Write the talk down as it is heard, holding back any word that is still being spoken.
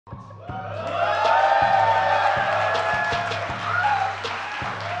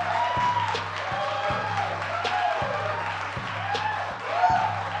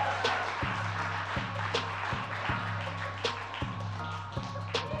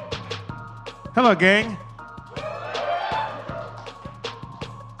Hello, gang.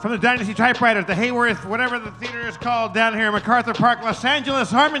 From the Dynasty Typewriter, the Hayworth, whatever the theater is called down here in MacArthur Park, Los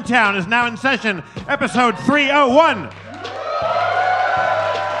Angeles, Harmontown is now in session, episode 301.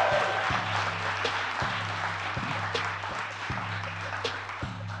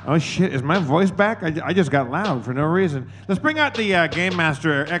 Oh shit, is my voice back? I just got loud for no reason. Let's bring out the Game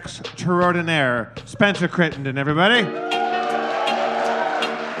Master extraordinaire, Spencer Crittenden, everybody.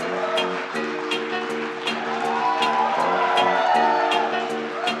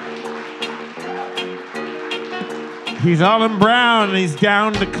 He's all in brown and he's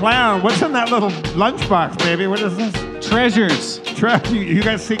down to clown. What's in that little lunchbox, baby? What is this? Treasures. You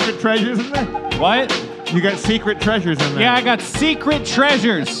got secret treasures in there? What? You got secret treasures in there? Yeah, I got secret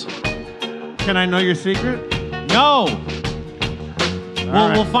treasures. Can I know your secret? No.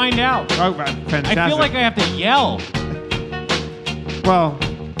 Right. We'll find out. Oh, fantastic. I feel like I have to yell. Well,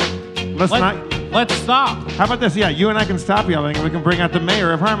 Let's stop. How about this? Yeah, you and I can stop yelling and we can bring out the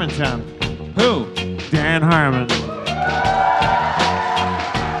mayor of Harmontown. Who? Dan Harmon.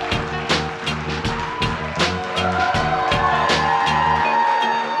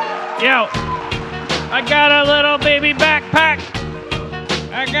 Yo, I got a little baby backpack.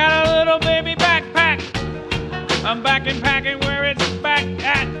 I'm back and packing where it's back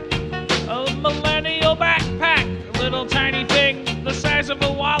at. A millennial backpack. A little tiny thing the size of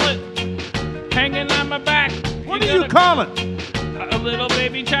a wallet. Hanging on my back. What do you call it? A little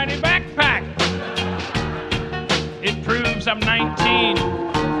baby tiny backpack. It proves I'm 19.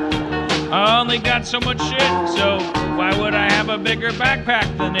 I only got so much shit, so why would I have a bigger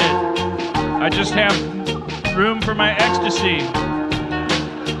backpack than it? I just have room for my ecstasy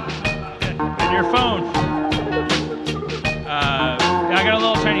and your phone. I got a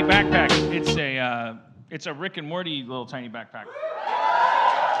little tiny backpack. It's a Rick and Morty little tiny backpack.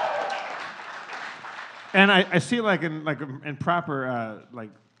 And I see like in proper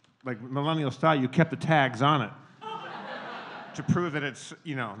like millennial style, you kept the tags on it. To prove that it's,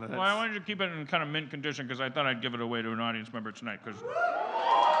 you know. That well, I wanted to keep it in kind of mint condition because I thought I'd give it away to an audience member tonight.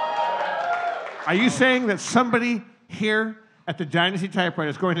 Are you saying that somebody here at the Dynasty Typewriter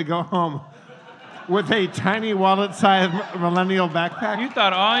is going to go home with a tiny wallet-sized millennial backpack? You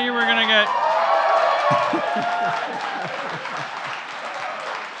thought all you were going to get...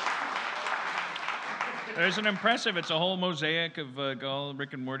 There's an impressive, it's a whole mosaic of all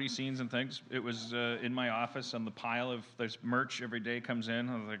Rick and Morty scenes and things. It was in my office on the pile of, there's merch every day comes in.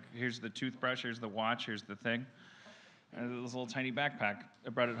 I was like, here's the toothbrush, here's the watch, here's the thing. And this little tiny backpack. I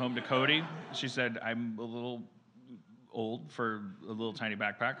brought it home to Cody. She said, I'm a little old for a little tiny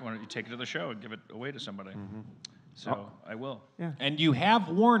backpack. Why don't you take it to the show and give it away to somebody? Mm-hmm. So I will. Yeah. And you have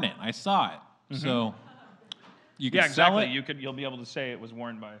worn it. I saw it. Mm-hmm. So you can sell it. You'll be able to say it was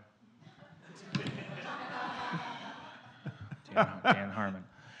worn by... Dan Harmon.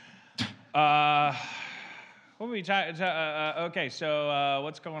 What were we talking? Okay, so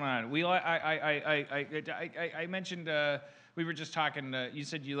what's going on? I mentioned we were just talking. You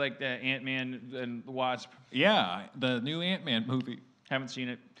said you liked Ant-Man and the Wasp. Yeah, the new Ant-Man movie. Haven't seen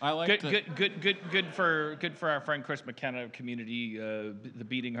it. I liked it. Good for our friend Chris McKenna of Community, the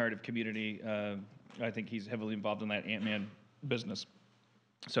beating heart of Community. I think he's heavily involved in that Ant-Man business.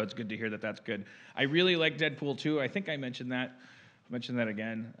 So it's good to hear that that's good. I really like Deadpool 2. I think I mentioned that. Mention that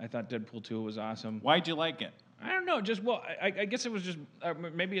again. I thought Deadpool 2 was awesome. Why'd you like it? I don't know. Just, well, I guess it was just,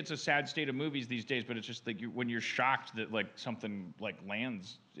 maybe it's a sad state of movies these days, but it's just like when you're shocked that like something like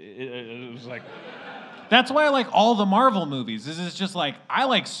lands, it was like. That's why I like all the Marvel movies. This is just like, I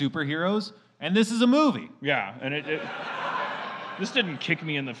like superheroes, and this is a movie. Yeah, and this didn't kick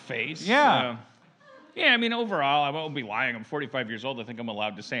me in the face. Yeah. Yeah, I mean, overall, I won't be lying. I'm 45 years old. I think I'm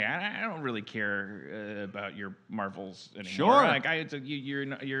allowed to say I don't really care about your Marvels anymore. Sure. Like,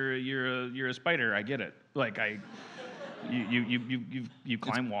 you're a spider. I get it. Like, you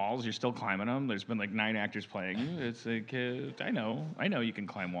climb walls. You're still climbing them. There's been like 9 actors playing you. It's like I know you can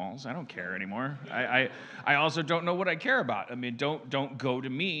climb walls. I don't care anymore. I also don't know what I care about. I mean, don't go to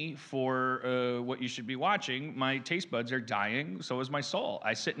me for what you should be watching. My taste buds are dying. So is my soul.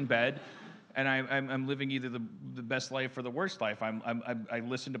 I sit in bed. And I'm living either the best life or the worst life. I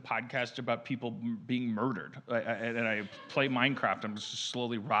listen to podcasts about people being murdered, and I play Minecraft. I'm just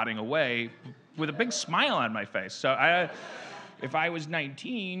slowly rotting away with a big smile on my face. So if I was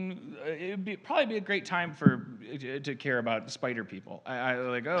 19, it'd probably be a great time to care about spider people. I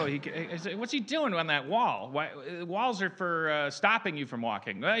like, oh, I say, what's he doing on that wall? Why, walls are for stopping you from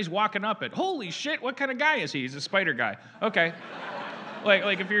walking. Well, he's walking up it. Holy shit, what kind of guy is he? He's a spider guy. Okay.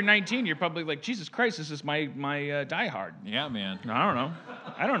 Like if you're 19, you're probably like, Jesus Christ, this is my Die Hard. Yeah, man. I don't know.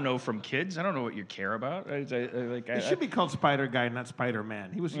 I don't know from kids. I don't know what you care about. It should be called Spider Guy, not Spider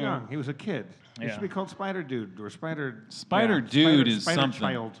Man. He was young. He was a kid. It Yeah. should be called Spider Dude or Spider. Dude is Spider something.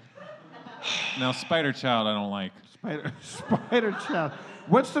 Child. Now, Spider Child, I don't like. Spider Child.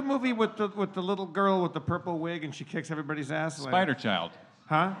 What's the movie with the little girl with the purple wig and she kicks everybody's ass? Spider Child.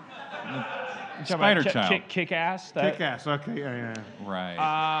 Huh? Spider Child. Kick ass. Kick ass. Okay. Yeah.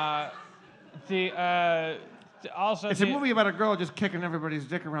 Right. It's a movie about a girl just kicking everybody's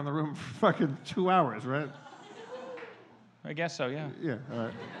dick around the room for fucking 2 hours, right? I guess so. Yeah. Yeah. All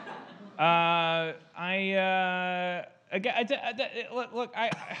right. Look,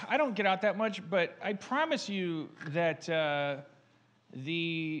 I don't get out that much, but I promise you that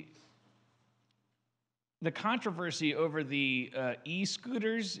the controversy over the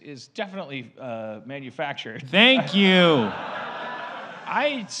e-scooters is definitely manufactured. Thank you.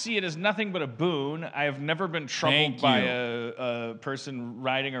 I see it as nothing but a boon. I have never been troubled Thank by you. a person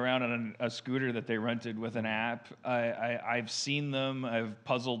riding around on a scooter that they rented with an app. I've seen them. I've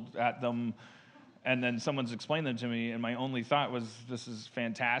puzzled at them. And then someone's explained them to me, and my only thought was, this is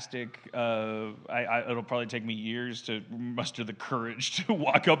fantastic. It'll probably take me years to muster the courage to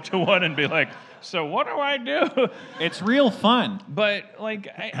walk up to one and be like, so what do I do? It's real fun. But, like...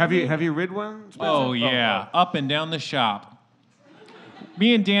 Have you rid one? Spencer? Oh, yeah. Up and down the shop.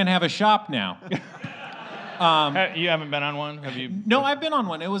 Me and Dan have a shop now. You haven't been on one? Have you? No, I've been on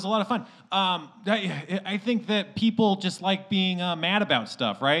one. It was a lot of fun. I think that people just like being mad about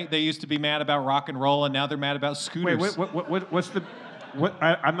stuff, right? They used to be mad about rock and roll, and now they're mad about scooters. Wait, what's the...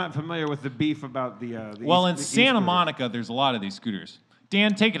 I'm not familiar with the beef about the well, in the Santa e-scooter. Monica, there's a lot of these scooters.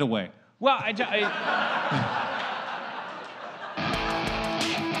 Dan, take it away. Well,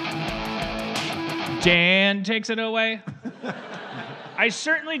 Dan takes it away. I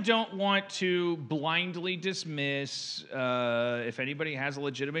certainly don't want to blindly dismiss if anybody has a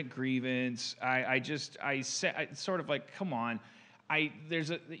legitimate grievance. I sort of like, come on.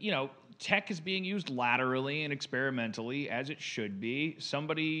 Tech is being used laterally and experimentally as it should be.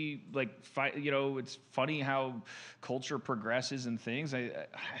 Somebody it's funny how culture progresses and things. I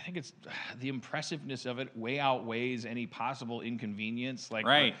think it's the impressiveness of it way outweighs any possible inconvenience.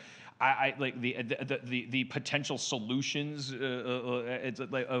 Right. I like the potential solutions it's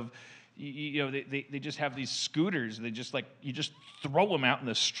like of they just have these scooters. They just you just throw them out in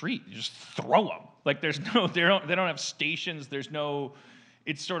the street. You just throw them. Like they don't have stations. There's no.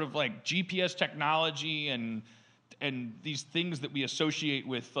 It's sort of like GPS technology and these things that we associate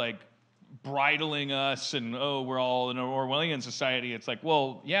with like bridling us and we're all in an Orwellian society. It's like,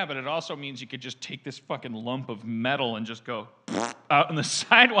 well, yeah, but it also means you could just take this fucking lump of metal and just go out on the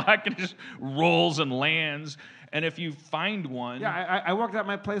sidewalk and it just rolls and lands. And if you find one, yeah, I walked out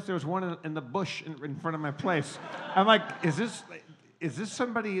my place. There was one in the bush in front of my place. I'm like, is this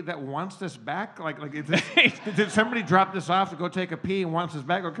somebody that wants this back? Did somebody drop this off to go take a pee and wants this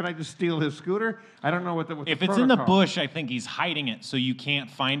back, or can I just steal his scooter? I don't know what the If it's in the bush, I think he's hiding it so you can't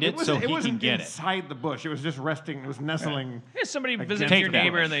find it, so he can get it. Inside the bush. It was just resting. It was nestling. Yeah, somebody visited your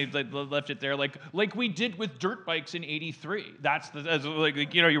neighbor and they left it there, like we did with dirt bikes in '83. That's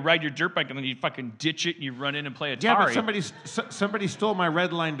you ride your dirt bike and then you fucking ditch it and you run in and play Atari. Yeah, but somebody stole my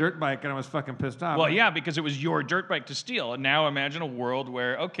red line dirt bike and I was fucking pissed off. Well, yeah, because it was your dirt bike to steal. And now imagine a world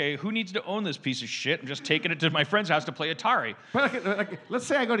where, okay, who needs to own this piece of shit? I'm just taking it to my friend's house to play Atari. But let's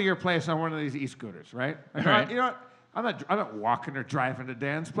say I go to your place on one of these e-scooters, right? Right. You know what? I'm not walking or driving to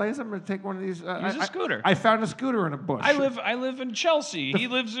Dan's place. I'm going to take one of these. Use a scooter. I found a scooter in a bush. I live in Chelsea. He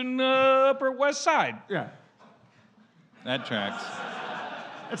lives in Upper West Side. Yeah. That tracks.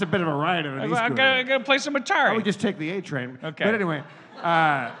 It's a bit of a ride on an e-scooter. I gotta play some Atari. I would just take the A train. Okay. But anyway,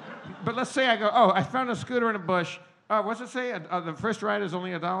 but let's say I go, I found a scooter in a bush. What's it say? The first ride is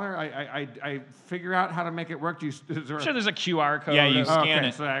only $1. I figure out how to make it work. Is there I'm sure there's a QR code. Yeah, you scan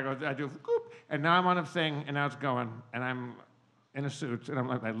it. So I do, whoop, and now I'm on a thing, and now it's going, and I'm in a suit, and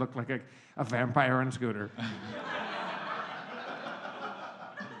I look like a vampire on a scooter.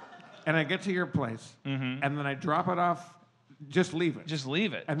 And I get to your place, and then I drop it off. Just leave it. Just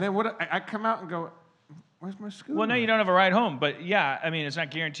leave it. And then I come out and go, where's my scooter? Well, no, you don't have a ride home, but yeah, I mean, it's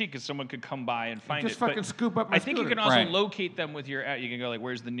not guaranteed because someone could come by and find just it. fucking scoop up my I think scooter. you can also Right. locate them with your. You can go like,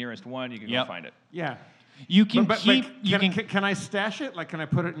 where's the nearest one? You can go find it. Yeah. You can Can I stash it? Like, can I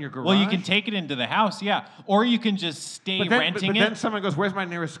put it in your garage? Well, you can take it into the house, yeah. Or you can just stay renting it. But then someone goes, "Where's my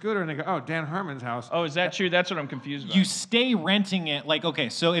nearest scooter?" And they go, "Oh, Dan Harmon's house." Oh, is that true? That's what I'm confused about. You stay renting it. Like, okay,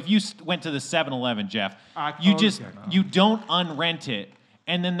 so if you went to the 7-Eleven, Jeff, you don't unrent it.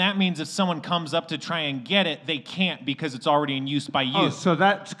 And then that means if someone comes up to try and get it, they can't because it's already in use by you. Oh, so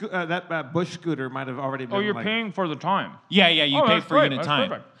that Bush scooter might have already been. Oh, you're paying for the time. Yeah, you pay for unit time.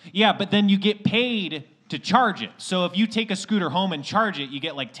 Perfect. Yeah, but then you get paid to charge it. So if you take a scooter home and charge it, you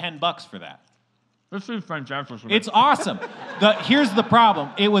get like $10 for that. This is fantastic. It's awesome. Here's the problem.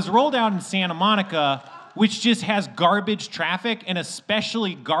 It was rolled out in Santa Monica, which just has garbage traffic, and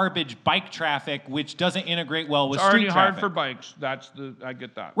especially garbage bike traffic, which doesn't integrate well with street traffic. It's already hard for bikes. I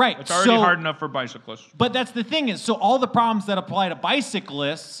get that. Right. It's already hard enough for bicyclists. But that's the thing is, so all the problems that apply to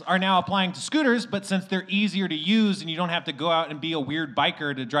bicyclists are now applying to scooters, but since they're easier to use and you don't have to go out and be a weird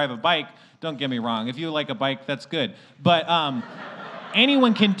biker to drive a bike, don't get me wrong. If you like a bike, that's good. But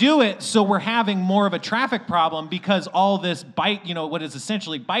anyone can do it, so we're having more of a traffic problem because all this bike, what is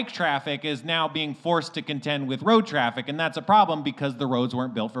essentially bike traffic is now being forced to contend with road traffic, and that's a problem because the roads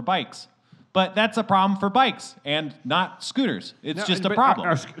weren't built for bikes. But that's a problem for bikes and not scooters. It's just a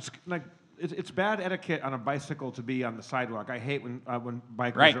problem. It's bad etiquette on a bicycle to be on the sidewalk. I hate when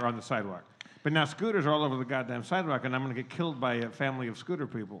bikers are on the sidewalk. But now scooters are all over the goddamn sidewalk, and I'm going to get killed by a family of scooter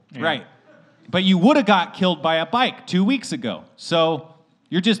people. Yeah. Right. But you would have got killed by a bike 2 weeks ago. So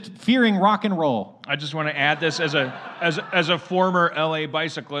you're just fearing rock and roll. I just want to add this as a former LA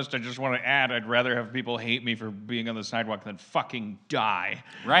bicyclist. I just want to add I'd rather have people hate me for being on the sidewalk than fucking die.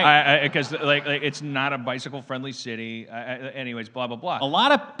 Right. Because like it's not a bicycle friendly city. Anyways, blah blah blah. A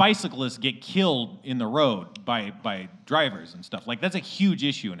lot of bicyclists get killed in the road by drivers and stuff. Like that's a huge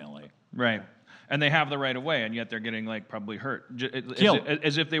issue in LA. Right. And they have the right of way, and yet they're getting probably hurt, killed,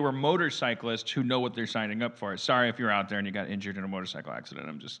 as if they were motorcyclists who know what they're signing up for. Sorry if you're out there and you got injured in a motorcycle accident.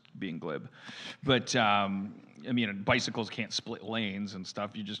 I'm just being glib, but bicycles can't split lanes and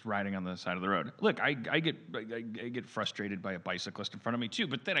stuff. You're just riding on the side of the road. Look, I get frustrated by a bicyclist in front of me too,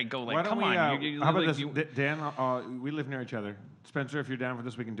 but then I go like, come on. How about this, Dan? We live near each other. Spencer, if you're down for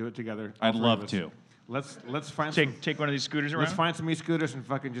this, we can do it together. I'd love to. Let's find take one of these scooters around. Let's find some e-scooters and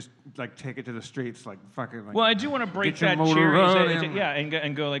fucking just take it to the streets, Well, I do want to break that cherry,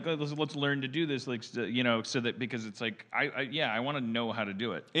 and go like let's learn to do this, so that because it's like I want to know how to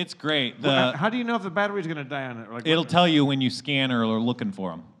do it. It's great. How do you know if the battery's going to die on it? It'll tell you when you scan or are looking for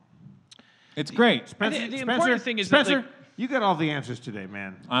them. It's great. The important thing is Spencer, you got all the answers today,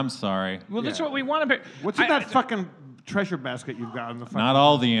 man. I'm sorry. Well, that's what we want to. What's in that fucking treasure basket you've got on the? Not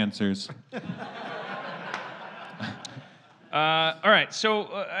all the answers. All right, so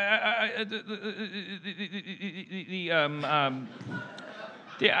I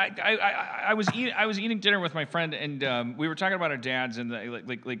was eating dinner with my friend, and we were talking about our dads and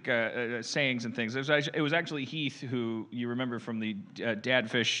sayings and things. It was actually Heath, who you remember from the Dad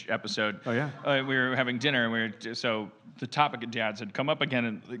Fish episode. Oh yeah. We were having dinner, and so the topic of dads had come up again,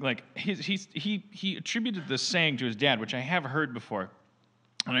 and he attributed this saying to his dad, which I have heard before,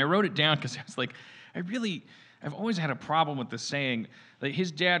 and I wrote it down because I was like, I've always had a problem with the saying. Like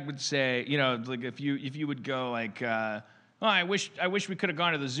his dad would say, if you would go like, I wish we could have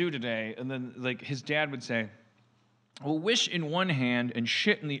gone to the zoo today, and then his dad would say, well, wish in one hand and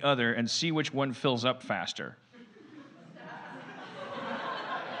shit in the other, and see which one fills up faster.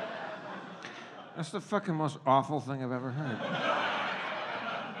 That's the fucking most awful thing I've ever heard.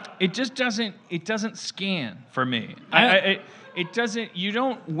 It just doesn't. It doesn't scan for me. It doesn't. You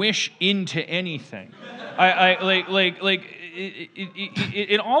don't wish into anything.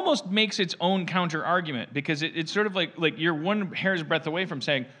 It almost makes its own counter argument because it's sort of like you're one hair's breadth away from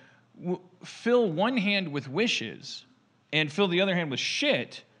saying, fill one hand with wishes, and fill the other hand with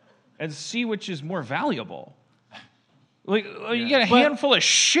shit, and see which is more valuable. You get a handful of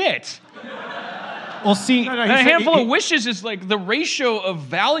shit. Well, see, a handful of wishes is like the ratio of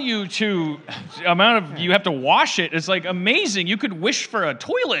value to amount of you have to wash it. It's like amazing. You could wish for a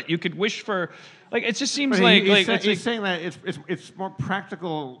toilet. You could wish for, it just seems he's saying that it's more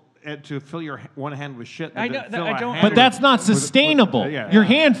practical to fill your one hand with shit. I don't. But that's not sustainable. Your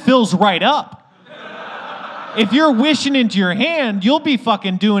hand fills right up. If you're wishing into your hand, you'll be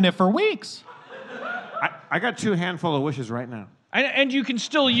fucking doing it for weeks. I got 2 handful of wishes right now. And you can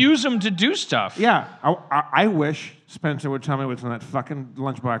still use them to do stuff. Yeah, I wish Spencer would tell me what's in that fucking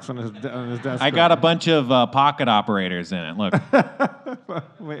lunchbox on his desk. I got a bunch of pocket operators in it. Look.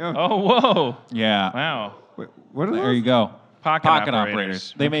 Wait, oh, whoa. Yeah. Wow. Wait, what are those? There you go. Pocket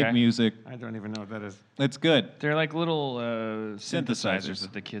operators. They make music. I don't even know what that is. It's good. They're like little synthesizers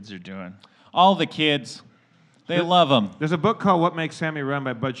that the kids are doing. All the kids, they love them. There's a book called What Makes Sammy Run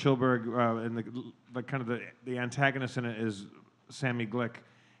by Bud Schulberg, and the kind of the antagonist in it is Sammy Glick,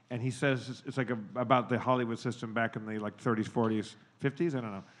 and he says it's like about the Hollywood system back in the like 30s, 40s, 50s. I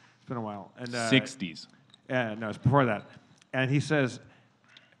don't know. It's been a while. And 60s. Yeah, no, it's before that. And he says,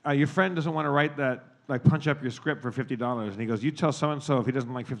 your friend doesn't want to write that, like punch up your script for $50. And he goes, you tell so-and-so if he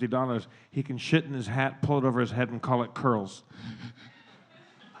doesn't like $50, he can shit in his hat, pull it over his head, and call it curls.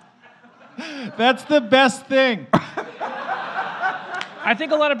 That's the best thing. I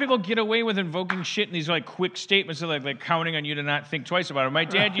think a lot of people get away with invoking shit in these like quick statements, like counting on you to not think twice about it. My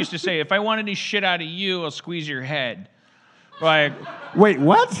dad used to say, if I want any shit out of you, I'll squeeze your head. Like, wait,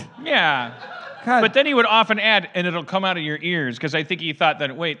 what? Yeah. God. But then he would often add, and it'll come out of your ears, because I think he thought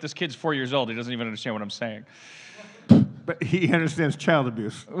that, wait, this kid's 4 years old. He doesn't even understand what I'm saying. But he understands child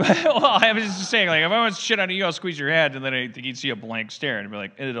abuse. Well, I was just saying, like, if I want shit out of you, I'll squeeze your head, and then I think he'd see a blank stare and be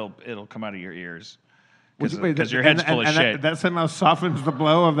like, it'll come out of your ears. Because your head's full of shit. That somehow softens the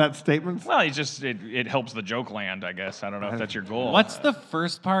blow of that statement? Well, it helps the joke land, I guess. I don't know if that's your goal. What's the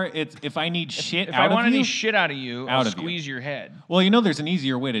first part? It's if I need shit if out of you? If I want any shit out of you, I'll squeeze your head. Well, you know there's an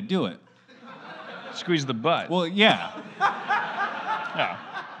easier way to do it. Squeeze the butt. Well, yeah. Yeah.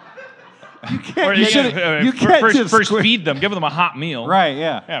 You can't. Or you can't first feed them, give them a hot meal. Right.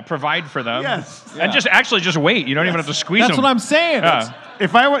 Yeah. Yeah. Provide for them. Yes. And just wait. You don't even have to squeeze That's them. what I'm saying. Yeah.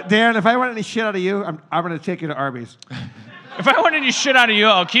 If I want any shit out of you, I'm going to take you to Arby's. If I want any shit out of you,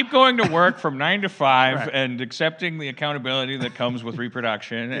 I'll keep going to work from 9 to 5 right. and accepting the accountability that comes with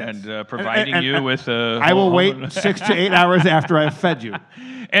reproduction and providing you with I will wait 6 to 8 hours after I've fed you.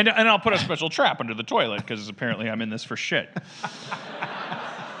 And I'll put a special trap under the toilet because apparently I'm in this for shit.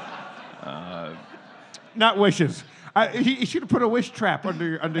 Not wishes. You should have put a wish trap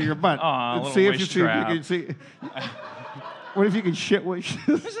under your butt. Aw, and see if wish you trap. can see. What if you can shit wishes?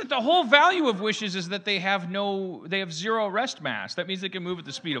 The whole value of wishes is that they have zero rest mass. That means they can move at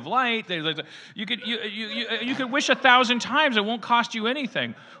the speed of light. You could wish 1,000 times. It won't cost you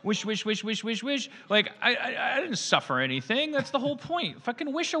anything. Wish. Like I didn't suffer anything. That's the whole point.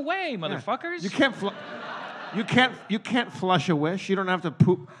 Fucking wish away, motherfuckers. You can't flush a wish. You don't have to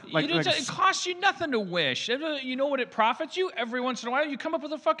poop. It costs you nothing to wish. You know what it profits you? Every once in a while, you come up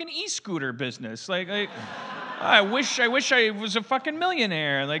with a fucking e-scooter business. I wish I was a fucking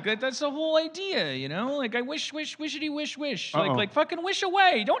millionaire. That's the whole idea, you know? Like I wishity wish. Like fucking wish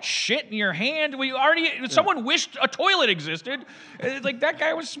away. Don't shit in your hand. Someone wished a toilet existed. Like that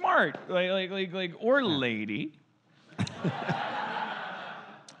guy was smart. Or lady.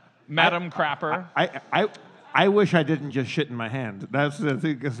 Madam Crapper. I wish I didn't just shit in my hand. That's the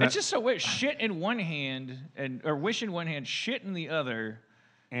thing. It's just so weird. Shit in one hand or wish in one hand, shit in the other.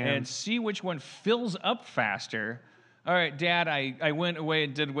 And see which one fills up faster. All right, Dad, I went away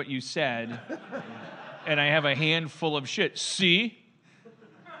and did what you said, and I have a handful of shit. See?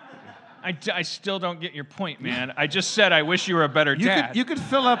 I still don't get your point, man. I just said I wish you were a better dad. You could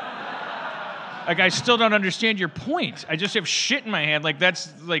fill up... I still don't understand your point. I just have shit in my hand.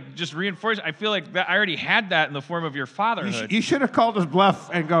 That's just reinforced. I feel like that I already had that in the form of your fatherhood. You should have called his bluff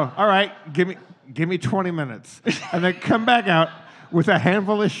and go, all right, give me 20 minutes. And then come back out with a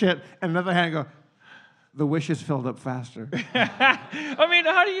handful of shit and another hand and go, the wish is filled up faster. I mean,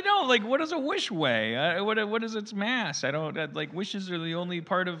 how do you know? What does a wish weigh? What is its mass? I don't, wishes are the only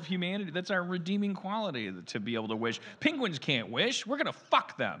part of humanity. That's our redeeming quality, to be able to wish. Penguins can't wish. We're going to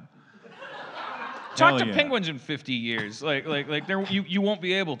fuck them. Talk to penguins in 50 years. You won't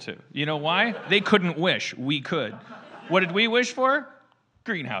be able to. You know why? They couldn't wish. We could. What did we wish for?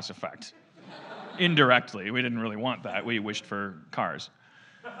 Greenhouse effect. Indirectly. We didn't really want that. We wished for cars.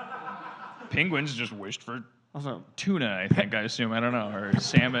 Penguins just wished for tuna, I think, I assume. I don't know. Or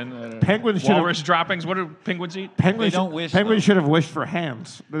salmon. Penguins walrus droppings. What do penguins eat? Penguins don't wish. Penguins should have wished for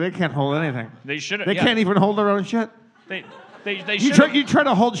hands. They can't hold anything. They should have. They can't even hold their own shit. You try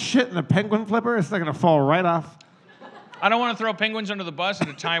to hold shit in a penguin flipper, it's not going to fall right off. I don't want to throw penguins under the bus at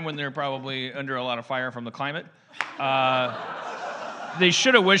a time when they're probably under a lot of fire from the climate. They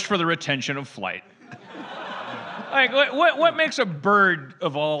should have wished for the retention of flight. What makes a bird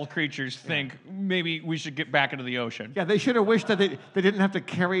of all creatures think maybe we should get back into the ocean? Yeah, they should have wished that they didn't have to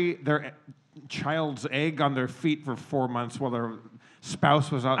carry their child's egg on their feet for 4 months while their spouse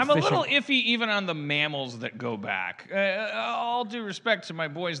was out fishing. I'm a little iffy even on the mammals that go back. All due respect to my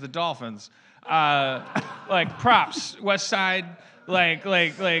boys, the dolphins. Props, West Side.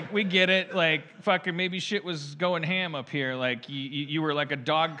 Like, we get it. Like, fucking maybe shit was going ham up here. Like, you were like a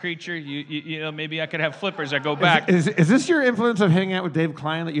dog creature. You know, maybe I could have flippers that go back. Is this your influence of hanging out with Dave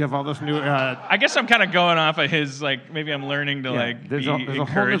Klein that you have all this new? I guess I'm kind of going off of his, like, maybe I'm learning to, like, be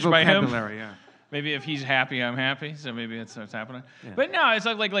encouraged by him. Yeah. Maybe if he's happy, I'm happy. So maybe that's what's happening. Yeah. But no, it's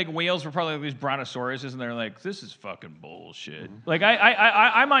like whales were probably like these brontosauruses, and they're like, this is fucking bullshit. Mm-hmm. Like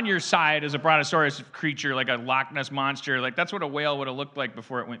I'm on your side as a brontosaurus creature, like a Loch Ness monster. Like that's what a whale would have looked like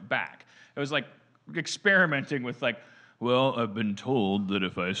before it went back. It was like experimenting with like, well, I've been told that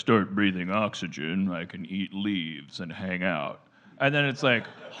if I start breathing oxygen, I can eat leaves and hang out. And then it's like,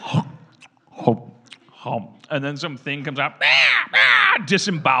 and then some thing comes out,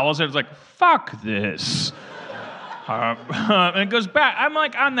 disembowels it. It's like, fuck this. And it goes back. I'm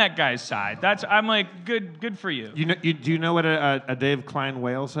like on that guy's side. I'm like, good for you. Do you know what a Dave Klein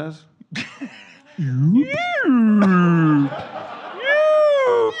whale says?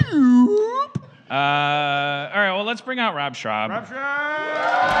 All right, well, let's bring out Rob Schrab. Rob Schrab!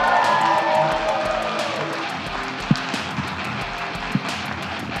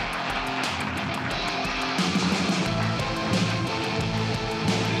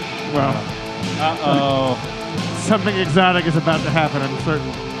 Well, something exotic is about to happen, I'm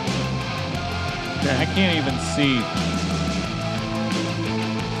certain. I can't even see.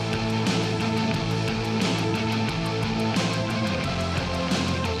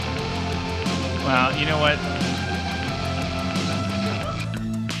 Well, you know what?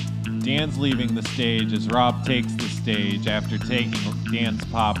 Dan's leaving the stage as Rob takes the stage after taking Dan's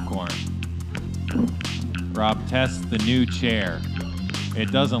popcorn. Rob tests the new chair. It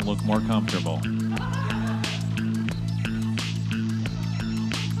doesn't look more comfortable.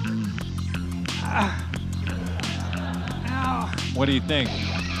 What do you think?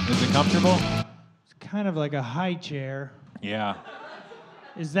 Is it comfortable? It's kind of like a high chair. Yeah.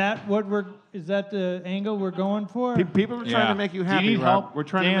 Is that the angle we're going for? People are trying to make you happy, Do you need Rob. help, We're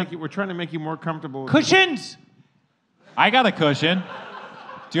trying Dan? to make you more comfortable. Cushions! I got a cushion.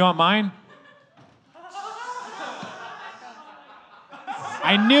 Do you want mine?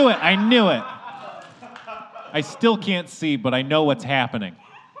 I knew it. I still can't see, but I know what's happening.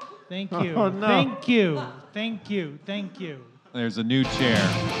 Thank you. Oh, no. Thank you. There's a new chair.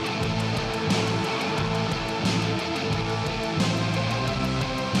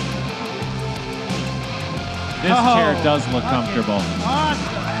 This chair does look comfortable.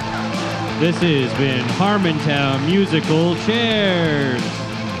 Awesome. This has been Harmontown Musical Chairs.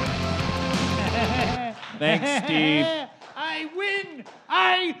 Thanks, Steve. I win!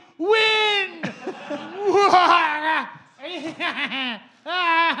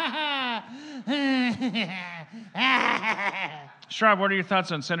 Schrab, what are your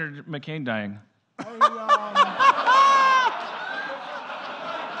thoughts on Senator McCain dying?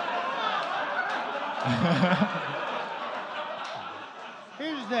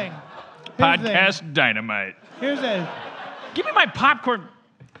 Here's the thing. Podcast dynamite. Here's the Give me my popcorn.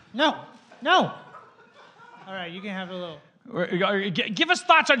 No. All right, you can have a little. Give us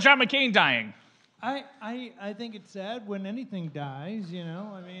thoughts on John McCain dying. I think it's sad when anything dies, you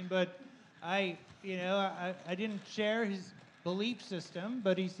know. I mean, but I didn't share his belief system,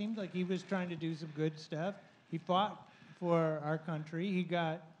 but he seemed like he was trying to do some good stuff. He fought for our country.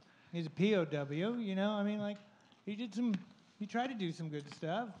 He's a POW, you know. I mean, like he tried to do some good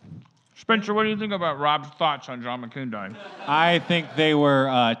stuff. Spencer, what do you think about Rob's thoughts on John McCain dying? I think they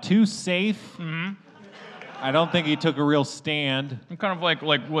were too safe. Mm-hmm. I don't think he took a real stand. Kind of like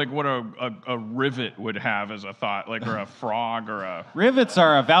what a rivet would have as a thought, like or a frog or a. Rivets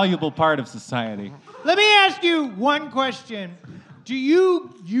are a valuable part of society. Let me ask you one question. Do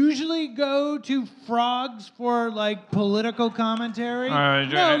you usually go to frogs for like political commentary?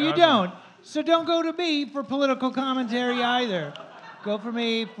 No, you don't. So don't go to me for political commentary either. Go for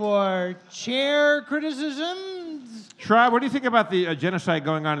me for chair criticisms. Schrab, what do you think about the genocide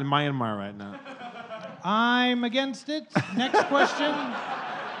going on in Myanmar right now? I'm against it. Next question.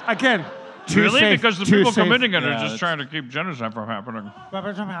 Again, really? Safe, because the people safe. committing it are just trying to keep genocide from happening. I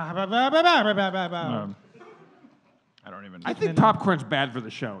don't even. I think popcorn's bad for the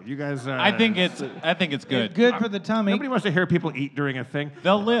show. You guys. I think it's good. It's good for the tummy. Nobody wants to hear people eat during a thing.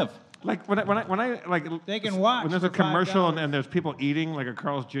 They'll live. Like when I like They can watch when there's a for commercial $5. and there's people eating, like a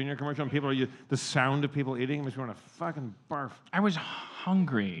Carl's Jr. commercial, and people are the sound of people eating makes me want to fucking barf. I was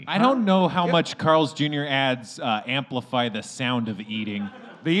hungry. I don't know how much Carl's Jr. ads amplify the sound of eating.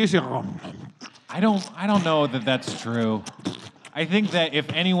 They usually. I don't know that that's true. I think that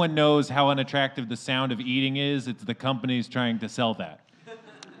if anyone knows how unattractive the sound of eating is, it's the companies trying to sell that.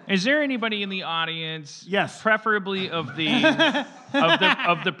 Is there anybody in the audience? Yes. Preferably of the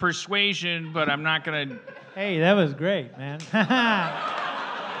of the persuasion, but I'm not gonna. Hey, that was great, man.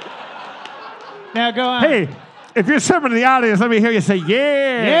 Now go on. Hey, if you're someone in the audience, let me hear you say,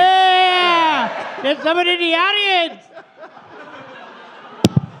 yeah. Yeah! There's somebody in the audience!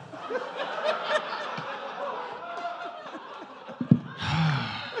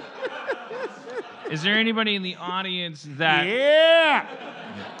 Is there anybody in the audience that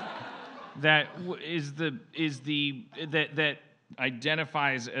that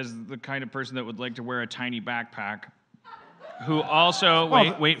identifies as the kind of person that would like to wear a tiny backpack, who also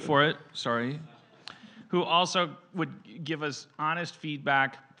wait for it. Sorry. Who also would give us honest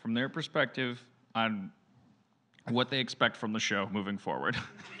feedback from their perspective on what they expect from the show moving forward.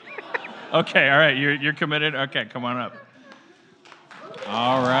 Okay, all right, you're committed. Okay, come on up.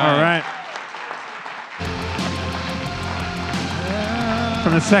 All right.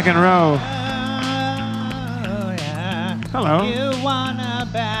 From the second row. Hello. You want a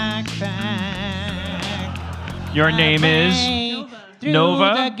backpack. Your name is Through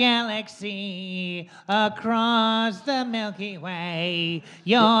Nova? the galaxy, across the Milky Way,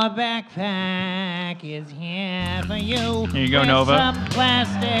 your backpack is here for you. Here you go, With Nova. some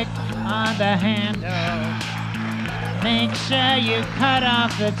plastic on the handle. Make sure you cut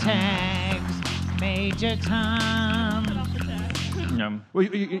off the tags, Major Tom. Well,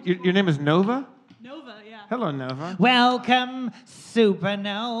 your name is Nova? Nova, yeah. Hello, Nova. Welcome,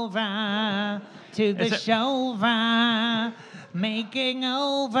 SuperNova, to the Is it- show, making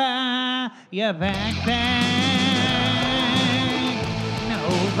over your backpack.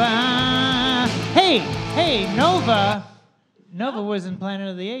 Nova. Hey, Nova. Nova was in Planet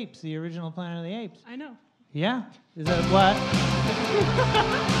of the Apes, the original Planet of the Apes. I know. Yeah? Is that what?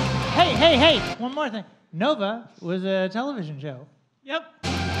 Hey, one more thing. Nova was a television show. Yep.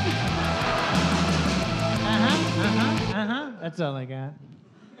 That's all I got.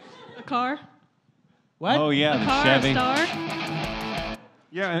 A car. What? Oh, yeah, the Car, Chevy. a star.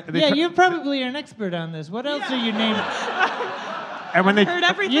 Yeah, Yeah, you probably are an expert on this. What else are you named? and when they Heard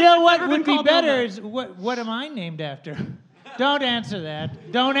everything. You know that's what ever would been be called better Nova. is what am I named after? Don't answer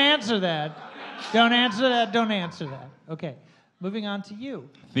that. Don't answer that. Don't answer that. Don't answer that. Okay. Moving on to you.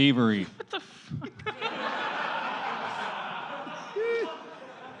 Thievery.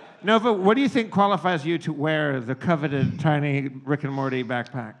 Nova, what do you think qualifies you to wear the coveted tiny Rick and Morty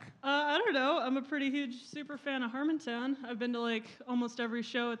backpack? I don't know. I'm a pretty huge super fan of Harmontown. I've been to like almost every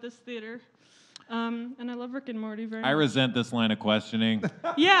show at this theater. And I love Rick and Morty very much. I resent this line of questioning.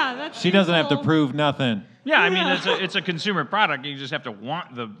 Yeah, that's She doesn't have to cool. prove nothing. Yeah, I mean it's a consumer product. You just have to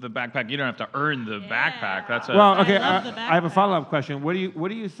want the backpack. You don't have to earn the backpack. That's a Well, okay, love the I have a backpack. follow-up question. What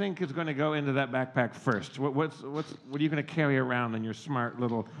do you think is going to go into that backpack first? What are you going to carry around in your smart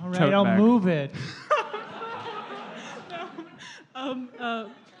little All right, tote I'll bag? move it.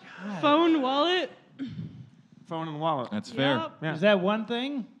 Phone, wallet. Phone and wallet. That's fair. Yep. Yeah. Is that one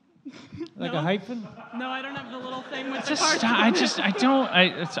thing? Like No. a hyphen? No, I don't have the little thing with the Just cards.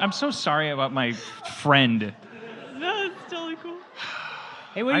 stop. I'm so sorry about my friend. No, it's totally cool.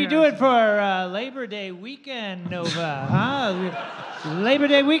 Hey, what are you doing for Labor Day weekend, Nova? Huh? Labor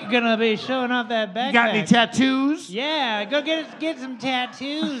Day week gonna be showing off that backpack. You got any tattoos? Yeah, go get some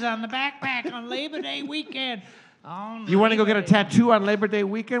tattoos on the backpack on Labor Day weekend. You want to go get a tattoo on Labor Day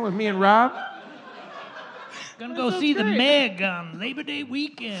weekend with me and Rob? Gonna That go sounds see the great. Meg on Labor Day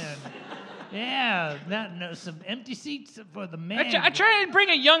weekend. Yeah, some empty seats for the Meg. I try and bring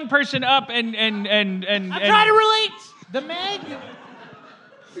a young person up and I'm trying to relate. The Meg.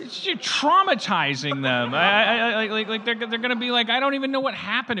 you're traumatizing them. Like they're gonna be like, I don't even know what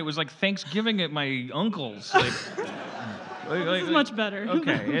happened. It was like Thanksgiving at my uncle's. This is much better.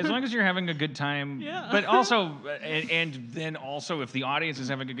 Okay, as long as you're having a good time. Yeah. But also, and then also if the audience is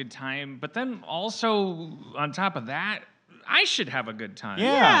having a good time, but then also on top of that, I should have a good time.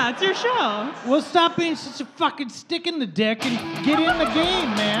 Yeah, it's your show. Well, stop being such a fucking stick in the dick and get in the game,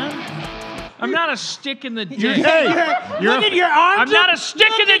 man. I'm not a stick in the dick. Look at your arms. I'm not a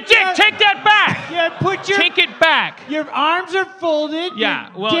stick in the dick. Take that back. Yeah, put your Take it back. your arms are folded.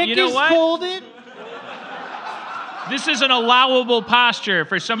 Yeah, Your well, dick you know is what? folded. This is an allowable posture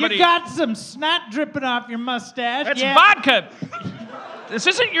for somebody. You got some snot dripping off your mustache. That's yeah. vodka. This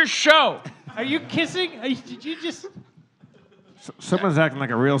isn't your show. Are you kissing? Did you just? Someone's acting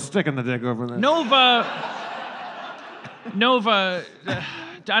like a real stick in the dick over there. Nova, I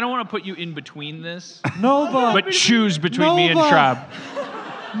don't want to put you in between this, Nova. but choose between me and Nova. Schrab.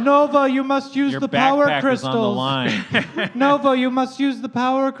 Nova, you must use Your the power backpack is on the crystals. line. Nova, you must use the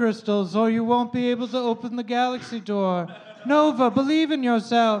power crystals, or you won't be able to open the galaxy door. Nova, believe in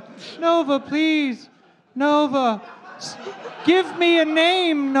yourself. Nova, please. Nova, give me a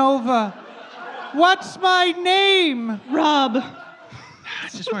name, Nova. What's my name? Rob. I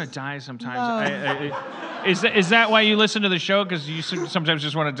just want to die sometimes. Is that why you listen to the show? Because you sometimes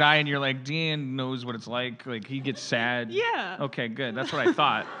just want to die, and you're like, Dan knows what it's like. Like, he gets sad. Yeah. Okay, good. That's what I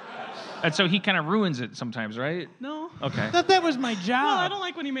thought. And so he kind of ruins it sometimes, right? No. Okay. I thought that was my job. Well, I don't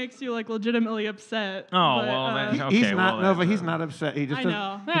like when he makes you like legitimately upset. Oh, but, well, then, okay. He's not, well, Nova, he's not upset. He just I doesn't-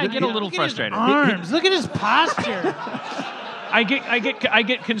 know. I get a little frustrated. Arms. Look at his posture. I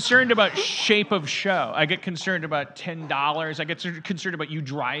get concerned about shape of show. I get concerned about $10. I get concerned about you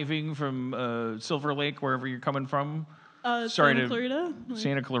driving from Silver Lake, wherever you're coming from. Sorry Santa to- Clarita. Like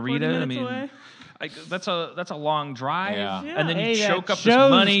Santa 40 Clarita. I minutes mean, away. that's a long drive. Yeah. Yeah. And then you Hey, choke that up this show's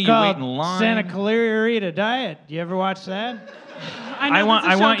money. You called wait in line. Santa Clarita Diet. You ever watch that? I know I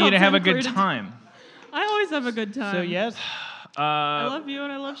there's a show want you called to have a Santa good Clarita. time. I always have a good time. So yes. I love you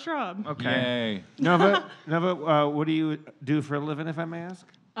and I love Schrab. Okay. Yay. Nova, what do you do for a living, if I may ask?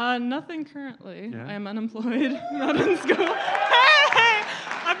 Nothing currently. Yeah? I am unemployed. Not in school. Hey!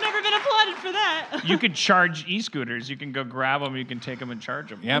 I've never been applauded for that. You could charge e-scooters. You can go grab them. You can take them and charge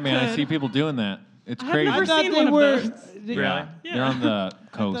them. Yeah, man, I could. see people doing that. It's I've crazy. never I thought seen they one of were. those. Really? Yeah. Yeah. They're on the I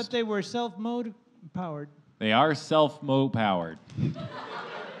thought coast. they were self-motive powered. They are self-mo powered.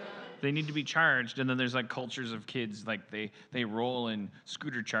 They need to be charged, and then there's like cultures of kids like they roll in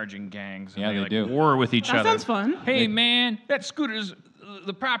scooter charging gangs. And Yeah, they like do. war with each That other. sounds fun. Hey man, that scooter's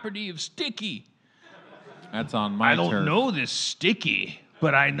the property of Sticky. That's on my I don't turf. know this Sticky,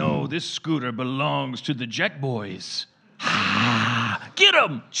 but I know this scooter belongs to the Jet Boys. Get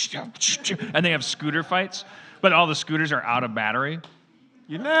them! And they have scooter fights, but all the scooters are out of battery.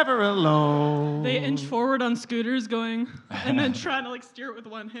 You're never alone. They inch forward on scooters going, and then trying to like steer it with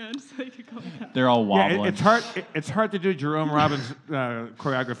one hand so they could go back. They're all Yeah, wobbling. it's hard. It's hard to do Jerome Robbins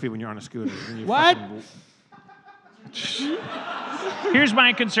choreography when you're on a scooter. When you What? fucking- Here's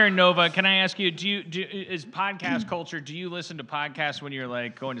my concern, Nova. Can I ask you, is podcast culture, do you listen to podcasts when you're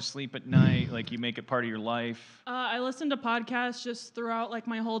like going to sleep at night, like you make it part of your life? I listen to podcasts just throughout like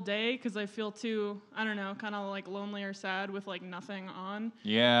my whole day because I feel too, I don't know, kind of like lonely or sad with like nothing on.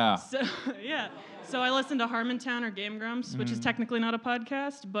 Yeah. So yeah, so I listen to Harmontown or Game Grumps, which is technically not a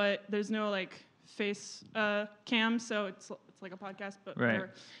podcast, but there's no like face cam, so it's like a podcast. But Right.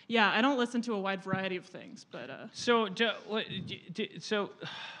 whatever. Yeah, I don't listen to a wide variety of things, but So,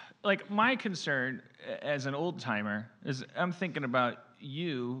 like my concern as an old timer is I'm thinking about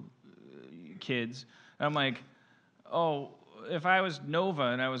you kids. I'm like, oh, if I was Nova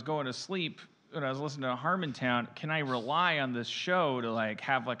and I was going to sleep and I was listening to Harmontown, can I rely on this show to like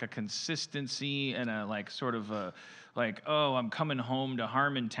have like a consistency and a like sort of a like, oh, I'm coming home to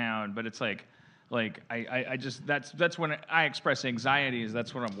Harmontown, but it's like I just that's when I express anxiety, is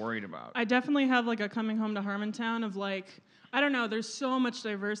that's what I'm worried about. I definitely have like a coming home to Harmontown of like, I don't know, there's so much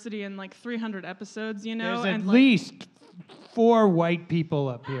diversity in like 300 episodes, you know? There's at and like, least 4 white people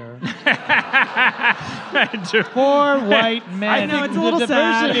up here. 4 white men. I know, it's a little the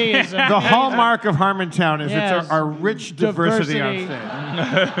diversity is The hallmark of Harmontown is Yes. it's our rich diversity on Diversity.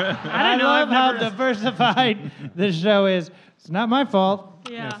 stage. I love how diversified this show is. It's not my fault.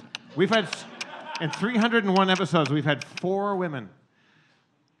 yeah. We've had, in 301 episodes, we've had 4 women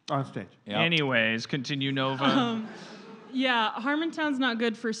on stage. Yep. Anyways, continue, Nova. Yeah, Harmontown's not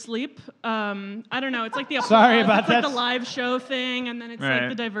good for sleep. I don't know. It's like the applause. Sorry about it's like that. the live show thing, and then it's Right. like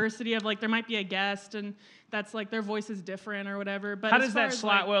the diversity of like there might be a guest, and that's like their voice is different or whatever. But How as does far that as,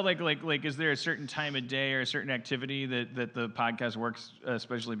 slot well? Like, is there a certain time of day or a certain activity that the podcast works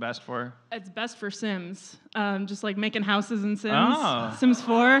especially best for? It's best for Sims. Just like making houses in Sims. Oh. Sims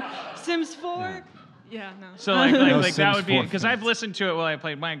 4. Sims 4. Yeah, no. So like No that Sims would be 4 because fans. I've listened to it while I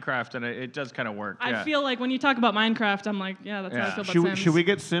played Minecraft, and it does kind of work. I Yeah. feel like when you talk about Minecraft, I'm like, yeah, that's how I Yeah. feel about Sims. Should we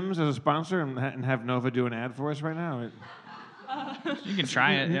get Sims as a sponsor and have Nova do an ad for us right now? You can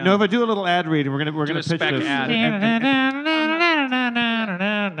try it. Yeah. Nova, do a little ad read, and we're Do gonna a pitch spec this. ad.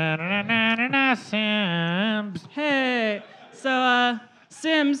 Sims. Hey, so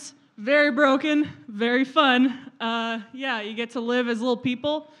Sims, very broken, very fun. Yeah, you get to live as little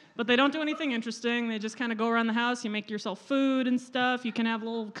people, but they don't do anything interesting. They just kind of go around the house. You make yourself food and stuff. You can have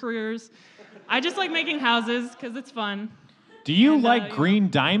little careers. I just like making houses because it's fun. Do you And, like green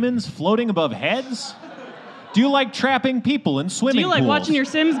diamonds floating above heads? Do you like trapping people in swimming Do you like pools? watching your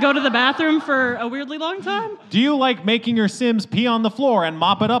Sims go to the bathroom for a weirdly long time? Do you like making your Sims pee on the floor and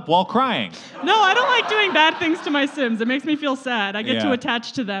mop it up while crying? No, I don't like doing bad things to my Sims. It makes me feel sad. I get Yeah. too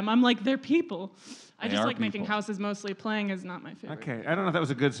attached to them. I'm like, they're people. I They just are like making people. houses mostly. Playing is not my favorite. Okay, I don't know if that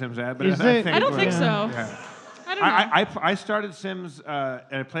was a good Sims ad, but Is I it- think I don't think we're- so. Yeah. I I don't know. I started Sims and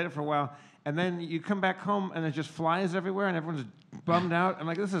I played it for a while, and then you come back home and it just flies everywhere and everyone's bummed out. I'm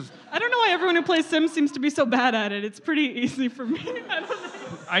like, this is. I don't know why everyone who plays Sims seems to be so bad at it. It's pretty easy for me.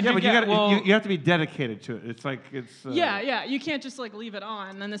 I don't know. Yeah, but you have to be dedicated to it. It's like it's. Yeah. You can't just like leave it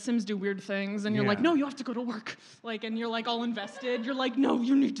on. And the Sims do weird things, and you're like, no, you have to go to work. Like, and you're like all invested. You're like, no,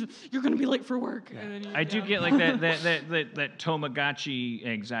 you need to. You're gonna be late for work. Yeah. And then I do get like that Tamagotchi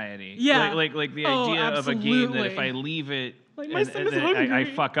anxiety. Yeah. Like the idea of a game that if I absolutely. leave it. Like, my and son is I hungry.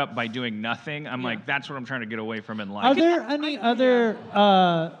 fuck up by doing nothing. I'm like, that's what I'm trying to get away from in life. Are there any other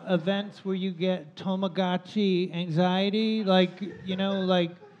events where you get Tamagotchi anxiety? Like, you know,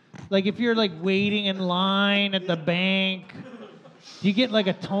 like if you're like waiting in line at the bank, do you get like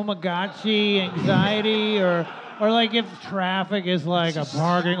a Tamagotchi anxiety? Or like if traffic is like a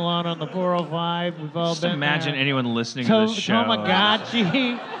parking lot on the 405, we've all Just been imagine there. anyone listening to this show.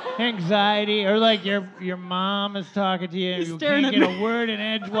 Tamagotchi anxiety, or like your mom is talking to you and you staring can't at get me. a word in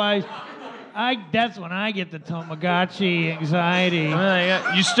edgewise. That's when I get the Tamagotchi anxiety.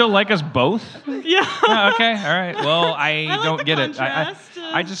 You still like us both? Yeah. Oh, okay, all right. Well, I like don't the get contrast.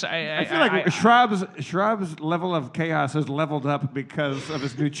 I feel like Schrab's level of chaos has leveled up because of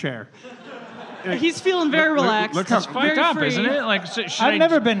his new chair. He's feeling very relaxed. look how It's fucked very up, free. isn't it? Like, should I've I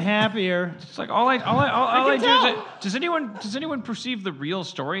never been happier. It's like all I do tell. is does anyone perceive the real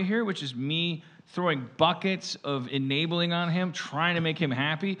story here, which is me throwing buckets of enabling on him, trying to make him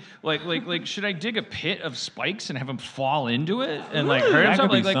happy? Like should I dig a pit of spikes and have him fall into it and like hurt That himself?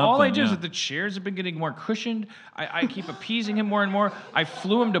 could be Like all I something, do is yeah. that the chairs have been getting more cushioned. I keep appeasing him more and more. I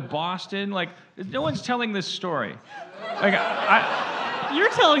flew him to Boston. Like no one's telling this story. Like You're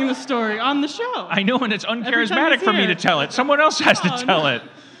telling the story on the show. I know, and it's time uncharismatic he's for me here. to tell it. Someone else has to Oh, tell no. it.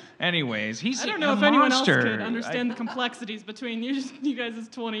 Anyways, he's I don't know a if anyone else monster. could understand the complexities between you guys'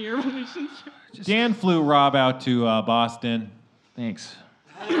 20-year relationship. Dan flew Rob out to Boston. Thanks.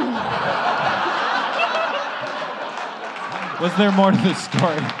 Was there more to this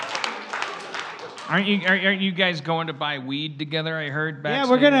story? Aren't you guys going to buy weed together? I heard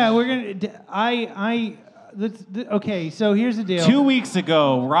backstage. Yeah, we're gonna. Okay, so here's the deal. 2 weeks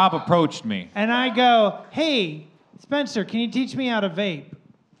ago, Rob approached me. And I go, hey, Spencer, can you teach me how to vape?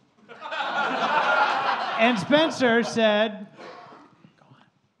 And Spencer said,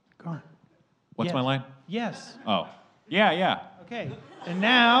 go on. What's Yes. my line? Yes. Oh. Yeah. Okay. And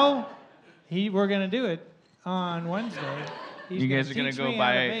now we're gonna do it on Wednesday. He's You guys are gonna gonna teach me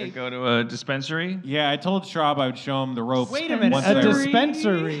how to vape. go to a dispensary? Yeah, I told Schrab I would show him the ropes. Wait a minute, once a they're-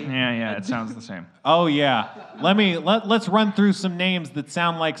 dispensary. Yeah, it sounds the same. Oh yeah. Let's run through some names that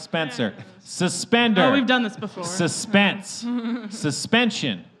sound like Spencer. Suspender. Oh, we've done this before. Suspense.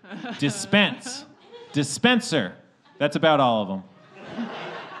 Suspension. Dispense. Dispenser. That's about all of them.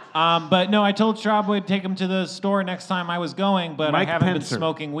 But no, I told Schrab we'd take him to the store next time I was going, but Mike I haven't been Pencer.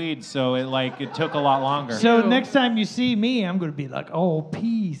 smoking weed, so it took a lot longer. So Ew. next time you see me, I'm gonna be like, "Oh,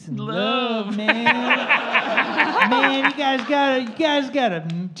 peace and love, man. Man, you guys gotta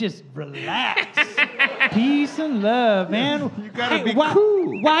just relax. Peace and love, man. You gotta be why,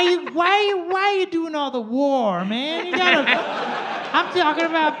 cool. Why you doing all the war, man? You gotta. I'm talking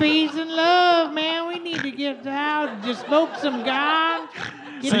about peace and love, man. We need to get out and just smoke some gun.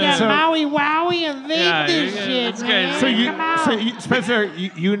 Get that So- Maui Wowie and vape Yeah, this yeah, shit, this man. guy's- Come on. Spencer,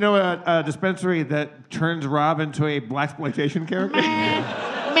 you know a dispensary that turns Rob into a blaxploitation character?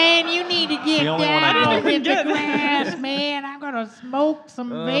 Man, you need to get The only one I down know. with the grass, man. I'm gonna smoke some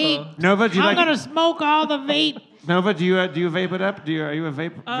vape. Nova, do you I'm like gonna smoke all the vape. Nova? Do you vape it up? Are you a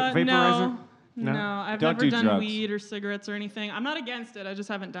vaporizer? No, I've Don't never do done drugs. weed or cigarettes or anything. I'm not against it. I just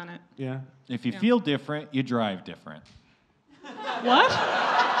haven't done it. Yeah. If you feel different, you drive different. What?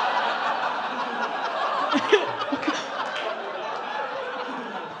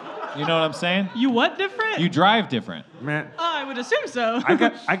 You know what I'm saying? You what different? You drive different. Man, I would assume so.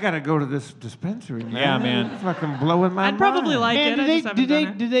 I gotta go to this dispensary, man. Yeah, man. It's fucking blowing my I'd probably mind. like Man, it. do I just haven't done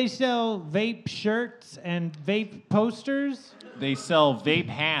it. do they sell vape shirts and vape posters? They sell vape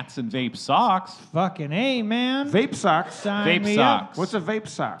hats and vape socks. Fucking A, man. Vape socks. Sign Vape me socks. up. What's a vape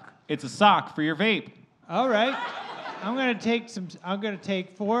sock? It's a sock for your vape. All right. I'm gonna take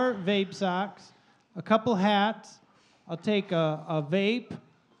 4 vape socks, a couple hats. I'll take a vape.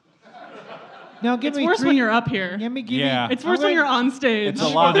 No, give It's me worse 3. when you're up here. Give me. Yeah. It's worse when you're on stage. It's a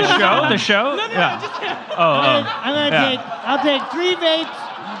lot. The show? Yeah. Oh. I'll take 3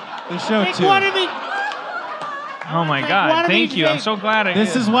 vapes. The show Take too. one of each. Oh my One God! of Thank each you. I'm vape. so glad.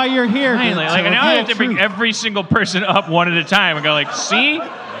 This is why you're here. Finally, to like now I have to reveal bring truth. every single person up one at a time and go like, see,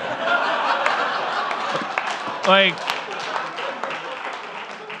 like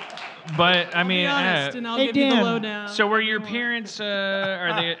But I mean, Be honest, and I'll Hey, give you the Dan. lowdown. so were your parents?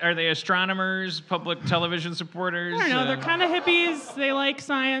 Are they astronomers? Public television supporters? I don't know. They're kind of hippies. They like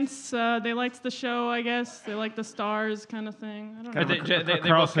science. They liked the show, I guess. They like the stars, kind of thing. I don't know. They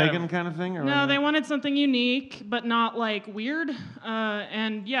Carl both kind Sagan of- kind of thing? Or No, they wanted something unique, but not like weird.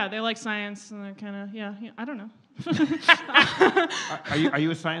 And yeah, they like science, and they're kind of yeah. I don't know. Are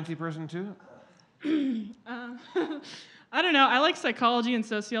you a sciencey person too? I don't know. I like psychology and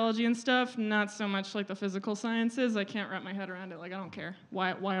sociology and stuff, not so much like the physical sciences. I can't wrap my head around it. Like I don't care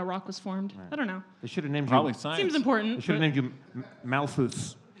why a rock was formed. I don't know. They should have named Probably you. science. Seems important. They should have but- named you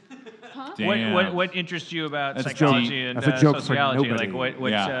Malthus. Damn. What interests you about That's a psychology joke. and That's a joke for sociology? nobody. Like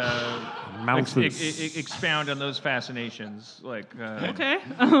what Yeah. Malthus. expound on those fascinations? Like Okay.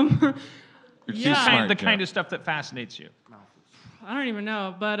 You're too Yeah. smart, the Jeff. kind of stuff that fascinates you. I don't even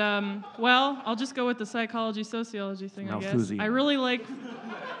know, but well, I'll just go with the psychology sociology thing. I guess Malthusian. I really like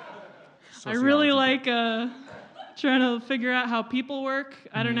trying to figure out how people work.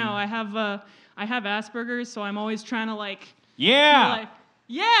 I don't know. I have Asperger's, so I'm always trying to Yeah.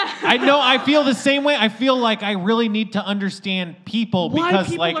 yeah. I know. I feel the same way. I feel like I really need to understand people Why because,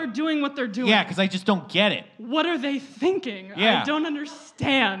 people are doing what they're doing. yeah, because I just don't get it. What are they thinking? Yeah. I don't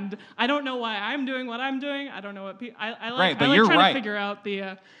understand. I don't know why I'm doing what I'm doing. I don't know what people. I Right, like. but I like you're trying right. to figure out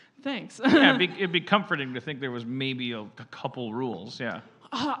the. Thanks. Yeah, it'd be comforting to think there was maybe a couple rules. Yeah.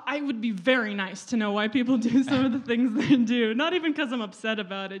 I would be very nice to know why people do some of the things they do. Not even because I'm upset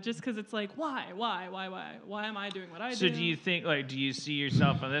about it, just because it's like, why? Why am I doing what I do? So do you think, do you see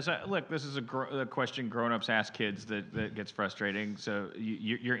yourself on this? Look, this is a question grown-ups ask kids that gets frustrating. So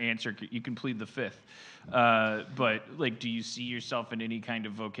your answer, you can plead the fifth. But do you see yourself in any kind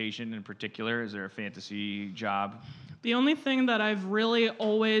of vocation in particular? Is there a fantasy job? The only thing that I've really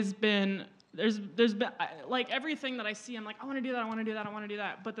always been there's been everything that I see, I'm like, I want to do that, I want to do that, I want to do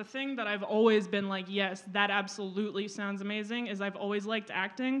that. But the thing that I've always been like, yes, that absolutely sounds amazing, is I've always liked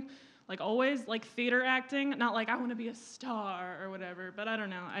acting. Always, theater acting. Not like I want to be a star or whatever, but I don't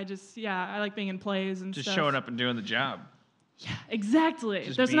know. I like being in plays and Just stuff. showing up and doing the job. Yeah, exactly.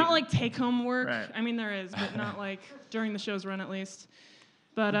 Just There's being- not take-home work. Right. I mean, there is, but not during the show's run at least.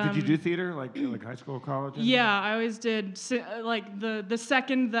 But Did you do theater, like high school, college? Yeah, I always did. The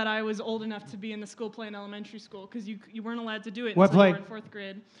second that I was old enough to be in the school play in elementary school, because you weren't allowed to do it What until play? you were in fourth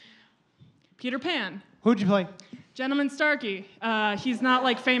grade. Peter Pan, Who'd you play? Gentleman Starkey. He's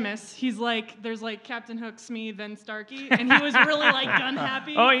not famous. He's there's Captain Hook, Smee, then Starkey, and he was really gun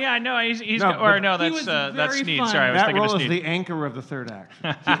happy. Oh yeah, no, he's No, or but- no, He that's was that's very Sneed. fun. Sorry, I was That thinking role of is Sneed. the anchor of the third act.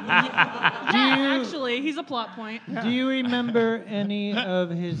 Yeah, actually, he's a plot point. Do you remember any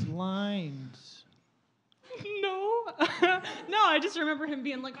of his lines? No, no. I just remember him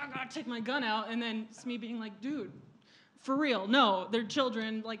being like, "I gotta take my gun out," and then Smee being like, "Dude, for real? No, they're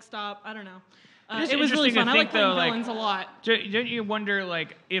children. Stop." I don't know. It's It was really interesting to fun. I think, like playing though, villains a lot. Don't you wonder,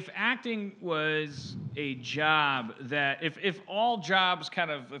 if acting was a job that, if all jobs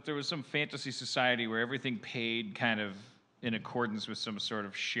if there was some fantasy society where everything paid kind of in accordance with some sort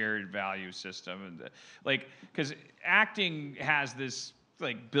of shared value system, and because acting has this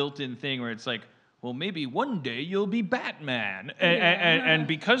built-in thing where it's well, maybe one day you'll be Batman, and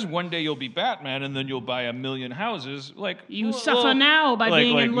because one day you'll be Batman, and then you'll buy 1 million houses. You suffer now by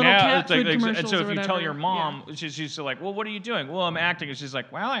being in little cat food commercials and so or if you tell whatever. your mom, she's well, what are you doing? Well, I'm acting. And she's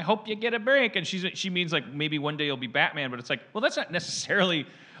well, I hope you get a break. And she means maybe one day you'll be Batman, but it's well, that's not necessarily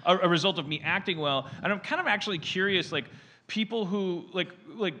a result of me acting well. And I'm kind of actually curious, people who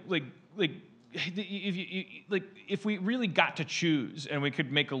if we really got to choose and we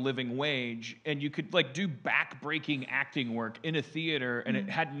could make a living wage and you could do back-breaking acting work in a theater and it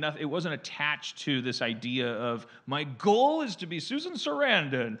had nothing, it wasn't attached to this idea of my goal is to be Susan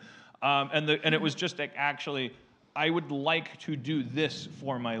Sarandon, and it was just actually, I would like to do this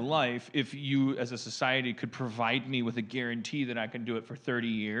for my life if you as a society could provide me with a guarantee that I can do it for 30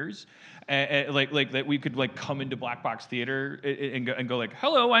 years. And that we could come into Black Box Theater and go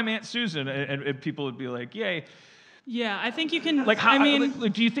hello, I'm Aunt Susan, and people would be yay. Yeah, I think you can. How, I mean,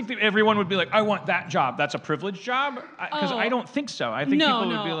 do you think that everyone would be I want that job? That's a privileged job? Because I don't think so. I think No, people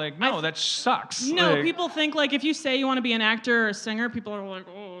no. would be no, that sucks. no, people think if you say you want to be an actor or a singer, people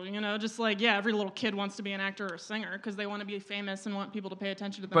are just yeah, every little kid wants to be an actor or a singer because they want to be famous and want people to pay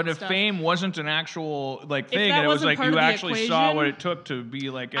attention to them. But and if stuff. fame wasn't an actual thing, that and it was wasn't part you of the actually saw equation, what it took to be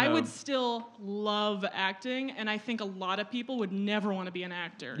I would still love acting, and I think a lot of people would never want to be an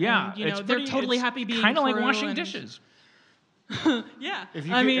actor. Yeah, and, they're totally happy being kind of like crew washing and- dishes. Yeah, If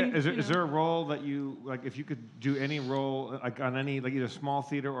you I could- mean, is there a role that you if you could do any role on any either small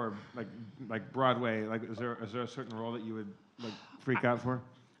theater or like Broadway? Is there a certain role that you would freak out for?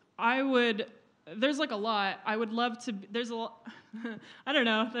 I would. There's like a lot. I would love to. There's a lot. I don't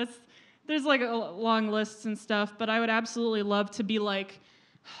know. There's like a long lists and stuff, but I would absolutely love to be like.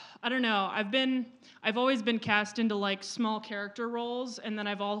 I don't know. I've always been cast into like small character roles, and then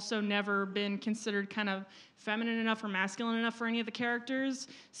I've also never been considered kind of feminine enough or masculine enough for any of the characters.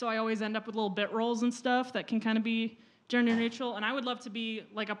 So I always end up with little bit roles and stuff that can kind of be gender neutral. And I would love to be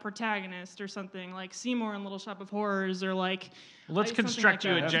like a protagonist or something, like Seymour in Little Shop of Horrors, or like. Let's construct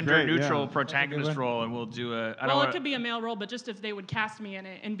like you that. a gender-neutral protagonist role, and we'll do a. It could be a male role, but just if they would cast me in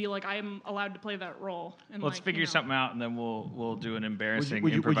it and be like, I am allowed to play that role. And Let's like, figure something out, and then we'll do an embarrassing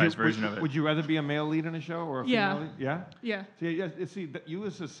Would improvised version of it. Would you rather be a male lead in a show or a Yeah. female lead? Yeah. Yeah. See, you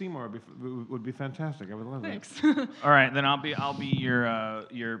as a Seymour would be fantastic. I would love Thanks. All right, then I'll be your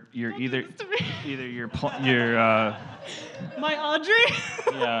either My Audrey.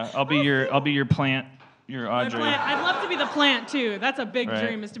 yeah, I'll be your plant. Your Audrey. I'd love to be the plant too. That's a big Right.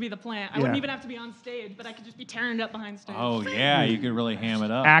 dream, is to be the plant. I wouldn't even have to be on stage, but I could just be tearing it up behind stage. Oh yeah, you could really ham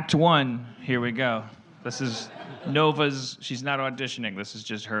it up. Act 1. Here we go. This is Nova's. She's not auditioning. This is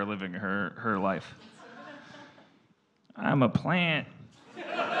just her living her life. I'm a plant.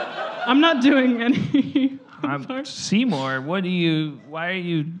 I'm not doing any. I'm Seymour. Why are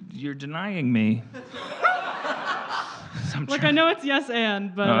you're denying me? Look, I know it's yes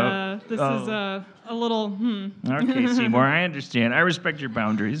and, but this is a little. Okay, Seymour, I understand. I respect your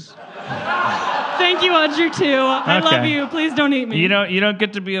boundaries. Thank you, Audrey, too. I love Okay. you. Please don't eat me. You don't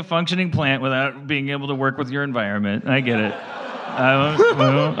get to be a functioning plant without being able to work with your environment. I get it.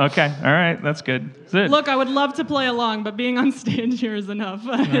 Okay, all right, that's good. Look, I would love to play along, but being on stage here is enough.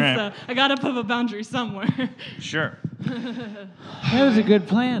 right. I gotta put a boundary somewhere. Sure. That was a good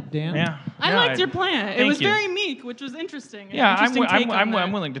plant, Dan. Yeah. I liked your plan. It Thank was you. very meek, which was interesting. An Yeah, interesting take on that.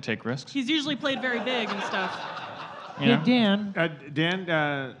 I'm willing to take risks. He's usually played very big and stuff. You know? Hey, Dan.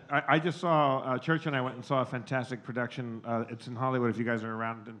 Dan, I just saw Church and I went and saw a fantastic production. It's in Hollywood. If you guys are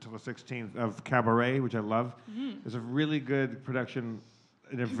around until the 16th, of Cabaret, which I love. It's a really good production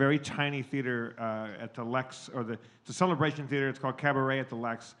in a very tiny theater at the Lex, it's a Celebration Theater. It's called Cabaret at the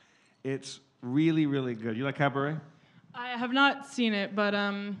Lex. It's really, really good. You like Cabaret? I have not seen it, but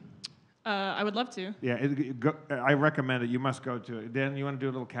I would love to. Yeah, I recommend it. You must go to it. Dan, you want to do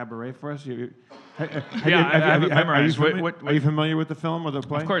a little Cabaret for us? I have it memorized. Are you familiar with the film or the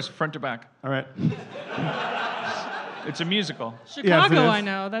play? Of course, front to back. All right. It's a musical. Chicago, Yes, it is. I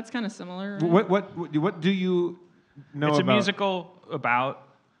know. That's kind of similar. Right? What do you know It's a about? musical about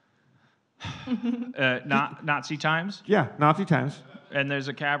Nazi times, Yeah, Nazi times. and there's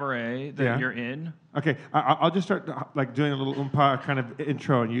a cabaret that Yeah. you're in. Okay, I'll just start like doing a little oompa kind of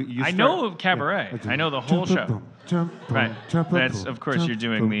intro, and you. I start, know of cabaret. Yeah. I know the whole show. Right. That's, of course, you're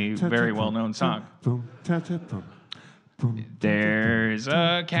doing the very well-known song. There's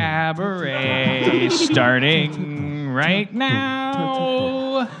a cabaret starting right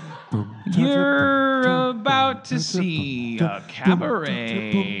now. You're about to see a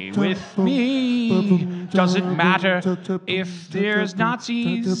cabaret with me. Doesn't matter if there's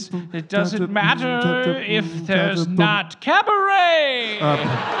Nazis. It doesn't matter if there's not cabaret.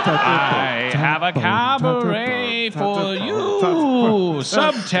 I have a cabaret for you.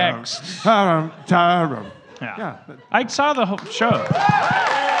 Subtext. Yeah. I saw the whole show.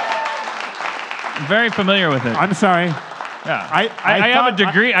 I'm very familiar with it. I'm sorry. Yeah, I I have a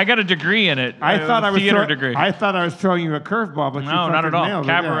degree. I got a degree in it. I thought I was theater degree. I thought I was throwing you a curveball, but you No, not at fucking all. nailed it,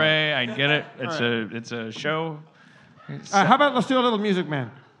 yeah. Cabaret. I get it. It's a show. How about let's do a little Music Man?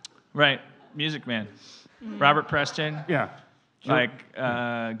 Right, Music Man. Robert Preston, Yeah. like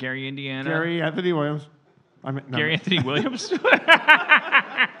Gary Indiana. Gary Anthony Williams. Gary Anthony Williams.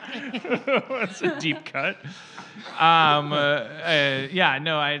 That's a deep cut. Yeah,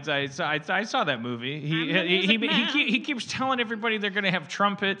 no, I saw that movie. He keeps telling everybody they're gonna have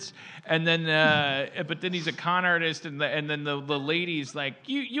trumpets, and then but then he's a con artist, and then the lady's like,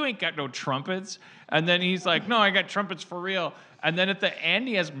 you ain't got no trumpets, and then he's like, no, I got trumpets for real. And then at the end,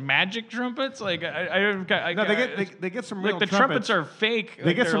 he has magic trumpets. Like they get some real like the trumpets. are fake.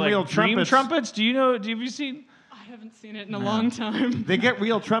 They get They're some like real dream trumpets. trumpets. Do you know? Have you seen? I haven't seen it in a long time. They get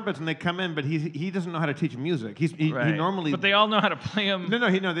real trumpets and they come in, but he doesn't know how to teach music. He Right. normally. But they all know how to play them. No,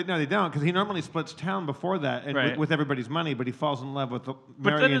 they don't, because he normally splits town before that and Right. with everybody's money, but he falls in love with the.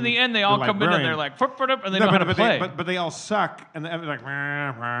 But then in the end, they all come in and they're like, "Fup, fup, fup," and they know how to play. But they all suck, and they're like,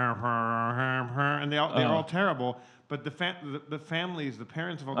 and they're all terrible. But the families, the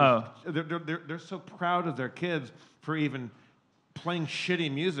parents of all they're so proud of their kids for even playing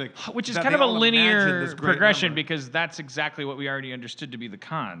shitty music. Which is that kind they of a all imagine linear this great progression number. because that's exactly what we already understood to be the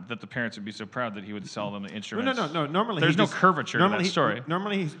con, that the parents would be so proud that he would sell them the instruments. No. Normally, There's he no just- curvature to that he- story.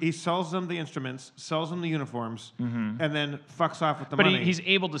 Normally, he sells them the instruments, sells them the uniforms, and then fucks off with the But money. he's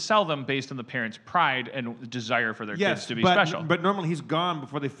able to sell them based on the parents' pride and desire for their yes, kids to be but, special. But normally he's gone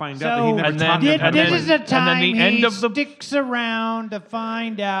before they find out that he So never And taught then- them. and this then- is the and then time the he end of the- sticks around to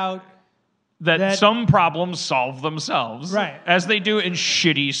find out. that some problems solve themselves, Right. as they do in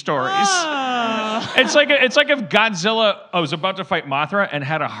shitty stories. Ah. It's like if Godzilla was about to fight Mothra and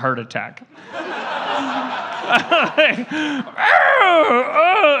had a heart attack.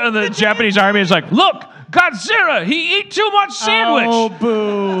 And the Japanese army is like, look, Godzilla, he ate too much sandwich. Oh,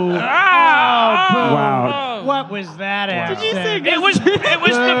 boo. Wow. What was that accent? Did you say It was the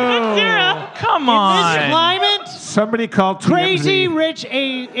come on. This climate, Somebody called crazy TMZ. rich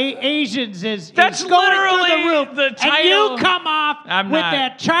Asians is That's going literally through the roof. the And title. you come off I'm with not.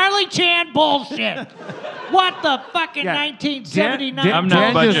 that Charlie Chan bullshit. What the fucking Yeah. 1979? I'm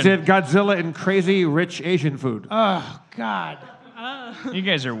not Dan just budging. did Godzilla and crazy rich Asian food. Oh, God. You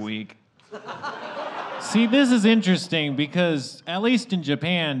guys are weak. See, this is interesting because at least in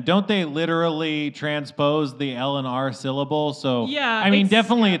Japan, don't they literally transpose the L and R syllable? So Yeah, I mean, it's-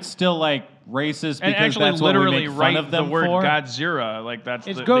 definitely it's still like racist And because actually that's what we literally make fun write of them the word for. Godzilla. Like that's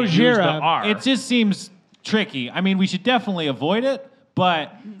It's they use the Gojira. R. It just seems tricky. I mean, we should definitely avoid it,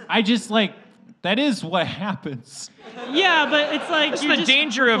 but I just like that is what happens. Yeah, but it's like That's you're the just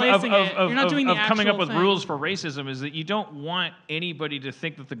danger of replacing it. You're not doing the coming up actual with thing. rules for racism is that you don't want anybody to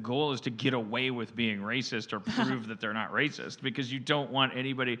think that the goal is to get away with being racist or prove that they're not racist because you don't want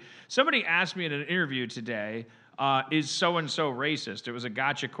anybody. Somebody asked me in an interview today, is so-and-so racist? It was a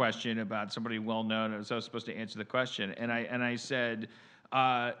gotcha question about somebody well-known, and so I was supposed to answer the question. And I said,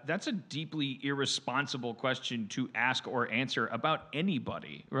 that's a deeply irresponsible question to ask or answer about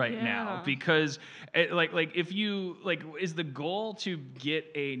anybody right now, Yeah. because if you is the goal to get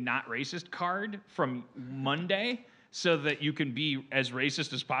a not racist card from Monday so that you can be as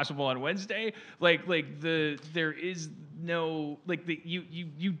racist as possible on Wednesday? There is no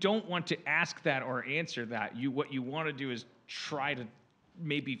you don't want to ask that or answer that. What you want to do is try to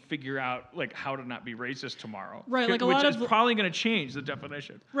maybe figure out how to not be racist tomorrow. Right, like a which lot is of- probably going to change the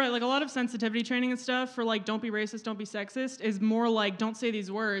definition. Right, like a lot of sensitivity training and stuff for don't be racist, don't be sexist is more like don't say these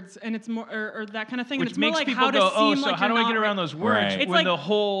words, and it's more or that kind of thing. Which and it's more makes like people how go, to seem so like how do you're I get not around those words Right. It's when like- the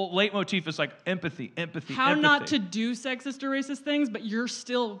whole leitmotif is empathy, empathy, how empathy. not to do sexist or racist things, but you're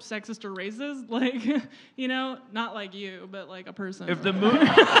still sexist or racist, not like you, but like a person. If the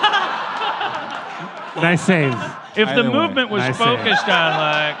Nice save. If the Either way. movement was Nice save. focused on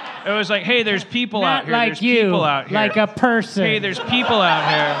it was like, hey, there's people out Not here. like There's you, people out here. like a person. Hey, there's people out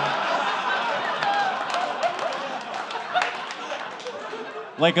here.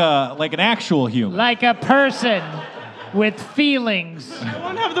 Like an actual human. Like a person with feelings. I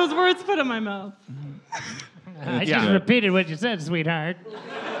won't have those words put in my mouth. I Yeah. just repeated what you said, sweetheart,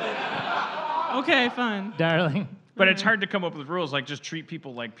 Okay, fine. darling. But it's hard to come up with rules just treat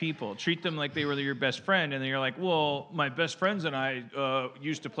people like people. Treat them like they were your best friend, and then you're like, well, my best friends and I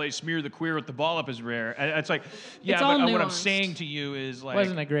used to play smear the queer with the ball up his rear. And it's like, yeah, It's but all what I'm nuanced. saying to you is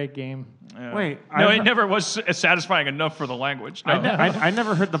Wasn't a great game. Wait, no, I've- it never was satisfying enough for the language. No. I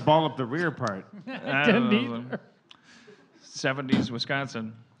never heard the ball up the rear part. I Didn't don't know. either. 70s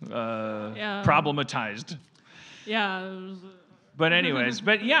Wisconsin. Yeah. Problematized. Yeah. it was- But anyways,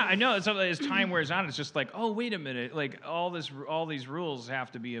 but yeah, I know. So as time wears on, it's just oh, wait a minute. All these rules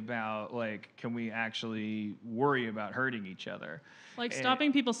have to be about can we actually worry about hurting each other? Like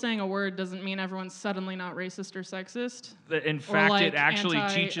stopping people saying a word doesn't mean everyone's suddenly not racist or sexist. In fact, it actually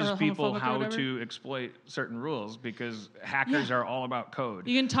anti- teaches or people homophobic or how whatever. to exploit certain rules because hackers are all about code.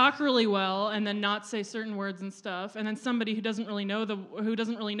 You can talk really well and then not say certain words and stuff, and then somebody who doesn't really know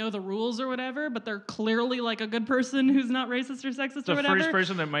the rules or whatever, but they're clearly a good person who's not racist or sexist The or whatever. first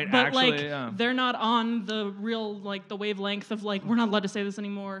person that might but actually, they're not on the real the wavelength of we're not allowed to say this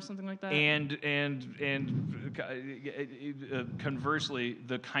anymore or something like that. and conversely,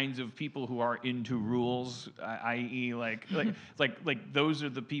 the kinds of people who are into rules, i.e., those are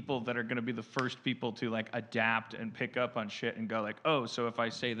the people that are going to be the first people to adapt and pick up on shit and go oh, so if I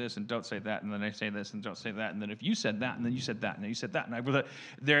say this and don't say that, and then I say this and don't say that, and then if you said that, and then you said that, and then you said that, and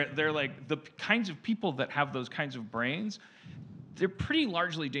they're the kinds of people that have those kinds of brains. They're pretty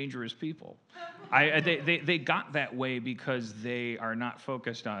largely dangerous people. They got that way because they are not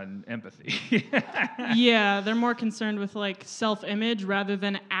focused on empathy. Yeah, they're more concerned with self-image rather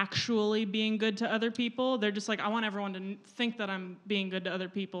than actually being good to other people. They're just I want everyone to think that I'm being good to other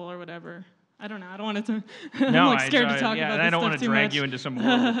people or whatever. I don't know. I don't want it to. No, I'm like scared to talk yeah, about and I this don't stuff want to too drag much. you into some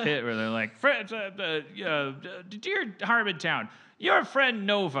horrible pit where they're like, dear Harmontown, your friend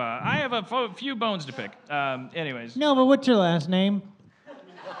Nova, I have a few bones to pick. Anyways. No, but what's your last name?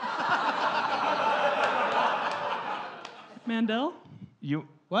 Mandel? You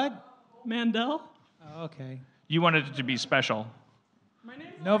What? Mandel? Oh, okay. you wanted it to be special. My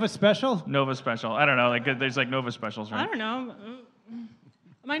name's Nova Special? Nova special. I don't know. Like there's like Nova specials, right? I don't know.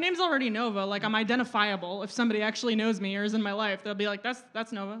 My name's already Nova. Like I'm identifiable. If somebody actually knows me or is in my life, they'll be like,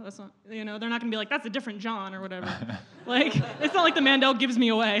 "That's Nova." That's not. You know, they're not gonna be like, "That's a different John" or whatever. Like it's not like the Mandel gives me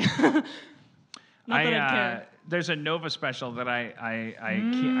away. Not that I'd care. There's a Nova special that I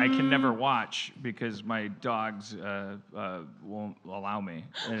can never watch because my dogs won't allow me.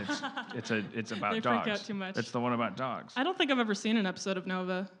 And it's about They dogs. freak out too much. It's the one about dogs. I don't think I've ever seen an episode of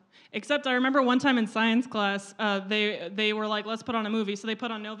Nova. Except I remember one time in science class, they were like, let's put on a movie. So they put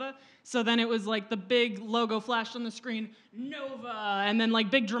on Nova. So then it was like the big logo flashed on the screen, Nova, and then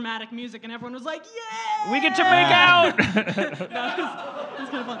like big dramatic music, and everyone was like, yeah! We get to make out! That was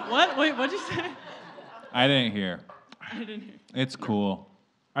kind of fun. What? Wait, what'd you say? I didn't hear. I didn't hear. It's cool.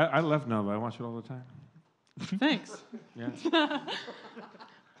 I love Nova. I watch it all the time. Thanks. Yeah.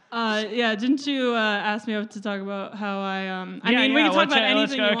 Yeah, didn't you ask me to talk about how I Yeah, mean, we can talk let's- about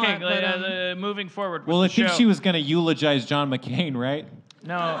let's anything go. you Okay, want, but, moving forward with Well, the I think show. she was going to eulogize John McCain, right?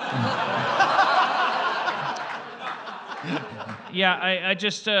 No. Yeah, I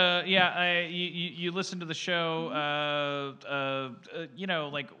just you listen to the show. You know,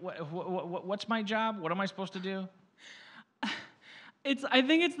 like what's my job? What am I supposed to do? I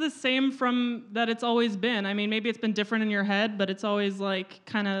think it's the same from that it's always been. I mean, maybe it's been different in your head, but it's always like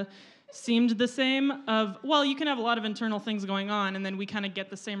kind of seemed the same of, well, you can have a lot of internal things going on and then we kind of get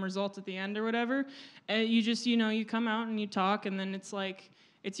the same results at the end or whatever. You just, you come out and you talk and then it's like,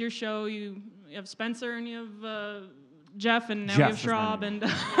 it's your show. You have Spencer and you have Jeff and now Jeff we have Schrab is and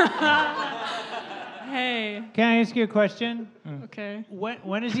hey, Can I ask you a question? okay.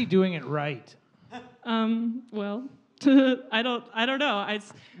 When is he doing it right? Well, I don't know.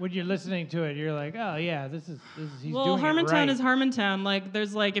 When you're listening to it, you're like, oh yeah, this is he's Well, doing it Harmontown right. is Harmontown. Like,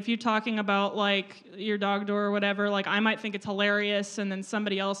 there's like, if you're talking about like your dog door or whatever, like I might think it's hilarious, and then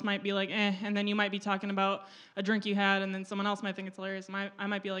somebody else might be like, eh, and then you might be talking about a drink you had, and then someone else might think it's hilarious, and I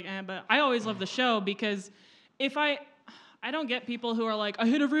might be like, eh. But I always love the show because if I don't get people who are like, I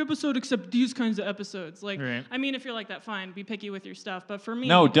hate every episode except these kinds of episodes. Like, Right. I mean, if you're like that, fine, be picky with your stuff. But for me,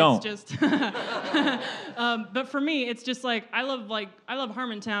 No, don't. It's just. But for me, it's just like I love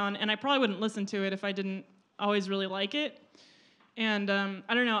Harmontown, and I probably wouldn't listen to it if I didn't always really like it. And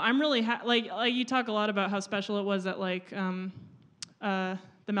I don't know. I'm really like you talk a lot about how special it was at like the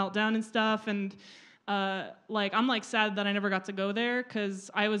Meltdown and stuff, and. Like I'm like sad that I never got to go there because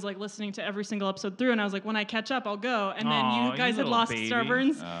I was like listening to every single episode through and I was like, when I catch up I'll go, and then Aw, you guys had little lost baby.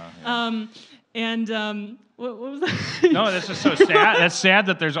 Starburns. What was that? No, that's just so sad. That's sad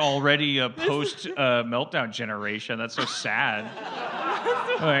that there's already a post meltdown generation. That's so sad.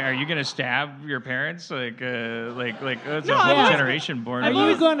 Like, are you gonna stab your parents? Like that's No, a whole yeah. generation born. Are of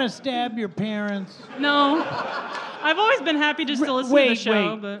you that. gonna stab your parents? No, I've always been happy just to listen to the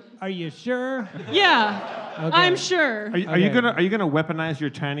show, but Are you sure? yeah, Okay. I'm sure. Are you Okay. gonna weaponize your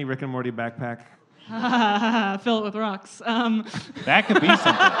tiny Rick and Morty backpack? Fill it with rocks. That could be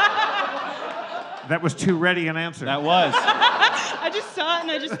something. That was too ready an answer. That was. I just saw it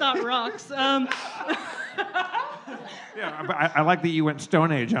and I just thought rocks. Yeah, but I like that you went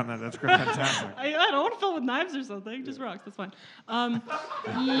Stone Age on that. That's great, fantastic. I don't want to fill it with knives or something. Just rocks. That's fine.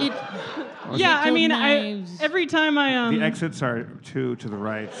 Eat Yeah, I Two mean, knives. every time I The exits are two to the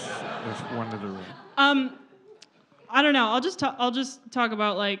right. There's one to the right. I don't know. I'll just talk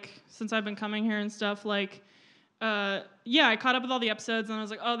about like since I've been coming here and stuff. Like, yeah, I caught up with all the episodes and I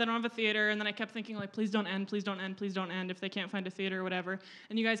was like, oh, they don't have a theater. And then I kept thinking like, please don't end, please don't end, please don't end if they can't find a theater or whatever.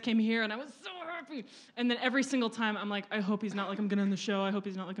 And you guys came here and I was so happy. And then every single time I'm like, I hope he's not like I'm gonna end the show. I hope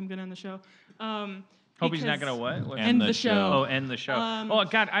he's not like I'm gonna end the show. Hope he's not gonna what? End the show. Oh, end the show. Oh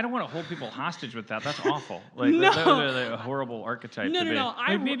God, I don't want to hold people hostage with that. That's awful. Like No. that's a horrible archetype. No, to no, be. no, Like,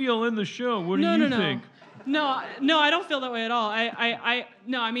 I- maybe you'll end the show. What do No, you no, think? no. No, I don't feel that way at all.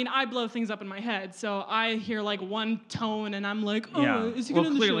 No, I mean, I blow things up in my head. So I hear like one tone and I'm like, oh, Yeah. is he Well,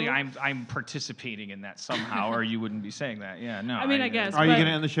 gonna end the clearly show? I'm participating in that somehow, or you wouldn't be saying that. Yeah, no. I mean, I guess. Are you but-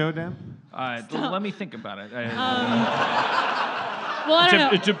 gonna end the show, Dan? Let me think about it. Well, I don't know.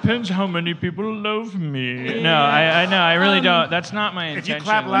 It depends how many people love me. No, I know. I really don't. That's not my If intention. you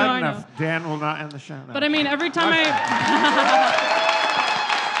clap No, loud I know. enough, Dan will not end the show. No. But I mean, every time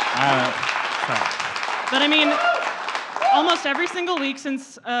But I mean, almost every single week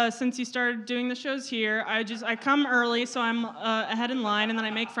since you started doing the shows here, I come early, so I'm ahead in line, and then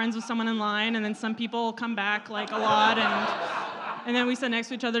I make friends with someone in line, and then some people come back like a lot, and then we sit next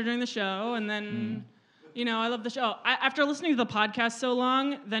to each other during the show, and then I love the show. After listening to the podcast so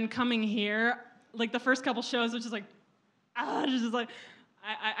long, then coming here, like the first couple shows, which is like, just like.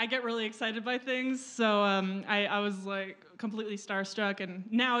 I get really excited by things, so I was like completely starstruck, and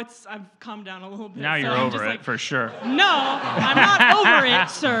now I've calmed down a little bit. Now so you're I'm over just it like, for sure. No, I'm not over it,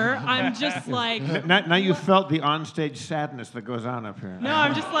 sir. I'm just like. Now you felt the onstage sadness that goes on up here. No,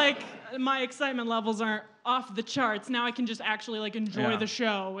 I'm just like my excitement levels aren't off the charts. Now I can just actually like enjoy the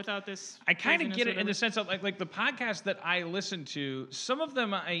show without this. I kind of craziness get or it in the whatever. sense of like the podcasts that I listen to. Some of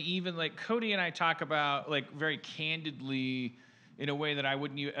them I even like. Cody and I talk about like very candidly. In a way that I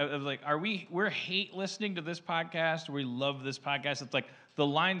wouldn't like, we're hate listening to this podcast, or we love this podcast. It's like the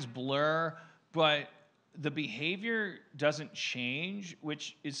lines blur, but the behavior doesn't change,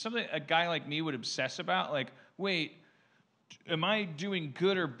 which is something a guy like me would obsess about. Like, wait, am I doing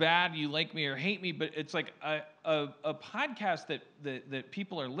good or bad? You like me or hate me? But it's like a podcast that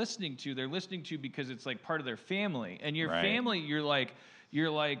people are listening to. They're listening to because it's like part of their family, and your family. You're like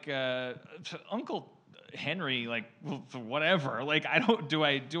Uncle Henry, like whatever. Like do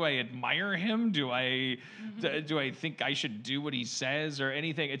I admire him? Do I think I should do what he says or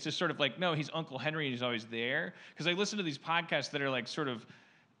anything? It's just sort of like, no, he's Uncle Henry and he's always there. Because I listen to these podcasts that are like sort of,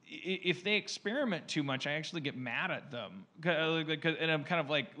 if they experiment too much, I actually get mad at them. And I'm kind of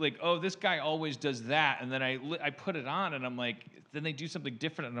like, oh, this guy always does that. And then I put it on and I'm like, then they do something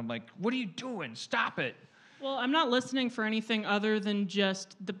different and I'm like, what are you doing? Stop it. Well, I'm not listening for anything other than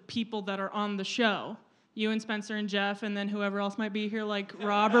just the people that are on the show. You and Spencer and Jeff, and then whoever else might be here, like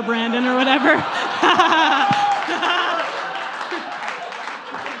Rob or Brandon or whatever.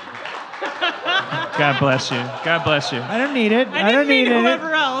 God bless you. God bless you. I don't need it. I didn't mean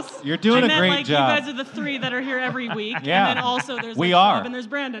whoever else. You're doing I a meant, great like, job. You guys are the three that are here every week. Yeah. And then also there's We like are. Rob and there's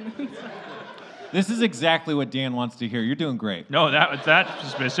Brandon. This is exactly what Dan wants to hear. You're doing great. No, that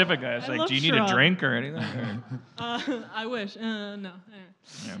specific guy. It's I like, love do you need a Schrab. drink or anything? I wish. No.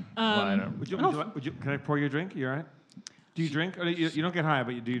 Yeah. Well, I don't. Would you? Can I pour you a drink? You all right? Do you drink? Or you don't get high,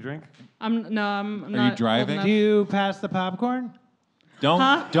 but do you drink? I'm not. Are you driving? old Do enough. you pass the popcorn?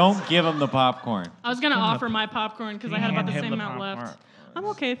 Don't give him the popcorn. I was gonna offer my popcorn because I had about the Hand him same the amount popcorn. left. I'm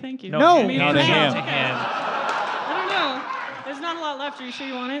okay, thank you. No. I mean, No, to it's him. okay. I don't know. There's not a lot left. Are you sure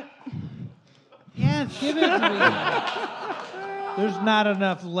you want it? Yes, give it to me. There's not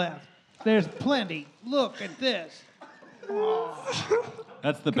enough left. There's plenty. Look at this.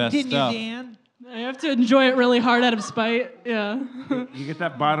 That's the best Continue, stuff. Dan. I have to enjoy it really hard out of spite. Yeah. You get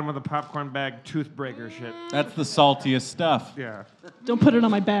that bottom of the popcorn bag toothbreaker shit. That's the saltiest stuff. Yeah. Don't put it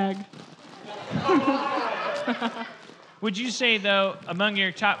on my bag. Would you say, though, among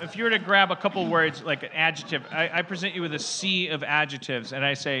your top, if you were to grab a couple words, like an adjective, I present you with a sea of adjectives, and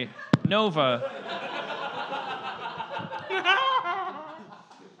I say, Nova.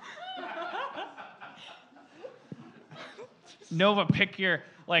 Nova, pick your,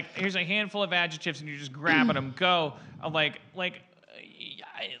 like, here's a handful of adjectives, and you're just grabbing them. Go. I'm like, would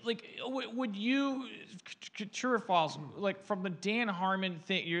you, true or false, like, from the Dan Harmon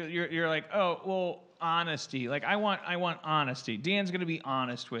thing, you're like, oh, well, honesty. Like, I want honesty. Dan's gonna be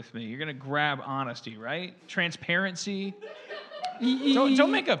honest with me. You're gonna grab honesty, right? Transparency.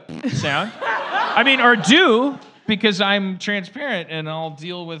 Don't make a sound. I mean, or do, because I'm transparent and I'll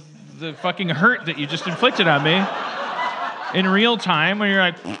deal with the fucking hurt that you just inflicted on me in real time. When you're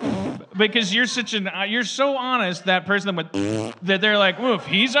like, because you're you're so honest. That person that they're like, well, if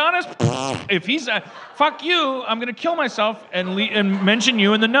he's honest, if he's fuck you, I'm gonna kill myself and mention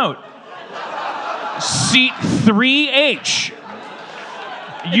you in the note. Seat 3H.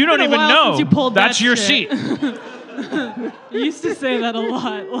 You don't even know. Since you pulled that's that your shit. seat. You used to say that a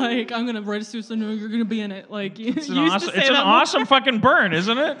lot. Like, I'm gonna register, so no, you're gonna be in it. Like, It's an you used awesome, to say it's an that awesome fucking burn,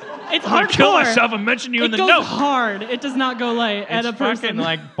 isn't it? It's I'm gonna hardcore. kill myself and mention you in the It goes note. hard. It does not go light at a It's person. fucking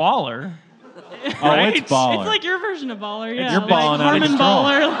like baller. Oh, Right? it's baller. It's like your version of baller, yeah. You're like balling out of Harmon control.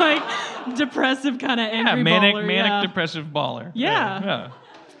 baller, like depressive kind of angry baller. Manic depressive baller. Yeah.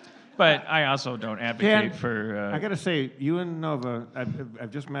 But I also don't advocate Dan, for. I gotta say, you and Nova,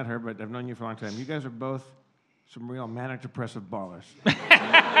 I've just met her, but I've known you for a long time. You guys are both some real manic depressive ballers.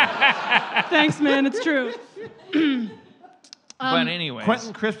 Thanks, man. It's true. But anyways,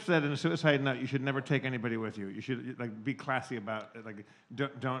 Quentin Crisp said in a suicide note, you should never take anybody with you. You should like be classy about it. Like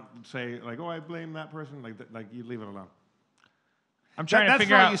don't say like, oh, I blame that person. Like you leave it alone. I'm trying to That's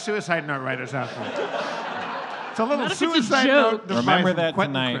figure for all out. you suicide note writers out there. It's a little Not if it's a suicide joke. note. Remember from that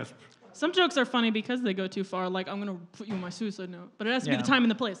Quentin tonight. Crisp. Some jokes are funny because they go too far. Like, I'm going to put you on my suicide note. But it has to be the time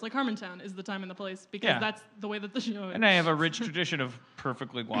and the place. Like, Harmontown is the time and the place because that's the way that the show is. And I have a rich tradition of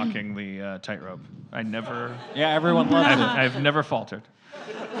perfectly walking the tightrope. I never... Yeah, everyone loves it. I've never faltered.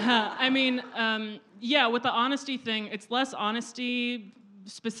 I mean, with the honesty thing, it's less honesty,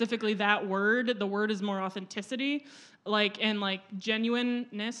 specifically that word. The word is more authenticity. And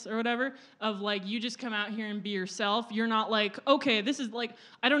genuineness or whatever of you just come out here and be yourself. You're not like, okay, this is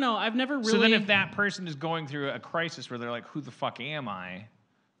I don't know. I've never really. So then if that person is going through a crisis where they're like, who the fuck am I?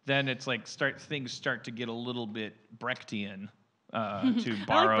 Then it's things start to get a little bit Brechtian. To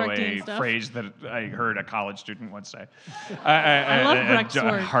borrow a phrase that I heard a college student once say. I love Brecht's I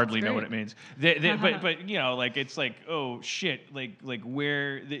work. hardly know what it means. But it's like, oh shit,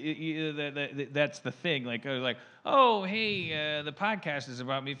 where that's the thing. Oh hey, the podcast is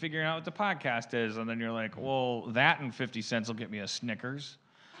about me figuring out what the podcast is, and then you're like, well, that and 50 cents will get me a Snickers.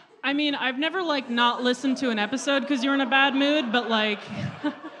 I mean, I've never not listened to an episode because you're in a bad mood, but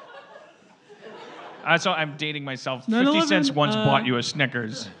So I'm dating myself. 50 cents once bought you a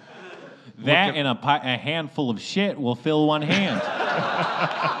Snickers. That and a handful of shit will fill one hand.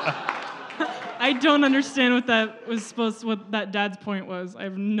 I don't understand what that dad's point was. I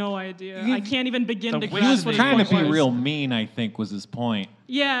have no idea. I can't even begin to He grasp was what his trying point to be was. real mean, I think, was his point.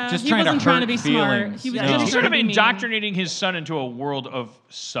 Yeah, just he wasn't trying to be smart. feelings. He was No. just He's trying sort of to be mean. indoctrinating his son into a world of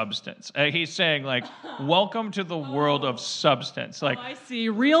substance. He's saying, welcome to the world of substance. I see.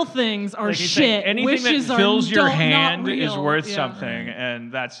 Real things are he's saying shit. anything Wishes that fills are your not hand real. is worth Yeah. something,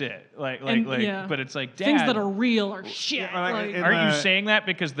 and that's it. But it's like, Dad, things that are real are shit. aren't you saying that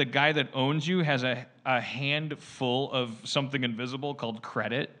because the guy that owns you has a hand full of something invisible called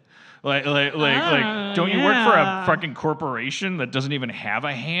credit? Don't you work for a fucking corporation that doesn't even have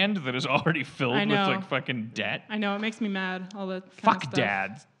a hand that is already filled with fucking debt? I know, it makes me mad. All that kind Fuck of stuff.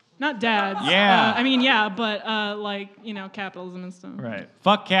 dads. Not dads. Yeah. But capitalism and stuff. Right.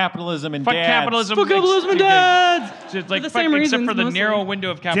 Fuck capitalism and Fuck dads. capitalism. Fuck capitalism and dads. So it's For the same except reasons, for the mostly. narrow window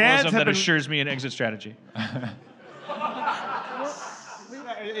of capitalism Dads that have been- assures me an exit strategy.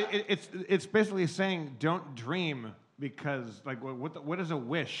 It's basically saying don't dream because what is a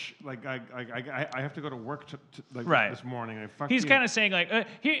wish? I have to go to work this morning. He's kind of saying here,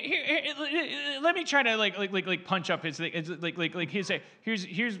 let me try to punch up his thing. It's he's say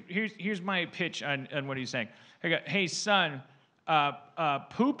here's my pitch on what he's saying. Hey son,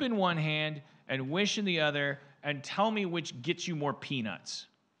 poop in one hand and wish in the other, and tell me which gets you more peanuts.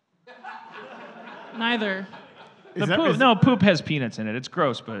 Neither. Poop has peanuts in it. It's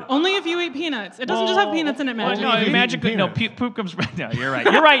gross, but Only if you eat peanuts. It doesn't just have peanuts in it, magically. magically. No, poop comes. No, you're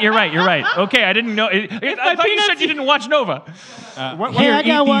right. You're right. Okay, I didn't know. I thought you said you didn't watch Nova. Here, I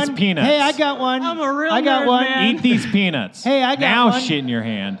got eat one. these peanuts. Hey, I got one. I'm a real I got nerd, one. man. Eat these peanuts. Hey, I got now one. shit in your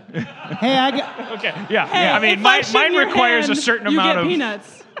hand. Hey, I got. Okay, yeah. Hey, I mean, if I shit in mine your requires hand, a certain you amount get of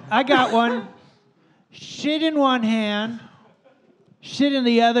peanuts. I got one. Shit in one hand, shit in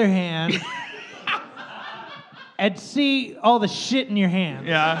the other hand, and see all the shit in your hand.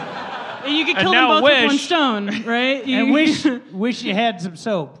 Yeah. You could And kill them now both with one wish- stone, right? And wish you had some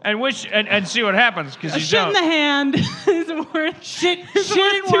soap. And see what happens because a you shit don't. in the hand is worth Shit is in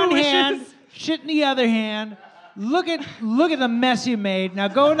worth two one wishes. hand, shit in the other hand. Look at the mess you made. Now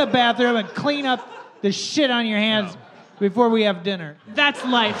go in the bathroom and clean up the shit on your hands before we have dinner. That's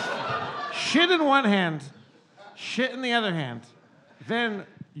life. shit in one hand, shit in the other hand. Then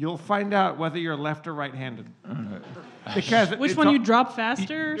you'll find out whether you're left or right-handed. Because Which it's one all- you drop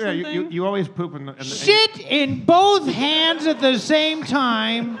faster or Yeah, something? you always poop in the Shit in both hands at the same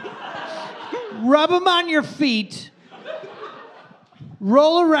time. Rub them on your feet.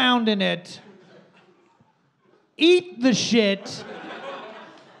 Roll around in it. Eat the shit.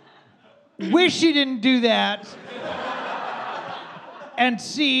 Wish you didn't do that. And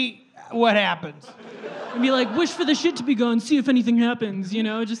see what happens. And be like, wish for the shit to be gone, see if anything happens,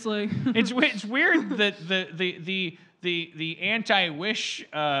 just like... It's weird that the anti-wish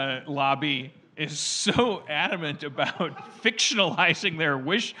lobby is so adamant about fictionalizing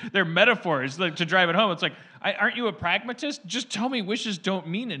their metaphors to drive it home. It's like, aren't you a pragmatist? Just tell me wishes don't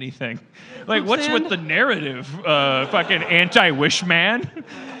mean anything. Like, what's with the narrative, fucking anti-wish man?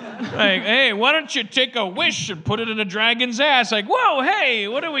 Like, hey, why don't you take a wish and put it in a dragon's ass? Like, whoa, hey,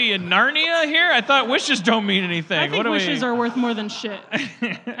 what are we in Narnia here? I thought wishes don't mean anything. I think what wishes are worth more than shit.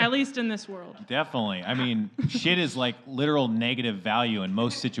 At least in this world. Definitely. I mean, shit is like literal negative value in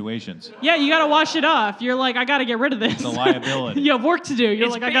most situations. Yeah, you gotta wash it off. You're like, I gotta get rid of this. It's a liability. You have work to do. You're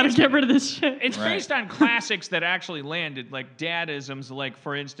It's like, I gotta based- get rid of this shit. It's Right. based on classics that actually landed, like dadisms. Like,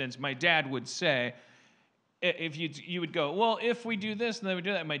 for instance, my dad would say, if you would go, well, if we do this and then we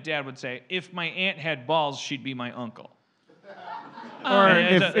do that, my dad would say, if my aunt had balls, she'd be my uncle. Or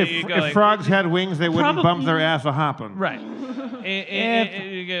And if frogs had wings, they wouldn't bump their ass a hopping. Right.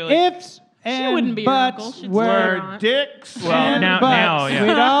 Ifs and wouldn't be your uncle. buts She'd say were your aunt. Dicks. Well, and now, butts, yeah.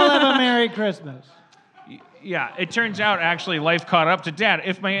 we'd all have a Merry Christmas. Yeah, it turns out actually life caught up to Dad.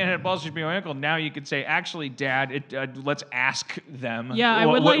 If my aunt had balls, she'd be my uncle. Now you could say, actually, Dad, let's ask them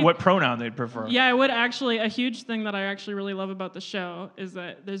what pronoun they'd prefer. Yeah, I would actually. A huge thing that I actually really love about the show is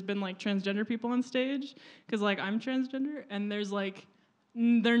that there's been like transgender people on stage because like I'm transgender and there's like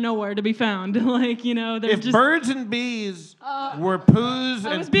they're nowhere to be found. Like they're If just. birds and bees were poos I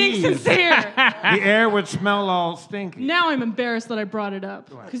and was being peas, sincere. the air would smell all stinky. Now I'm embarrassed that I brought it up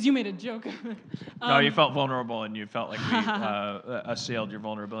because you made a joke of it. No, you felt vulnerable and you felt like we assailed your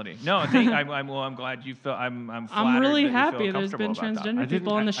vulnerability. No, I'm glad you felt. I'm flattered. I'm really that you feel happy. There's been comfortable about that. transgender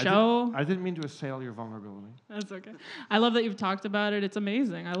people on the show. I didn't mean to assail your vulnerability. That's okay. I love that you've talked about it. It's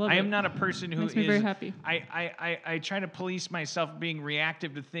amazing. I love it. I am not a person who Makes me very happy. I try to police myself being reactive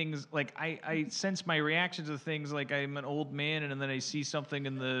to things. Like I sense my reactions to things. Like I'm an old man, and then I see something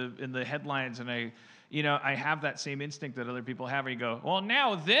in the headlines, and I have that same instinct that other people have. Where you go, well,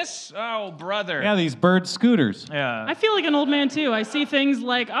 now this, oh brother. Yeah, these bird scooters. Yeah. I feel like an old man too. I see things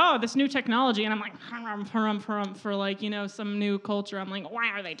like, oh, this new technology, and I'm like, harum for like some new culture. I'm like, why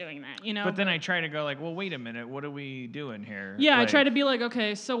are they doing that? But then I try to go like, well, wait a minute, what are we doing here? Yeah, I try to be like,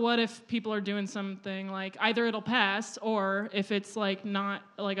 okay, so what if people are doing something like either it'll pass, or if it's like not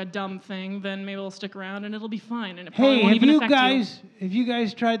like a dumb thing, then maybe it'll stick around and it'll be fine, and it probably won't even affect you. Have you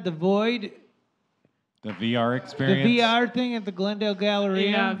guys tried the Void? The VR experience. The VR thing at the Glendale Galleria?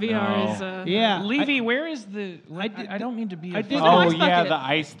 Yeah, VR is. Yeah. Levy, where is the? I don't mean to be. Oh yeah, the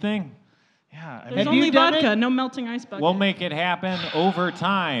ice thing. Yeah. There's only vodka, no melting ice bucket. We'll make it happen over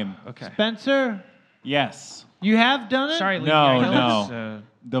time. Okay. Spencer, Yes. you have done it? Sorry, Levy. No.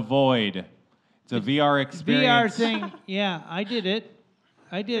 The Void. It's a VR experience. VR thing. Yeah, I did it.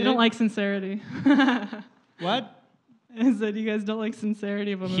 I don't like sincerity. What? I said you guys don't like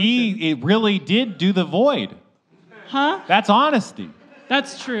sincerity of emotion. It really did do the Void. Huh? That's honesty.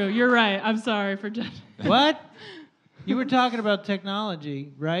 That's true. You're right. I'm sorry for judging. What? You were talking about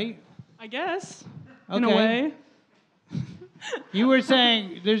technology, right? I guess. In a way. You were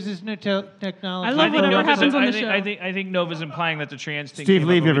saying there's this new technology. I love whatever happens on the show. I think Nova's implying that the trans thing. Steve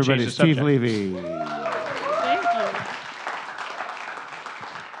Levy, came up when we everybody. changed the Steve subject. Levy. Thank you.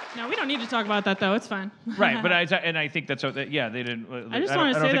 No, we don't need to talk about that though. It's fine. Right, but I think that's what. Yeah, they didn't. I just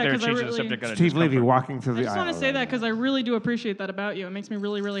want to say that because I really. Steve Levy walking through the I just aisle. want to say that because I really do appreciate that about you. It makes me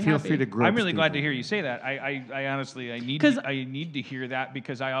really, really Feel happy. free to grope I'm really Steve glad to Levy. hear you say that. I honestly I need to hear that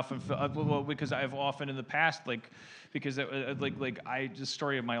because I often feel, because I've often in the past because the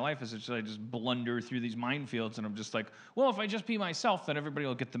story of my life is I just blunder through these minefields and I'm just like, well, if I just be myself, then everybody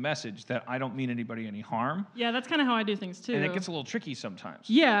will get the message that I don't mean anybody any harm. Yeah, that's kind of how I do things too. And it gets a little tricky sometimes.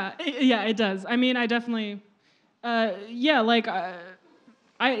 Yeah, it does. I mean, I definitely, I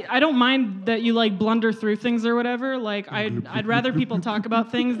don't mind that you like blunder through things or whatever. Like, I'd rather people talk about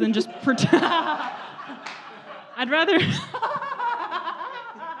things than just pretend. I'd rather.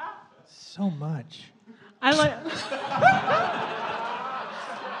 So much. I like.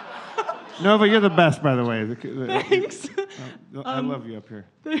 Nova, you're the best, by the way. Thanks. I love you up here.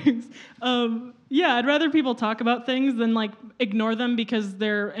 Thanks. I'd rather people talk about things than like ignore them because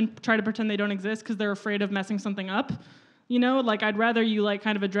and try to pretend they don't exist because they're afraid of messing something up. Like I'd rather you like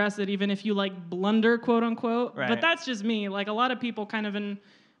kind of address it even if you like blunder, quote unquote. Right. But that's just me. Like a lot of people kind of in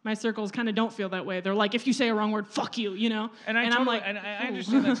my circles kind of don't feel that way. They're like, if you say a wrong word, fuck you, And I'm like, I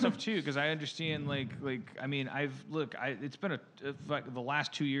understand that stuff too, because I understand it's been the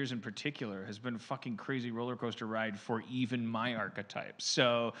last 2 years in particular has been a fucking crazy roller coaster ride for even my archetype.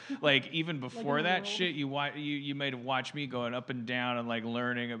 So even before that shit, you might have watched me going up and down and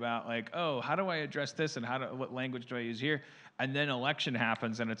learning about how do I address this and what language do I use here, and then election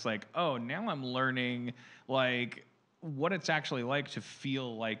happens and it's like, oh, now I'm learning what it's actually like to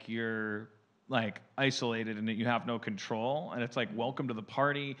feel like you're isolated and that you have no control, and it's welcome to the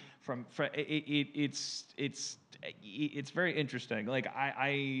party. It's very interesting.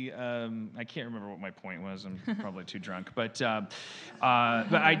 I can't remember what my point was. I'm probably too drunk, but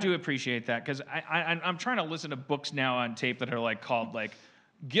I do appreciate that because I'm trying to listen to books now on tape that are called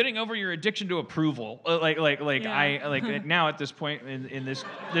Getting Over Your Addiction to Approval. Now at this point in this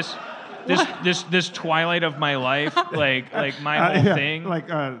twilight of my life, my whole thing.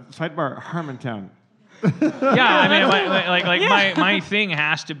 Sidebar, Harmontown. Yeah, I mean, my thing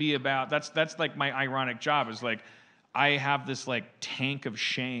has to be about that's my ironic job is I have this tank of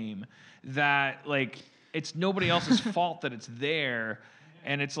shame that it's nobody else's fault that it's there.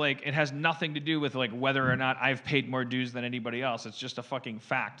 And it's like, it has nothing to do with like whether or not I've paid more dues than anybody else. It's just a fucking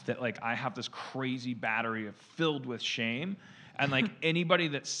fact that like I have this crazy battery filled with shame. And like anybody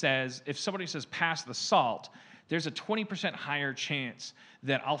that says, if somebody says pass the salt, there's a 20% higher chance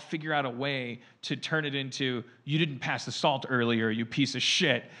that I'll figure out a way to turn it into, you didn't pass the salt earlier, you piece of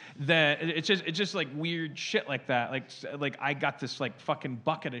shit. That it's just like weird shit like that. Like I got this like fucking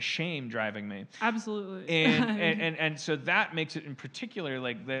bucket of shame driving me. Absolutely. And so that makes it in particular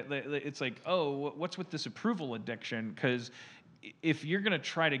like it's like, oh, what's with this approval addiction? Because if you're going to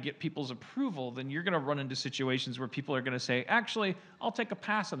try to get people's approval, then you're going to run into situations where people are going to say, actually, I'll take a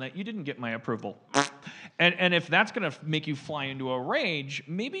pass on that. You didn't get my approval. And if that's going to make you fly into a rage,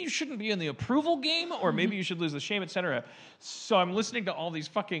 maybe you shouldn't be in the approval game, or maybe you should lose the shame, etc. So I'm listening to all these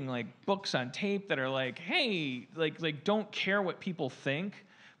fucking like books on tape that are like, hey, like don't care what people think,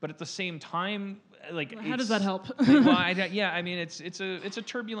 but at the same time, like how does that help? Well, I mean, it's a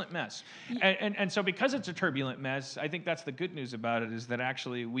turbulent mess, and so because it's a turbulent mess, I think that's the good news about it, is that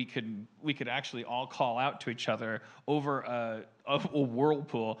actually we could actually all call out to each other over a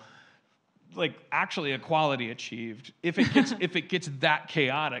whirlpool. Like actually equality achieved. If it gets that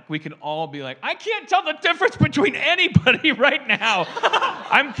chaotic, we can all be like, I can't tell the difference between anybody right now.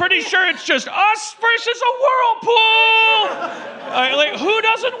 I'm pretty sure it's just us versus a whirlpool. Like who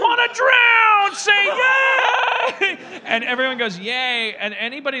doesn't want to drown? Say yay! And everyone goes yay. And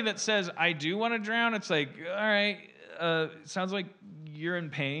anybody that says I do want to drown, it's like, all right, sounds like you're in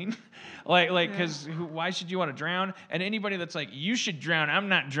pain. Because why should you want to drown? And anybody that's like, you should drown, I'm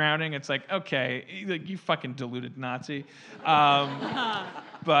not drowning, it's like, okay, like you fucking deluded Nazi.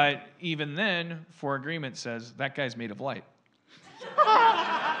 But even then, For Agreement says that guy's made of light.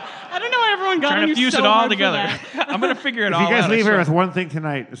 I don't know why everyone got Trying to fuse it all together. I'm going to figure it all out. If you guys leave here with one thing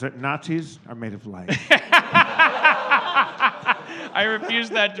tonight, is that Nazis are made of light. I refuse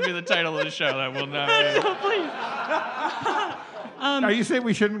that to be the title of the show. That will not be. No, please. Are you saying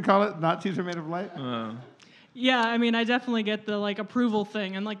we shouldn't call it Nazis are made of light? Yeah, I mean, I definitely get the like approval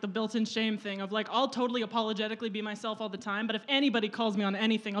thing and like the built-in shame thing of like I'll totally apologetically be myself all the time, but if anybody calls me on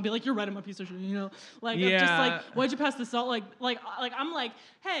anything, I'll be like, you're right, I'm a piece of shit, you know? Like I'm just like, why'd you pass the salt? Like I'm like,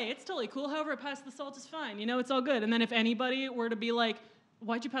 hey, it's totally cool. However, I passed the salt is fine. You know, it's all good. And then if anybody were to be like,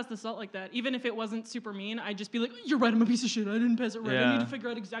 why'd you pass the salt like that? Even if it wasn't super mean, I'd just be like, you're right, I'm a piece of shit. I didn't pass it right. I need to figure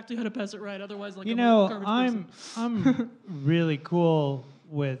out exactly how to pass it right. Otherwise, like, You I'm know, a garbage person. I'm really cool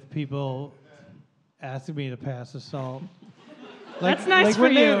with people asking me to pass the salt. That's nice for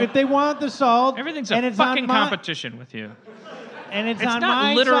when you. If they want the salt, Everything's and a it's on fucking my- competition with you. and it's It's on not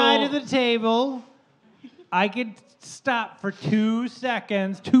my literal- side of the table, I could stop for 2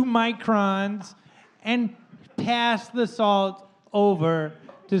 seconds, 2 microns, and pass the salt over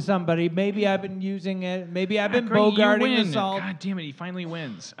to somebody. Maybe I've been using it. Maybe I've been Great, you bogarting win. the salt. God damn it, he finally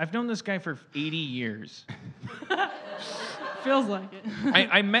wins. I've known this guy for 80 years. Feels like it.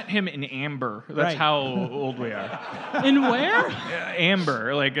 I met him in amber. That's Right. how old we are. In where?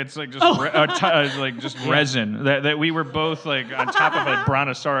 Amber, like it's like just like just resin. That we were both like on top of a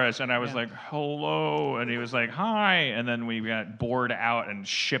brontosaurus, and I was like, "Hello," and he was like, "Hi," and then we got bored out and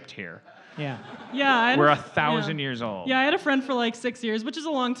shipped here. Yeah. Yeah. We're 1,000 years old. Yeah, I had a friend for like 6 years, which is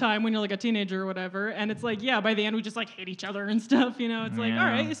a long time when you're like a teenager or whatever. And it's like, yeah, by the end we just like hate each other and stuff, you know? It's like, Yeah. all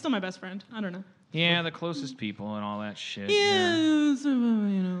right, he's still my best friend. I don't know. Yeah, the closest people and all that shit. Yeah, so, you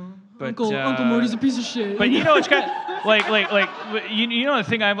know. But, Uncle Morty's a piece of shit. But you know, it's kind of like you know the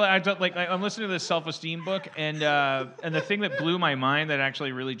thing I'm listening to this self-esteem book, and the thing that blew my mind that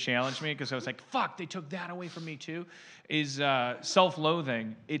actually really challenged me, because I was like, fuck, they took that away from me too, is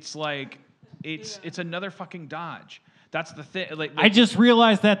self-loathing. It's like it's another fucking dodge. That's the thing. Like I just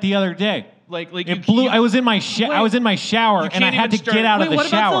realized that the other day. like It blew. I was in my I was in my shower and I can't had to even start- get out Wait, of the what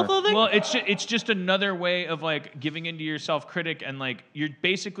shower. about self-loathing? Well, it's just another way of like giving into your self-critic, and like you're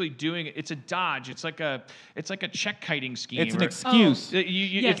basically doing it. It's a dodge. It's like a check kiting scheme. It's an or- excuse.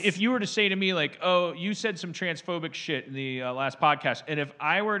 Yes. If you were to say to me like, oh, you said some transphobic shit in the last podcast, and if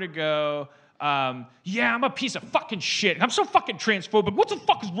I were to go, yeah, I'm a piece of fucking shit. I'm so fucking transphobic. What the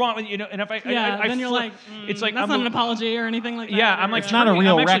fuck is wrong with you? You know, and if I then you're flip, like, it's like that's I'm not an apology or anything like that. yeah, I'm like It's not a turning-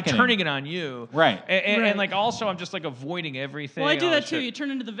 real I'm actually reckoning. turning it on you, Right. And like also I'm just like avoiding everything. Well, I do all that this too. shit. You turn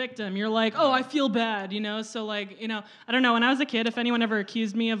into the victim. You're like, oh, I feel bad, you know? So, like, you know, I don't know. When I was a kid, if anyone ever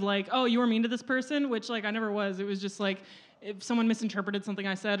accused me of, like, oh, you were mean to this person, which, like, I never was. It was just, like, if someone misinterpreted something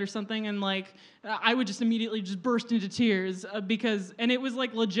I said or something, and like I would just immediately just burst into tears and it was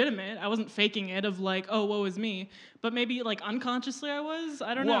like legitimate. I wasn't faking it of like, oh, woe is me, but maybe like unconsciously I was.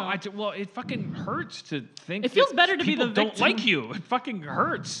 I don't know. Well, it fucking hurts to think. It feels better to be the people don't victim. like you. It fucking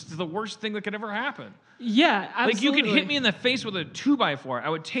hurts. It's the worst thing that could ever happen. Yeah, absolutely. Like you could hit me in the face with a 2x4. I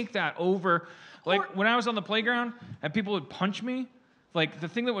would take that over. Like when I was on the playground and people would punch me, like the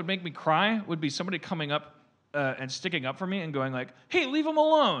thing that would make me cry would be somebody coming up and sticking up for me and going like, "Hey, leave him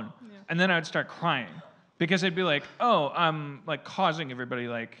alone," and then I'd start crying because they'd be like, "Oh, I'm like causing everybody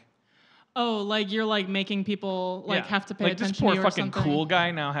like." Oh, like you're like making people like have to pay like attention this poor to you or fucking something. cool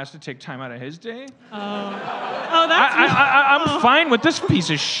guy now has to take time out of his day. Oh, that's I'm fine with this piece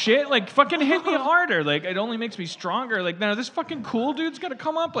of shit. Like fucking hit me harder. Like it only makes me stronger. Like now this fucking cool dude's got to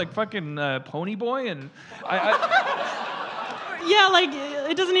come up like fucking Pony Boy and yeah, like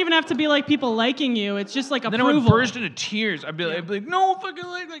it doesn't even have to be like people liking you. It's just like then approval. I would burst into tears. I'd be like no fucking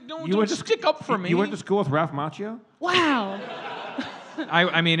like don't stick up for me. You went to school with Ralph Macchio? Wow.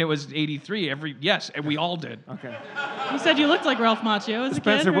 I mean, it was 83. Yes, and we all did. Okay. You said you looked like Ralph Macchio as a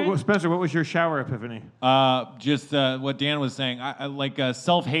kid, right? Spencer, what was your shower epiphany? Just what Dan was saying.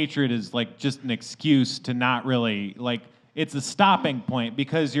 Self-hatred is like just an excuse to not really like. It's a stopping point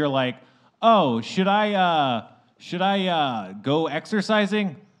because you're like, oh, should I go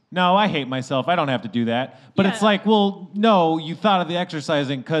exercising? No, I hate myself. I don't have to do that. But it's like, well, no, you thought of the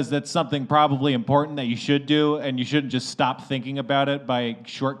exercising because that's something probably important that you should do, and you shouldn't just stop thinking about it by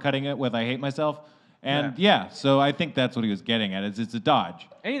shortcutting it with I hate myself. And so I think that's what he was getting at. It's a dodge.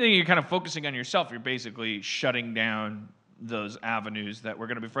 Anything you're kind of focusing on yourself, you're basically shutting down those avenues that were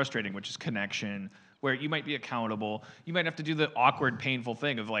going to be frustrating, which is connection, where you might be accountable. You might have to do the awkward, painful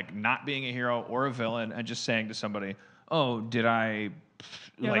thing of like not being a hero or a villain and just saying to somebody, oh, did I...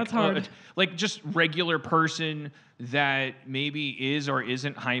 Yeah, that's hard. Like just regular person that maybe is or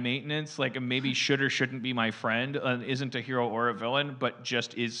isn't high maintenance, like maybe should or shouldn't be my friend, isn't a hero or a villain, but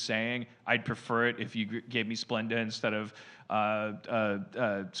just is saying, I'd prefer it if you gave me Splenda instead of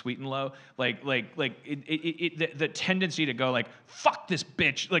Sweet and Low. The tendency to go like, fuck this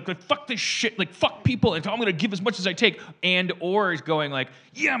bitch, like fuck this shit, like fuck people, and I'm gonna give as much as I take, and or is going like,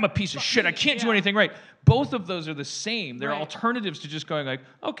 yeah, I'm a piece of shit, I can't do anything right. Both of those are the same. They're alternatives to just going like,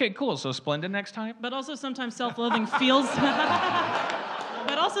 okay, cool, so Splenda next time. But also sometimes self-loathing feels...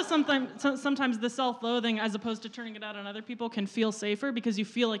 But also sometimes the self-loathing, as opposed to turning it out on other people, can feel safer because you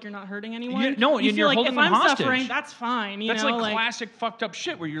feel like you're not hurting anyone. You feel you're like holding if I'm hostage. suffering, that's fine. That's like classic fucked up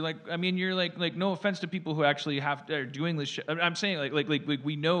shit where you're like, I mean, you're like no offense to people who actually are doing this shit. I'm saying like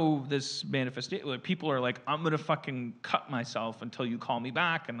we know this manifestation. Like people are like, I'm gonna fucking cut myself until you call me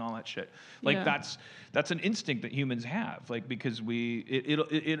back and all that shit. Like that's an instinct that humans have. Like because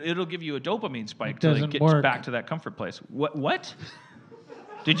it'll give you a dopamine spike to like get back to that comfort place. What?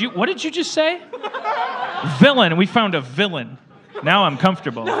 What did you just say? Villain. We found a villain. Now I'm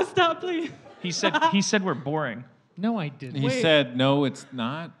comfortable. No, stop, please. He said we're boring. No, I didn't. He said, no, it's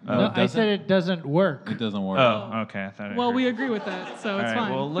not. No, I said it doesn't work. It doesn't work. Oh, okay. I thought well, we agree with that, so it's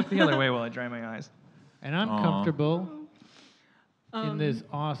fine. Well, look the other way while I dry my eyes. And I'm comfortable in this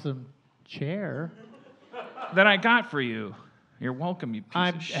awesome chair. That I got for you. You're welcome, you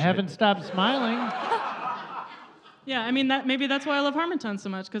piece of shit. I haven't stopped smiling. Yeah, I mean, maybe that's why I love Harmontown so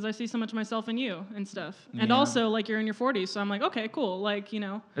much, because I see so much of myself in you and stuff. And also, like, you're in your 40s, so I'm like, okay, cool. Like, you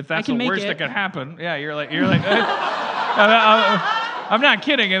know, if that's I can the make worst it. that could happen, yeah, you're like I'm not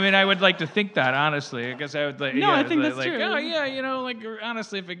kidding. I mean, I would like to think that, honestly, because I would like. No, I think that's true. Oh, yeah, you know, like,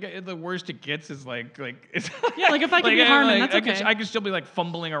 honestly, if the worst it gets is like it's. Yeah, like, if I could be Harmon, that's okay. I could still be, like,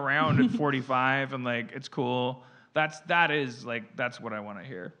 fumbling around at 45, and, like, it's cool. That's what I want to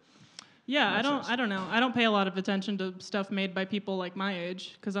hear. Yeah, I don't know. I don't pay a lot of attention to stuff made by people like my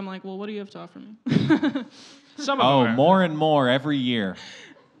age because I'm like, well, what do you have to offer me? Some of them are. More and more every year.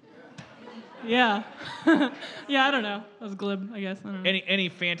 Yeah. Yeah, I don't know. That was glib, I guess. I don't know. Any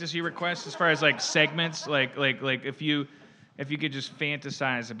fantasy requests as far as like segments? Like if you could just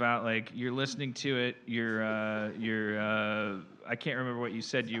fantasize about like you're listening to it, you're I can't remember what you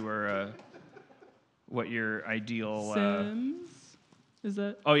said you were what your ideal Sims? Is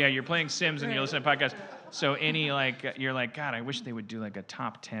that? Oh yeah, you're playing Sims and you listen to podcasts. So any like you're like, God, I wish they would do like a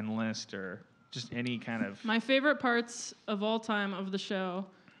top 10 list or just any kind of. My favorite parts of all time of the show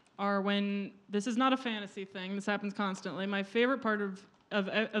are when this is not a fantasy thing. This happens constantly. My favorite part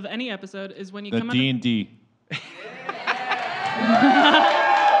of any episode is when you come out. The D&D.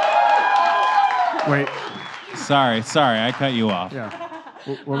 Wait. Sorry, I cut you off. Yeah.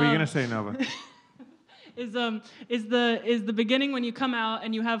 What were you gonna say, Nova? is the beginning when you come out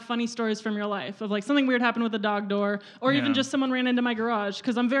and you have funny stories from your life of like something weird happened with a dog door, or even just someone ran into my garage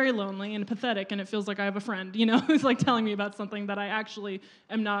because I'm very lonely and pathetic, and it feels like I have a friend, who's like telling me about something that I actually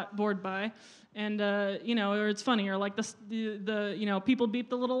am not bored by. And or it's funny, or like the people beep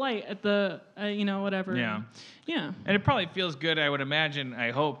the little light at the whatever. Yeah. Yeah. And it probably feels good, I would imagine,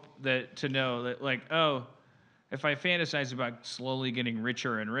 I hope, that to know that, like, oh, if I fantasize about slowly getting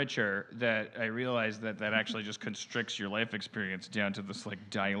richer and richer, that I realize that actually just constricts your life experience down to this, like,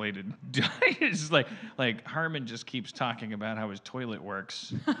 dilated... It's just like Harmon just keeps talking about how his toilet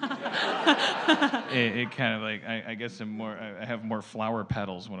works. it kind of, like, I guess I have more flower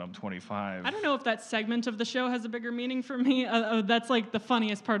petals when I'm 25. I don't know if that segment of the show has a bigger meaning for me. That's, like, the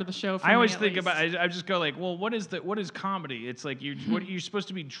funniest part of the show for me, I always at think least. about... I just go, like, well, what is comedy? It's like you're supposed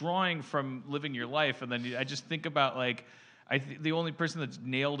to be drawing from living your life, and then I just think about, like, the only person that's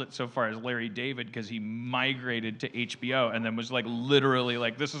nailed it so far is Larry David, because he migrated to HBO and then was like literally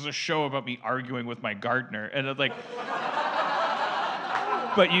like, this is a show about me arguing with my gardener, and it's like,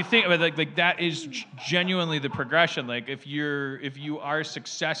 but you think about like that is genuinely the progression. Like if you are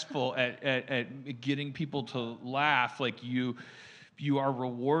successful at getting people to laugh, like you are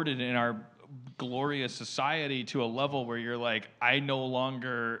rewarded in our glorious society to a level where you're like, I no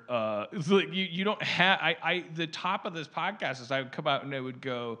longer it's like you don't have the top of this podcast is I would come out and I would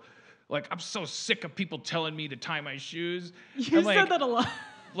go like, I'm so sick of people telling me to tie my shoes. You said that a lot.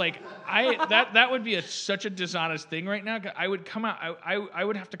 Like that would be such a dishonest thing right now. I would come out I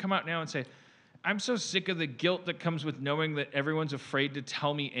would have to come out now and say, I'm so sick of the guilt that comes with knowing that everyone's afraid to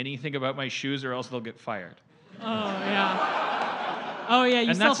tell me anything about my shoes or else they'll get fired. Oh yeah. Oh yeah,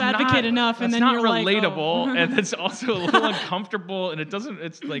 you self-advocate enough, and then you're like, that's not relatable, and it's also a little uncomfortable, and it doesn't.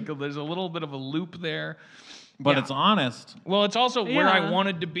 It's like there's a little bit of a loop there, but it's honest. Well, it's also where I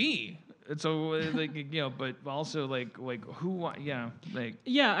wanted to be. It's so like but also like who Yeah,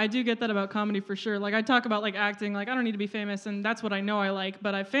 I do get that about comedy for sure. Like I talk about like acting, like I don't need to be famous, and that's what I know I like.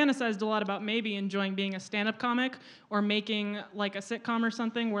 But I fantasized a lot about maybe enjoying being a stand-up comic or making like a sitcom or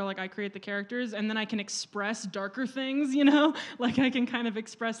something where like I create the characters and then I can express darker things, like I can kind of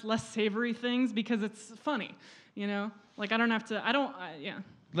express less savory things because it's funny, Like I don't have to. Yeah.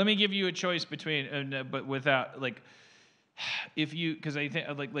 Let me give you a choice between, but without like. If you, because I think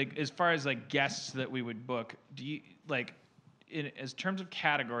like as far as like guests that we would book, do you like as terms of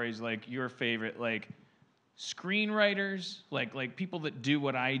categories, like your favorite, like screenwriters, like people that do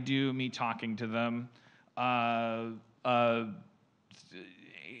what I do, me talking to them,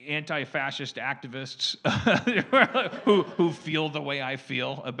 anti-fascist activists who feel the way I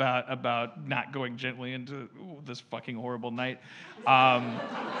feel about not going gently into this fucking horrible night,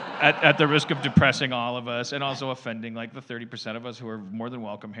 at the risk of depressing all of us and also offending like the 30% of us who are more than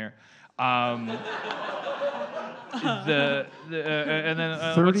welcome here. And then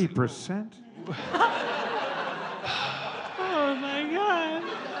 30%. Oh my God.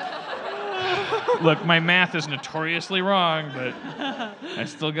 Look, my math is notoriously wrong, but I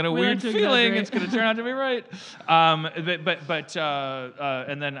still get a weird feeling it's going to turn out to be right. And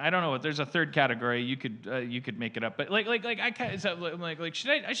then I don't know. There's a third category. You could make it up, but like I kind of like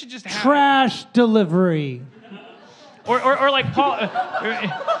I should just have trash delivery. Or like Paul,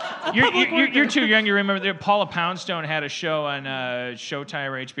 you're too young to remember. Paula Poundstone had a show on Showtime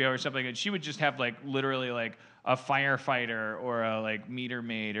or HBO or something, and she would just have like literally like a firefighter or a like meter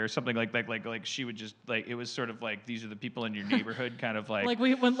maid or something like that. Like she would just like, it was sort of like, these are the people in your neighborhood, kind of like.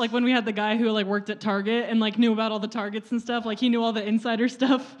 When we had the guy who like worked at Target and like knew about all the Targets and stuff. Like he knew all the insider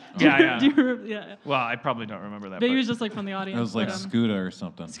stuff. Yeah. Yeah. Well, I probably don't remember that. But he was just like from the audience. It was like Scooter or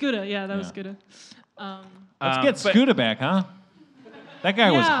something. Scooter, yeah, that was Scooter. Let's get Scooter back, huh? That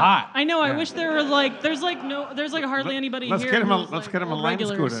guy was hot. I know. I wish there were like, there's like hardly anybody let's here. Get him let's get him a line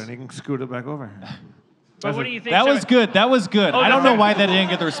regulars. scooter and he can scoot it back over. But what do you think? That was good. That was good. I don't know why that didn't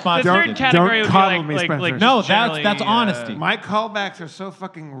get the response. The third category don't would coddle be me, Spencer. no, that's honesty. My callbacks are so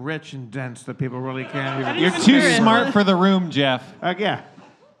fucking rich and dense that people really can't even. You're too smart for the room, Jeff. Yeah.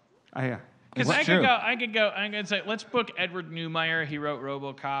 Yeah. Because I could go. I'm gonna say, let's book Edward Neumeier. He wrote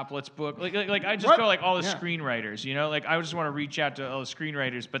RoboCop. Let's book like I just go like all the screenwriters. Like I just want to reach out to all the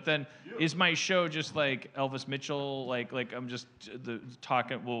screenwriters. But then is my show just like Elvis Mitchell? Like I'm just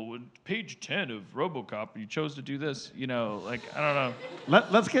talking. Well, page 10 of RoboCop, you chose to do this. Like I don't know.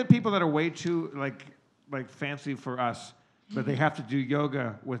 Let's get people that are way too like fancy for us, but they have to do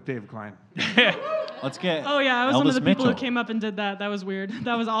yoga with Dave Klein. Let's get. Oh yeah, I was Elvis one of the people Mitchell. who came up and did that. That was weird.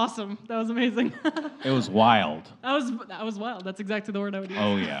 That was awesome. That was amazing. It was wild. That was wild. That's exactly the word I would use.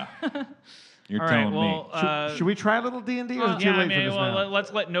 Oh yeah. You're All telling right, well, Should we try a little D&D or is it too yeah, late for this now?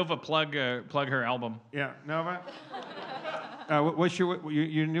 let's let Nova plug her album. Yeah, Nova. What's your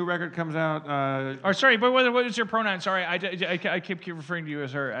new record comes out? Or sorry, but what is your pronoun? Sorry, I keep referring to you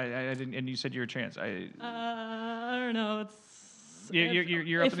as her. I didn't, and you said you're trans. I don't know. It's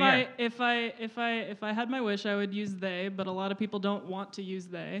you're up in the air. If I had my wish, I would use they, but a lot of people don't want to use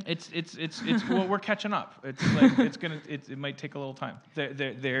they. It's well, we're catching up. It's like it might take a little time.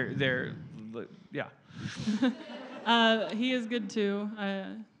 They're yeah. He is good too.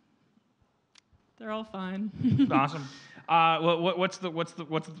 They're all fine. Awesome.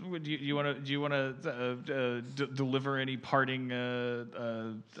 Do you want to deliver any parting?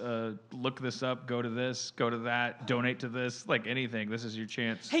 Look this up. Go to this. Go to that. Donate to this. Like anything. This is your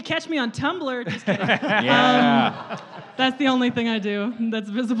chance. Hey, catch me on Tumblr. Just kidding. Yeah. That's the only thing I do that's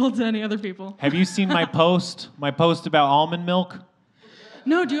visible to any other people. Have you seen my post? My post about almond milk?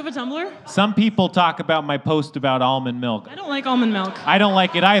 No, do you have a Tumblr? Some people talk about my post about almond milk. I don't like almond milk. I don't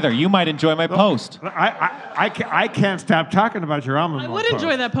like it either. You might enjoy my post. I can't stop talking about your almond I milk would post.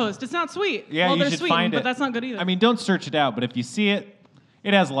 enjoy that post. It's not sweet. Yeah, well, you they're should sweetened, find it. but that's not good either. I mean, don't search it out, but if you see it,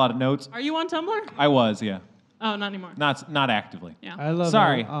 it has a lot of notes. Are you on Tumblr? I was, yeah. Oh, not anymore. Not actively. Yeah. I love.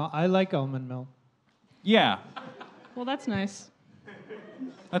 Sorry. I like almond milk. Yeah, Well, that's nice.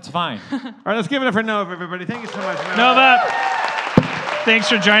 that's fine. All right, let's give it up for Nova, everybody. Thank you so much, Nova. Nova, thanks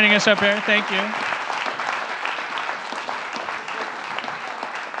for joining us up here. Thank you.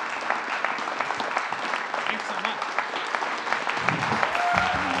 Thanks so much.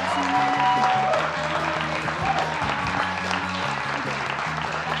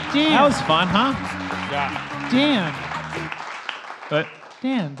 Dan, That was fun, huh? Yeah. Dan, But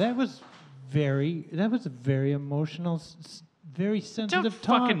Dan, that was a very emotional, very don't sensitive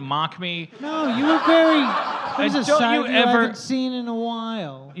talk. fucking mock me. No, you were very. That was a don't side you of you I ever- haven't seen in a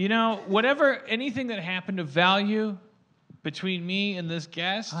while. You know, anything that happened of value between me and this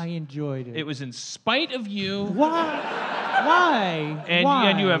guest, I enjoyed it. it was in spite of you. Why? And, Why?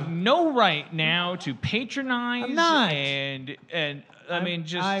 and you have no right now to patronize. I'm not. And I mean,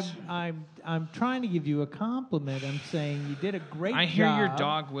 just. I'm trying to give you a compliment. I'm saying you did a great job. I hear your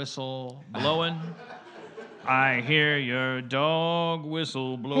dog whistle blowing. I hear your dog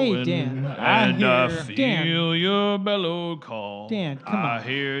whistle blowing. Dan, and I feel Dan. your bellow call. Dan, come I on.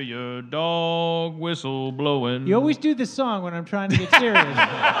 hear your dog whistle blowing. You always do this song when I'm trying to get serious.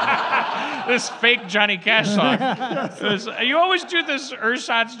 This fake Johnny Cash song. You always do this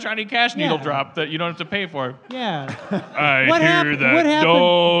ersatz Johnny Cash needle Yeah. drop that you don't have to pay for. Yeah. I What hear happened- that what happened-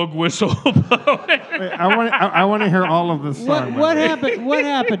 dog whistle blowing. Wait, I want to hear all of this song. What happened? What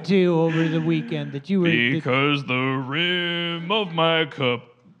happened to you over the weekend that you were? Because the rim of my cup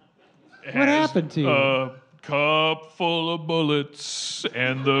What has happened to you? a cup full of bullets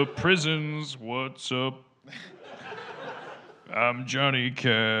and the prison's what's up. I'm Johnny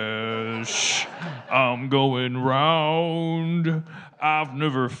Cash. I'm going round. I've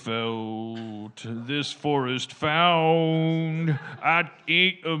never felt this forest found. I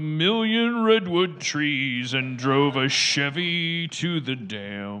ate 1,000,000 redwood trees and drove a Chevy to the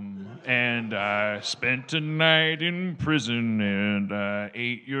dam. And I spent a night in prison and I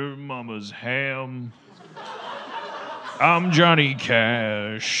ate your mama's ham. I'm Johnny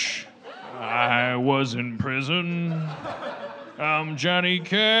Cash. I was in prison. I'm Johnny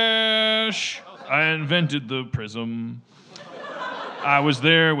Cash. I invented the prism. I was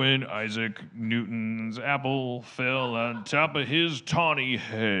there when Isaac Newton's apple fell on top of his tawny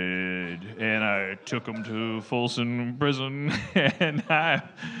head. And I took him to Folsom Prison. And I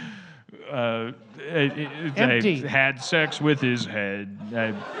Empty. had sex with his head.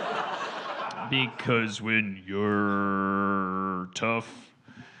 Because when you're tough,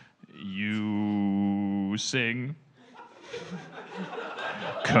 you sing.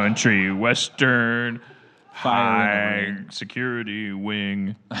 Country western, high security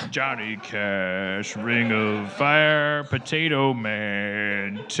wing, Johnny Cash, ring of fire, potato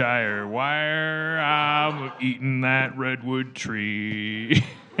man, tire wire. I'm eating that redwood tree,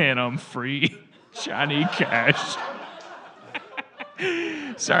 and I'm free, Johnny Cash.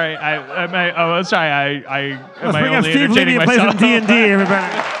 Sorry, am I Let's bring up only Steve entertaining Levy who plays myself? in D&D,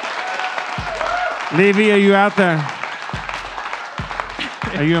 everybody. Levy, are you out there?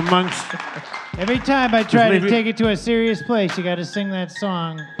 Are you amongst? Every time I try leave to it- take it to a serious place, you got to sing that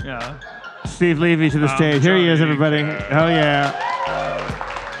song. Yeah. Steve Levy to the stage. Here he is, Johnny everybody. Cash. Hell yeah.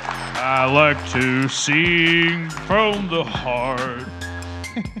 I like to sing from the heart.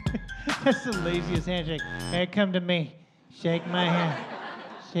 That's the laziest handshake. Hey, come to me. Shake my hand.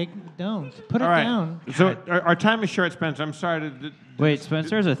 Don't. Put it All right. down. So our time is short, Spencer. I'm sorry to. Wait,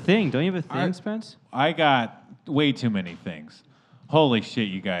 Spencer has a thing. Don't you have a thing, Spence? I got way too many things. Holy shit,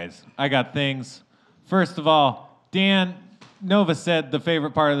 you guys. I got things. First of all, Dan, Nova said the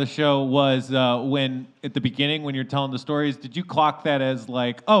favorite part of the show was when, at the beginning, when you're telling the stories, did you clock that as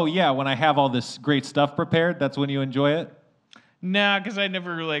like, oh yeah, when I have all this great stuff prepared, that's when you enjoy it? Nah, because I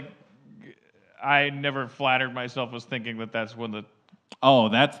never flattered myself as thinking that that's when the... Oh,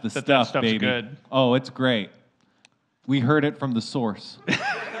 that's the that stuff, stuff's baby. good. Oh, it's great. We heard it from the source.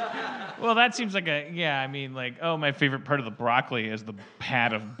 Well, that seems like my favorite part of the broccoli is the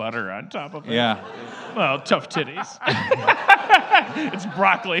pat of butter on top of it. Yeah. Well, tough titties. It's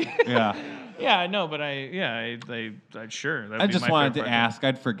broccoli. Yeah. Yeah, no, but sure. I just wanted to ask.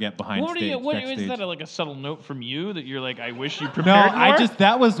 I'd forget behind What stage. What backstage. is that? A subtle note from you that you're like, I wish you No, prepared more?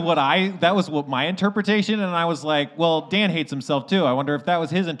 that was what my interpretation, and I was like, well, Dan hates himself too. I wonder if that was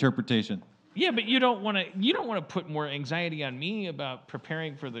his interpretation. Yeah, but you don't want to put more anxiety on me about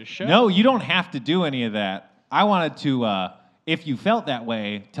preparing for the show. No, you don't have to do any of that. I wanted to, if you felt that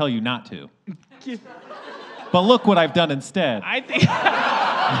way, tell you not to. But look what I've done instead.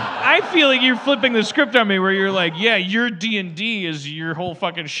 I feel like you're flipping the script on me, where you're like, yeah, your D&D is your whole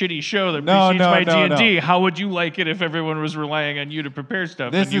fucking shitty show that precedes my D&D. No. How would you like it if everyone was relying on you to prepare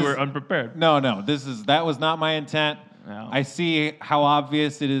stuff and you were unprepared? No, that was not my intent. No. I see how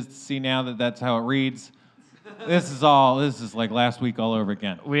obvious it is to see now that that's how it reads. This is like last week all over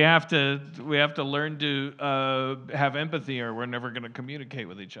again. We have to learn to have empathy, or we're never going to communicate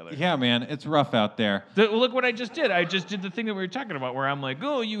with each other. Yeah, man, it's rough out there. Look what I just did. I just did the thing that we were talking about, where I'm like,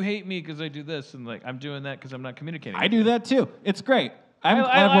 oh, you hate me because I do this, and like I'm doing that because I'm not communicating. I do that too. It's great. I'm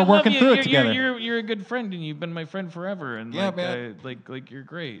glad we're working through it together. You're a good friend, and you've been my friend forever. And yeah, like, man. You're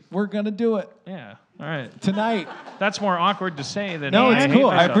great. We're gonna do it. Yeah. All right. Tonight. That's more awkward to say than. No, it's I hate cool.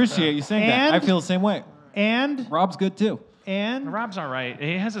 I myself. appreciate you saying that. I feel the same way. And Rob's good too. And Rob's all right.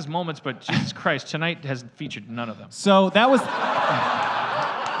 He has his moments, but Jesus Christ, tonight has featured none of them. So that was.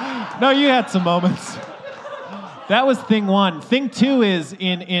 No, you had some moments. That was thing one. Thing two is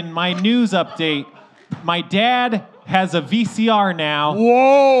in my news update. My dad has a VCR now.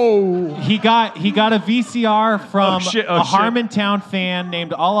 Whoa! He got a VCR from a shit. Harmontown fan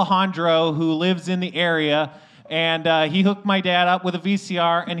named Alejandro who lives in the area, and he hooked my dad up with a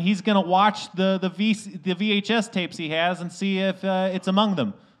VCR, and he's gonna watch the VHS tapes he has and see if it's among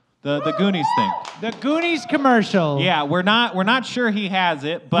them, the Goonies thing. the Goonies commercial. Yeah, we're not sure he has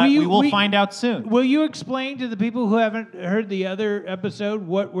it, but we will find out soon. Will you explain to the people who haven't heard the other episode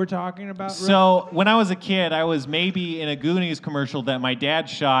what we're talking about? So when I was a kid, I was maybe in a Goonies commercial that my dad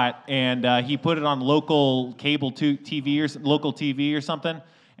shot, and he put it on local cable TV or local TV or something,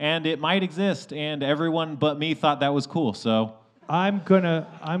 and it might exist, and everyone but me thought that was cool. So I'm gonna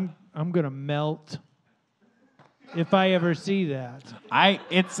melt if I ever see that.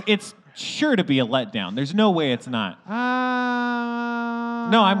 It's sure to be a letdown. There's no way it's not.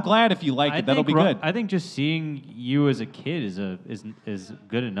 No, I'm glad if you like it. That'll be good. I think just seeing you as a kid is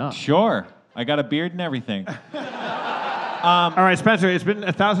good enough. Sure. I got a beard and everything. All right, Spencer. It's been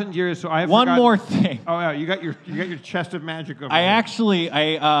 1,000 years, so I have One more thing. Oh yeah, you got your chest of magic over I here. actually,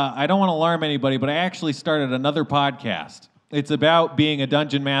 I don't want to alarm anybody, but I actually started another podcast. It's about being a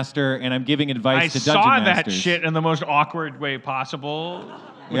dungeon master, and I'm giving advice to dungeon masters. I saw that shit in the most awkward way possible,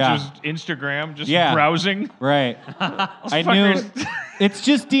 which was Instagram, just browsing. Right. I knew. It's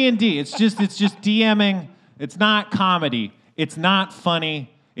just D&D. It's just DMing. It's not comedy. It's not funny.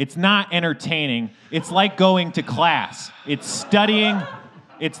 It's not entertaining. It's like going to class. It's studying.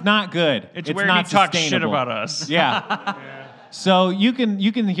 It's not good. It's not where he talks shit sustainable. about us. Yeah. So you can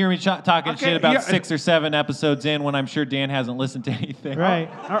hear me talking shit about 6 or 7 episodes in when I'm sure Dan hasn't listened to anything. Right.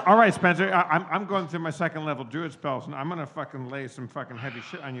 All right, Spencer. I'm going through my second level druid spells, and I'm gonna fucking lay some fucking heavy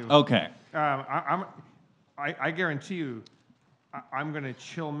shit on you. Okay. I guarantee you, I'm gonna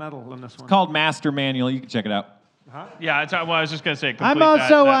chill metal in this one. It's called Master Manual. You can check it out. Yeah, I was just going to say, I'm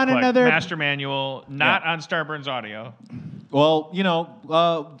also on plug. another- Master Manual, not on Starburns Audio. Well,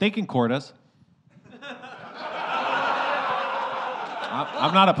 they can court us.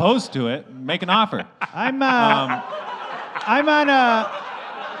 I'm not opposed to it. Make an offer. I'm on a.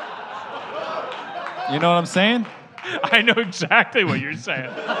 You know what I'm saying? I know exactly what you're saying.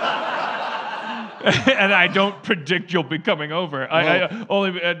 And I don't predict you'll be coming over.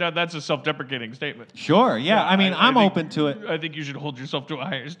 That's a self-deprecating statement. Sure, yeah. I mean, I'm think- open to it. I think you should hold yourself to a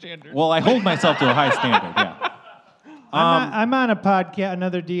higher standard. Well, I hold myself to a high standard, yeah. I'm on a podcast,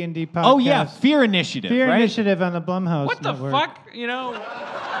 another D&D podcast. Oh, yeah, Fear Initiative, Fear right? Initiative on the Blumhouse What the Network. fuck?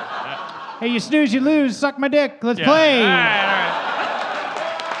 Hey, you snooze, you lose. Suck my dick. Let's Yeah. play. All right.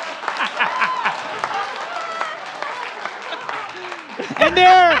 And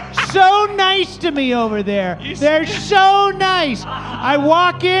they're so nice to me over there. They're so nice. I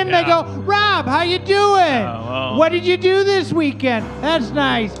walk in, they go, Rob, how you doing? well. What did you do this weekend? That's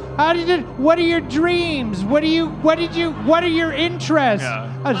nice. What are your dreams? What are your interests?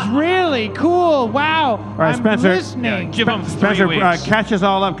 Yeah. That's really cool. Wow. All right, I'm Spencer. listening. Give them 3 Spencer, weeks. catch us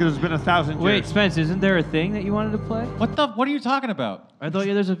all up because it's been 1,000 years. Wait, Spence, isn't there a thing that you wanted to play? What are you talking about? I thought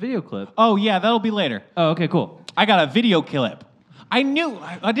there's a video clip. Oh, yeah, that'll be later. Oh, okay, cool. I got a video clip. I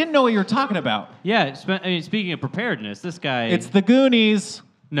didn't know what you were talking about. Yeah, speaking of preparedness, this guy... It's the Goonies.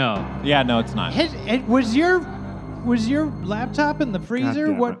 No. Yeah, no, it's not. Was your laptop in the freezer?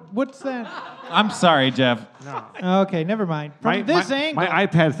 damn it. What's that? I'm sorry, Jeff. Okay, never mind. From this angle. My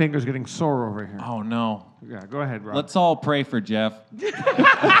iPad finger's getting sore over here. Oh, no. Yeah, go ahead, Rob. Let's all pray for Jeff. Dick's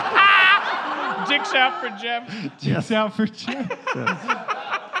out for Jeff. Jeff's out for Jeff.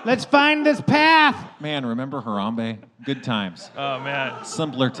 Let's find this path. Man, remember Harambe? Good times. Oh, man.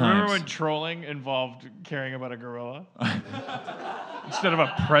 Simpler times. Remember when trolling involved caring about a gorilla? Instead of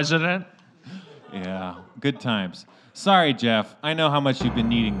a president? Yeah, good times. Sorry, Jeff. I know how much you've been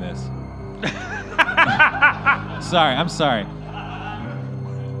needing this. I'm sorry.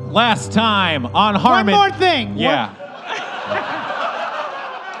 Last time on Harmon. One more thing. Yeah.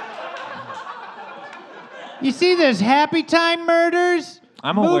 You see this Happy Time Murders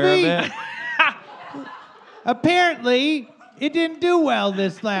I'm movie? aware of it. Apparently, it didn't do well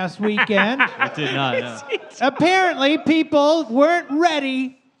this last weekend. It did not, no. Apparently, people weren't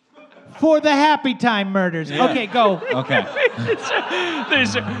ready for the Happy Time Murders. Yeah. Okay, go. Okay.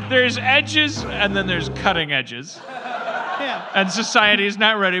 There's edges and then there's cutting edges. Yeah. And society is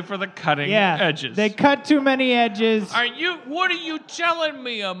not ready for the cutting edges. They cut too many edges. What are you telling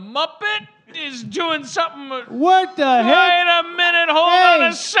me? A Muppet is doing something? What the heck? Wait a minute, hold Hey.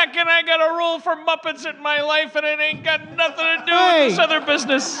 on a second. I got a rule for Muppets in my life and it ain't got nothing to do Hey. with this other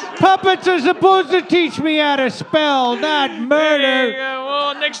business. Puppets are supposed to teach me how to spell, not Hey, murder.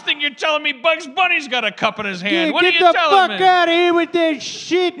 well, next thing you're telling me Bugs Bunny's got a cup in his hand. Yeah, What are get you the telling fuck me? out of here with that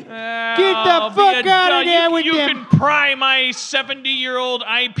shit. Get I'll the be fuck a out dog. of there with you them. can pry my 70-year-old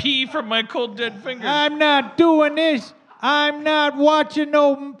IP from my cold dead fingers. I'm not doing this. I'm not watching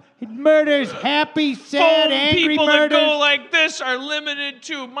no murders, happy, sad, Phone angry people murders. that go like this are limited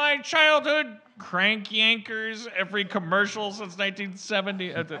to my childhood. Crank yankers, every commercial since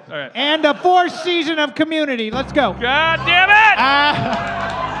 1970. All right. And the fourth season of Community. Let's go. God damn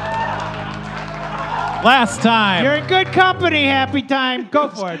it! Last time. You're in good company, Happy Time. Go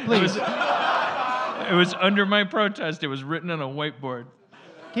for it, please. It was under my protest. It was written on a whiteboard.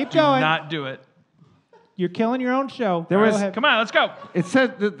 Keep Do going. not do it. You're killing your own show. There Go was- ahead. Come on, let's go. It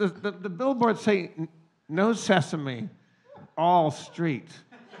said the billboards say no sesame, all street.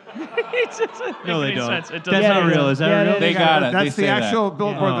 No, they Makes don't. sense. It That's doesn't. not real. Is that Yeah, real? They got it. That's They the say that. actual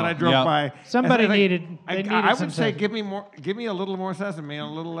billboard that I drove Yep. by. Somebody And I- needed- I, they needed I some would say sense. give me a little more sesame and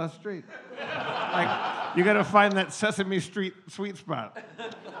a little less street. Like you got to find that Sesame Street sweet spot.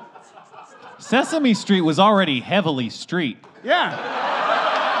 Sesame Street was already heavily street. Yeah.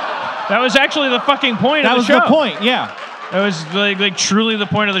 That was actually the fucking point That of was the show. the point, yeah. It was like truly the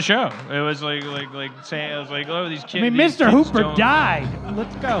point of the show. It was like saying, it was like, oh, these kids. I mean, these Mr. kids Hooper don't- died.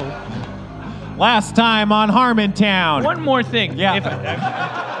 Let's go. Last time on Harmontown. One more thing. Yeah.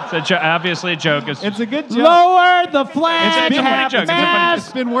 It's obviously a joke. It's a good joke. Lower the flag. It's a funny half joke. It's a funny- mast.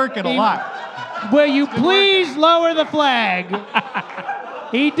 It's been working a lot. Will you please lower the flag?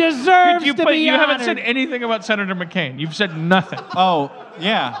 He deserves to be you haven't honored. said anything about Senator McCain. You've said nothing. Oh,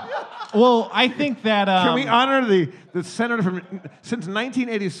 yeah. Well, I think that... Can we honor the senator from since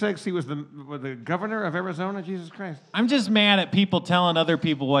 1986? He was the governor of Arizona. Jesus Christ. I'm just mad at people telling other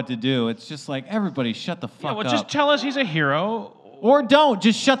people what to do. It's just like, everybody shut the fuck Yeah, well, up. just tell us he's a hero. Or don't.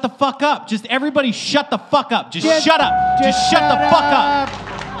 Just shut the fuck up. Just everybody shut the fuck up. Just Just- shut up. Just just shut the shut fuck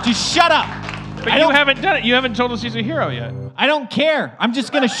up. up. Just shut up. But I you don't- haven't done it. You haven't told us he's a hero yet. I don't care. I'm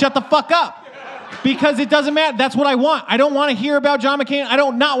just going to shut the fuck up. Because it doesn't matter. That's what I want. I don't want to hear about John McCain. I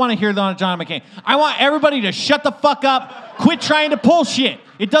don't not want to hear about John McCain. I want everybody to shut the fuck up. Quit trying to pull shit.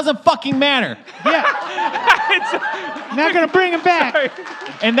 It doesn't fucking matter. Yeah. Not gonna bring him back.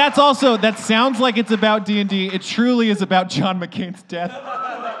 And that's also, that sounds like it's about D&D. It truly is about John McCain's death.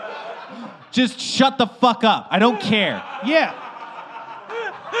 Just shut the fuck up. I don't care. Yeah.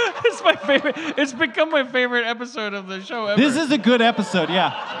 It's my favorite. It's become my favorite episode of the show ever. This is a good episode,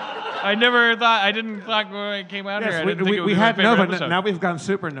 yeah. I didn't thought when it came out here. I Yes, didn't think it would we be my had favorite Nova. episode. Now we've gone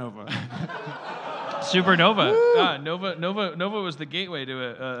SuperNova. SuperNova. Nova was the gateway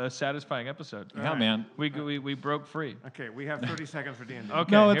to a satisfying episode. Yeah, man. We broke free. Okay, we have 30 seconds for D&D.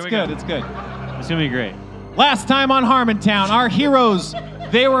 Okay, No, here it's we good. go. It's good. It's going to be great. Last time on Harmontown, our heroes,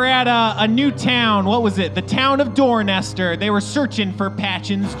 they were at a new town. What was it? The town of Doornester. They were searching for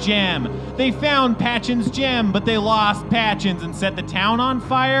Patchen's gem. They found Patchen's gem, but they lost Patchen's and set the town on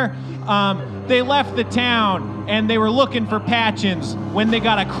fire. They left the town, and they were looking for Patchen's when they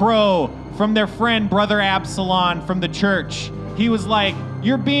got a crow from their friend, Brother Absalon, from the church. He was like,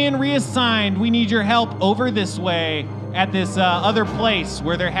 "You're being reassigned. We need your help over this way at this other place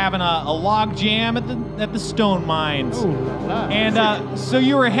where they're having a log jam at the stone mines." And so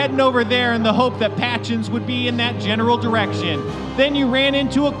you were heading over there in the hope that Patchen's would be in that general direction. Then you ran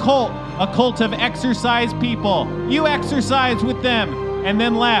into a cult of exercise people. You exercised with them and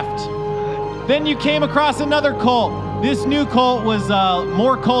then left. Then you came across another cult. This new cult was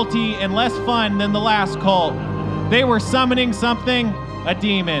more culty and less fun than the last cult. They were summoning something, a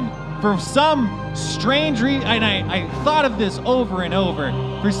demon. For some strange reason, and I thought of this over and over,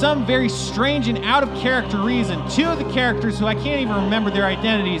 for some very strange and out of character reason, two of the characters who I can't even remember their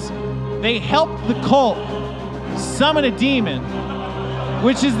identities, they helped the cult summon a demon,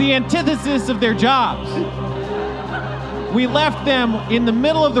 which is the antithesis of their jobs. We left them in the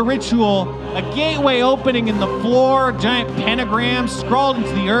middle of the ritual, a gateway opening in the floor, giant pentagram scrawled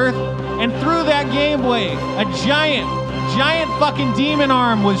into the earth, and through that gateway, a giant fucking demon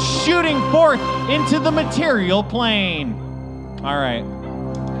arm was shooting forth into the material plane. All right.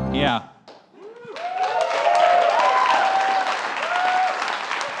 Yeah.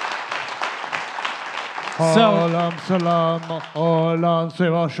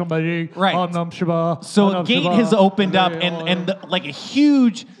 Right. So a gate has opened up, and like a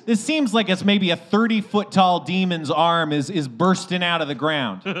huge, this seems like it's maybe a 30-foot tall demon's arm is bursting out of the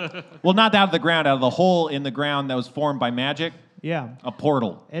ground. Well, not out of the ground, out of the hole in the ground that was formed by magic. Yeah. A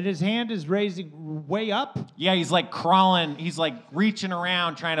portal. And his hand is raising way up. Yeah, he's like crawling. He's like reaching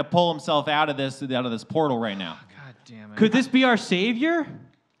around trying to pull himself out of this portal right now. God damn it. Could this be our savior?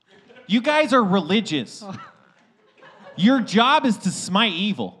 You guys are religious. Your job is to smite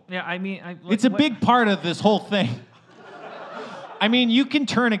evil. Yeah, I mean... It's a big part of this whole thing. I mean, you can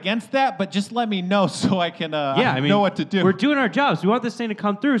turn against that, but just let me know so I can know what to do. We're doing our jobs. We want this thing to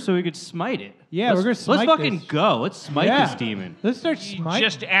come through so we could smite it. Yeah, we're going to smite Let's fucking go. Let's smite this demon. Let's start You smiting.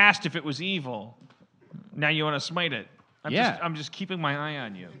 just asked if it was evil. Now you want to smite it. I'm just keeping my eye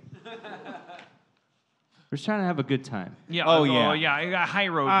on you. We're just trying to have a good time. Yeah. Oh, yeah. Yeah. I got high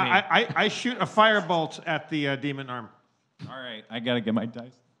road me. I shoot a firebolt at the demon arm. All right, I got to get my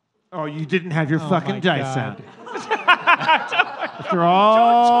dice. Oh, you didn't have your my fucking dice God. out. After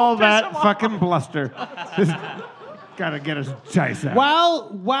all that fucking bluster. Gotta get his dice out.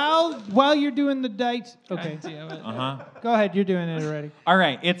 While you're doing the dice, okay. Go ahead, you're doing it already. All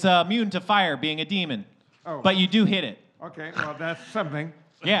right, it's immune to fire, being a demon. Oh. But you do hit it. Okay, well, that's something.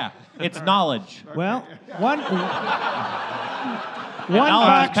 Yeah, it's knowledge. Well, one knowledge is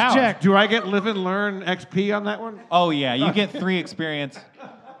box power. check. Do I get live and learn XP on that one? Oh, yeah, you get 3 experience.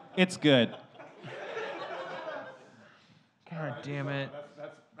 It's good. God damn it.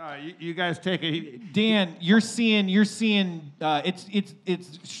 You guys take it. Dan, you're seeing.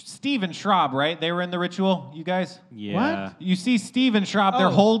 It's Steve and Schrab, right? They were in the ritual. You guys. Yeah. What? You see Steve and Schrab. They're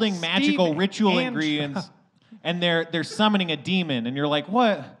holding magical Steve ritual and ingredients, and they're summoning a demon. And you're like,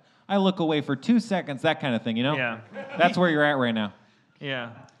 what? I look away for 2 seconds. That kind of thing, you know? Yeah. That's where you're at right now. Yeah.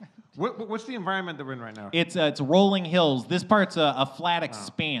 What's the environment that we're in right now? It's rolling hills. This part's a flat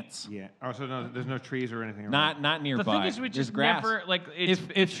expanse. Yeah. Oh, so there's no trees or anything around. Not nearby. The thing is, we There's just grass. never like. It's,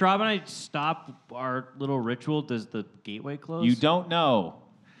 If Schrab and I stop our little ritual, does the gateway close? You don't know.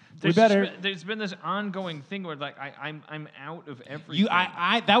 There's been this ongoing thing where like I'm out of everything.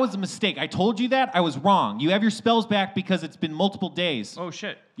 That was a mistake. I told you that. I was wrong. You have your spells back because it's been multiple days. Oh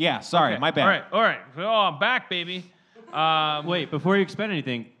shit. Yeah, sorry, Okay. my bad. All right. Oh, I'm back, baby. Wait, before you expend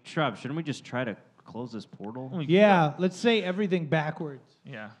anything, Schrab, shouldn't we just try to close this portal? Yeah, let's say everything backwards.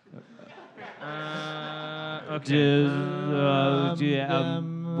 Yeah. Okay. You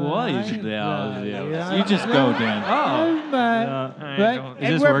just go, Dan. Is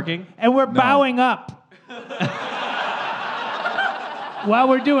this working? And we're bowing up while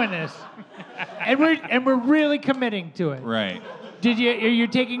we're doing this, and we're really committing to it. Right. You're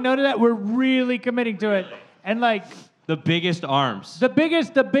taking note of that? We're really committing to it, and like The biggest arms. the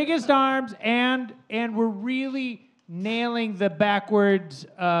biggest arms, and we're really nailing the backwards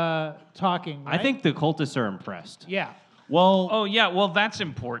talking. I Right? think the cultists are impressed. Yeah. Well, Oh yeah. Well, that's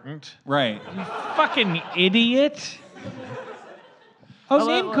important. right. Fucking idiot. Oh,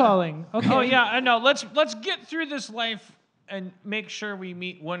 name calling. Okay. Oh yeah. I know. Let's get through this life and make sure we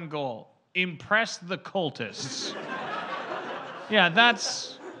meet one goal: impress the cultists. Yeah,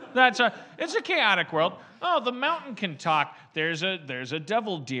 it's a chaotic world. Oh, the mountain can talk. There's a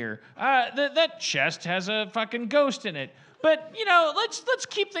devil deer. That chest has a fucking ghost in it. But let's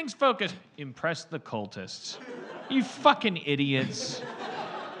keep things focused. Impress the cultists. You fucking idiots.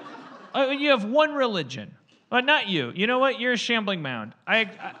 You have one religion. Not you. You know what? You're a shambling mound.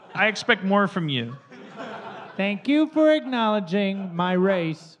 I expect more from you. Thank you for acknowledging my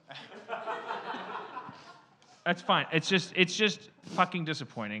race. That's fine. It's just fucking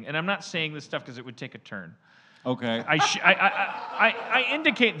disappointing. And I'm not saying this stuff because it would take a turn. Okay. I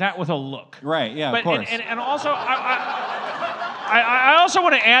indicate that with a look. Right. Yeah. But, of course. And also I also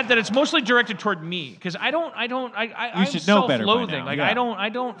want to add that it's mostly directed toward me because I'm should know better by self-loathing. now, Like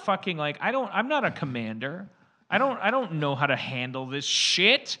yeah. I'm not a commander. I don't know how to handle this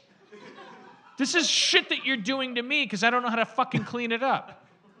shit. This is shit that you're doing to me because I don't know how to fucking clean it up.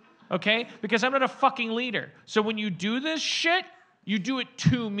 Okay? Because I'm not a fucking leader. So when you do this shit, you do it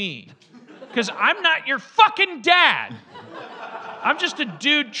to me. Because I'm not your fucking dad. I'm just a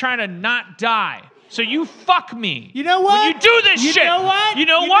dude trying to not die. So you fuck me. You know what? When you do this shit. You know what? You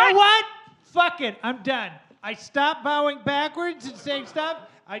know what? Fuck it. I'm done. I stop bowing backwards and saying stop.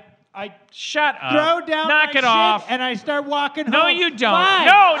 I Shut up. throw down Knock my it shit off. and I start walking No, home. you don't. Fine.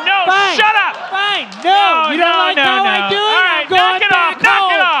 No, Fine. shut up. Fine. No, you don't like how I do it? All right, I'm going knock it back off.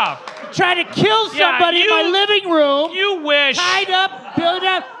 Knock it home. off. Trying to kill somebody in my living room. You wish. Tied up, built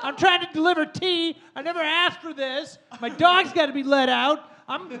up. I'm trying to deliver tea. I never asked for this. My dog's got to be let out.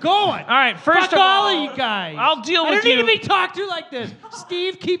 I'm going. All right, first Fuck of all all, of you guys. I'll deal with I don't need you. to be talked to like this.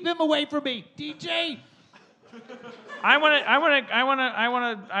 Steve, keep him away from me. DJ. I want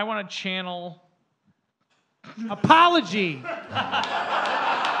to channel. Apology.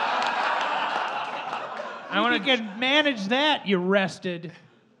 I want You can manage that, you rested.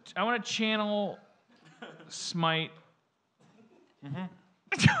 I want to channel Smite.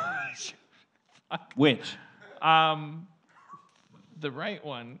 Which? The right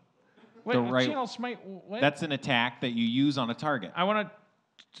one. The right- Channel Smite. What? That's an attack that you use on a target. I want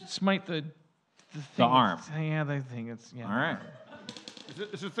to smite the thing. The arm. Yeah, the thing. It's yeah. All right.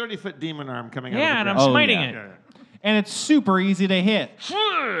 It's a 30-foot demon arm coming out Yeah, of and the I'm ground. smiting yeah. it. Yeah. And it's super easy to hit.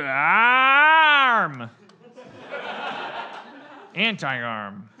 Arm.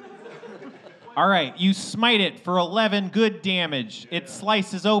 Anti-arm. All right, you smite it for 11 good damage. It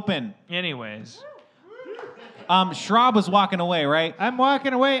slices open. Anyways. Schrab was walking away, right? I'm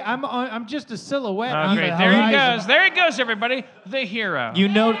walking away. I'm just a silhouette. on Okay, the there he horizon. goes. There he goes, everybody. The hero. You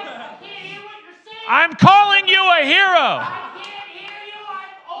know. I'm calling you a hero.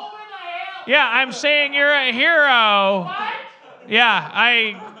 Yeah, I'm saying you're a hero. What?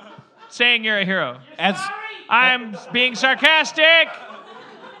 Yeah, saying you're a hero. I'm being sarcastic.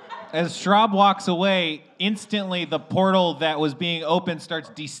 As Schrab walks away, instantly the portal that was being opened starts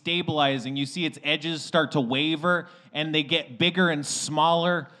destabilizing. You see its edges start to waver, and they get bigger and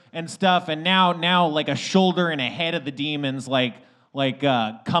smaller and stuff. And now like a shoulder and a head of the demon's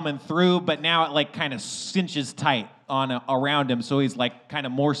coming through, but now it like kind of cinches tight around him, so he's like kind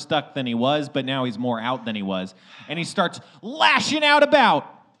of more stuck than he was, but now he's more out than he was, and he starts lashing out about.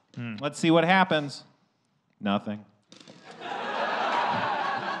 Let's see what happens. Nothing.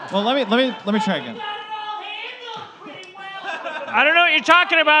 Well, let me try again. I don't know what you're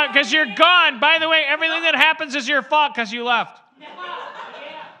talking about because you're gone. By the way, everything that happens is your fault because you left.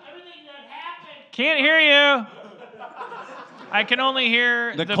 Can't hear you. I can only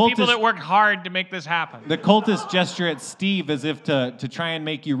hear the people that worked hard to make this happen. The cultists gesture at Steve as if to try and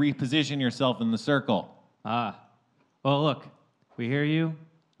make you reposition yourself in the circle. Well, look, we hear you.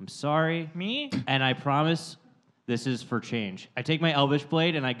 I'm sorry. Me? And I promise this is for change. I take my Elvish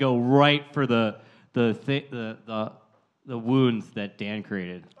blade and I go right for the wounds that Dan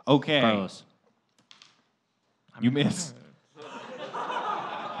created. Okay. Carlos. You miss.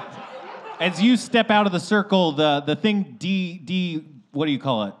 As you step out of the circle, the thing what do you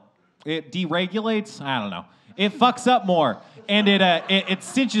call it? It deregulates? I don't know. It fucks up more, and it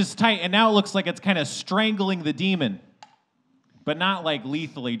cinches tight, and now it looks like it's kind of strangling the demon, but not like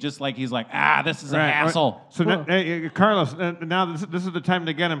lethally. Just like he's like, this is a hassle. So Carlos, now this is the time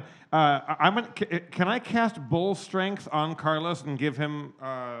to get him. Can I cast Bull Strength on Carlos and give him?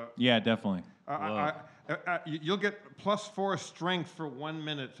 Yeah, definitely. You'll get +4 strength for 1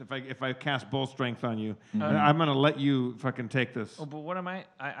 minute if I cast Bull Strength on you. I'm gonna let you fucking take this. Oh, but what am I?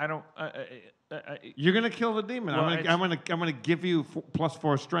 I don't. You're gonna kill the demon. Well, I'm gonna give you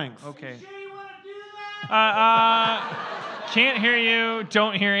 +4 strength. Okay. Can't hear you.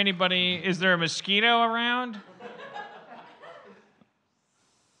 Don't hear anybody. Is there a mosquito around?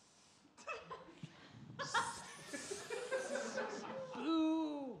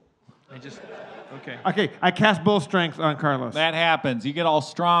 Okay. Okay, I cast bull strength on Carlos. That happens. You get all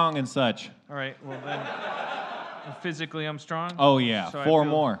strong and such. All right. Well then, physically I'm strong. Oh yeah, So I 4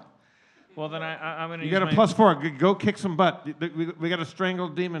 feel- more. Well then I'm gonna. You use got a my, +4. Go kick some butt. We got a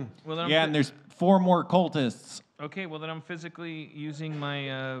strangled demon. Well, then I'm Yeah, and there's 4 more cultists. Okay. Well then I'm physically using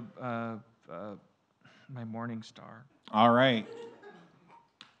my my morning star. All right.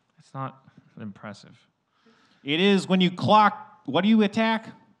 It's not impressive. It is when you clock. What do you attack?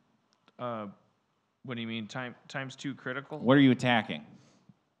 What do you mean? Times 2 critical? What are you attacking?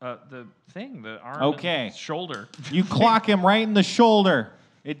 The thing, the arm. Okay. And shoulder. You clock him right in the shoulder.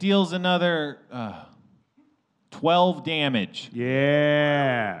 It deals another 12 damage.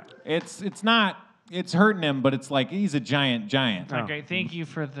 Yeah. It's not. It's hurting him, but it's like he's a giant. Okay. Thank you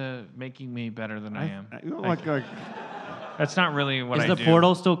for making me better than I am. Like, That's not really what I Is do. the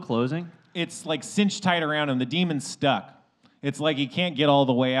portal still closing? It's like cinched tight around him. The demon's stuck. It's like he can't get all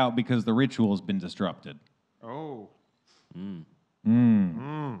the way out because the ritual has been disrupted. oh. Mm.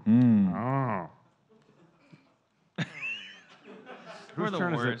 Oh. We're the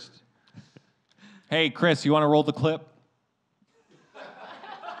turn is it? worst. Hey, Chris, you want to roll the clip?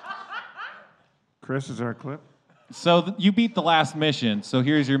 Chris, is our clip? So you beat the last mission. So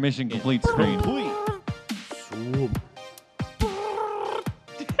here's your mission complete screen.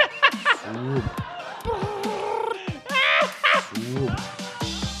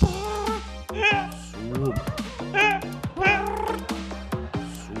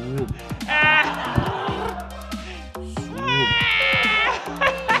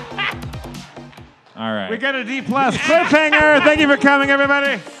 All right. We got a D+ cliffhanger. Thank you for coming,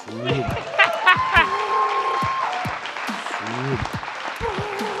 everybody.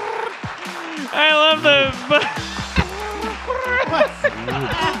 I love the.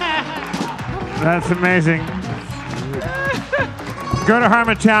 That's amazing. Go to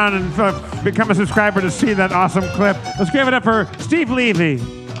Harmontown and become a subscriber to see that awesome clip. Let's give it up for Steve Levy.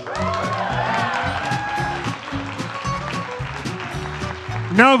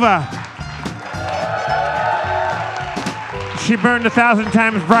 Nova. She burned 1,000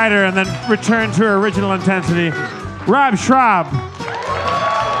 times brighter and then returned to her original intensity. Rob Schrab.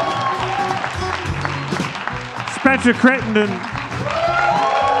 Spencer Crittenden.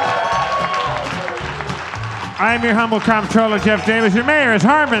 I am your humble comptroller, Jeff Davis. Your mayor is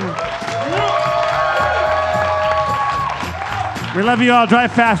Harmon. We love you all.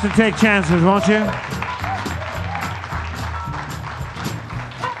 Drive fast and take chances, won't you?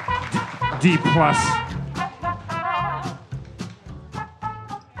 D+.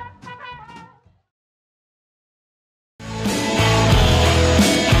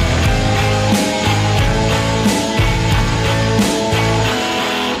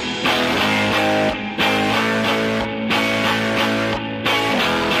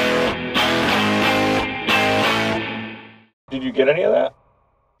 Did you get any of that?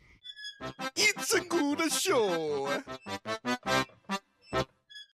 It's a good show.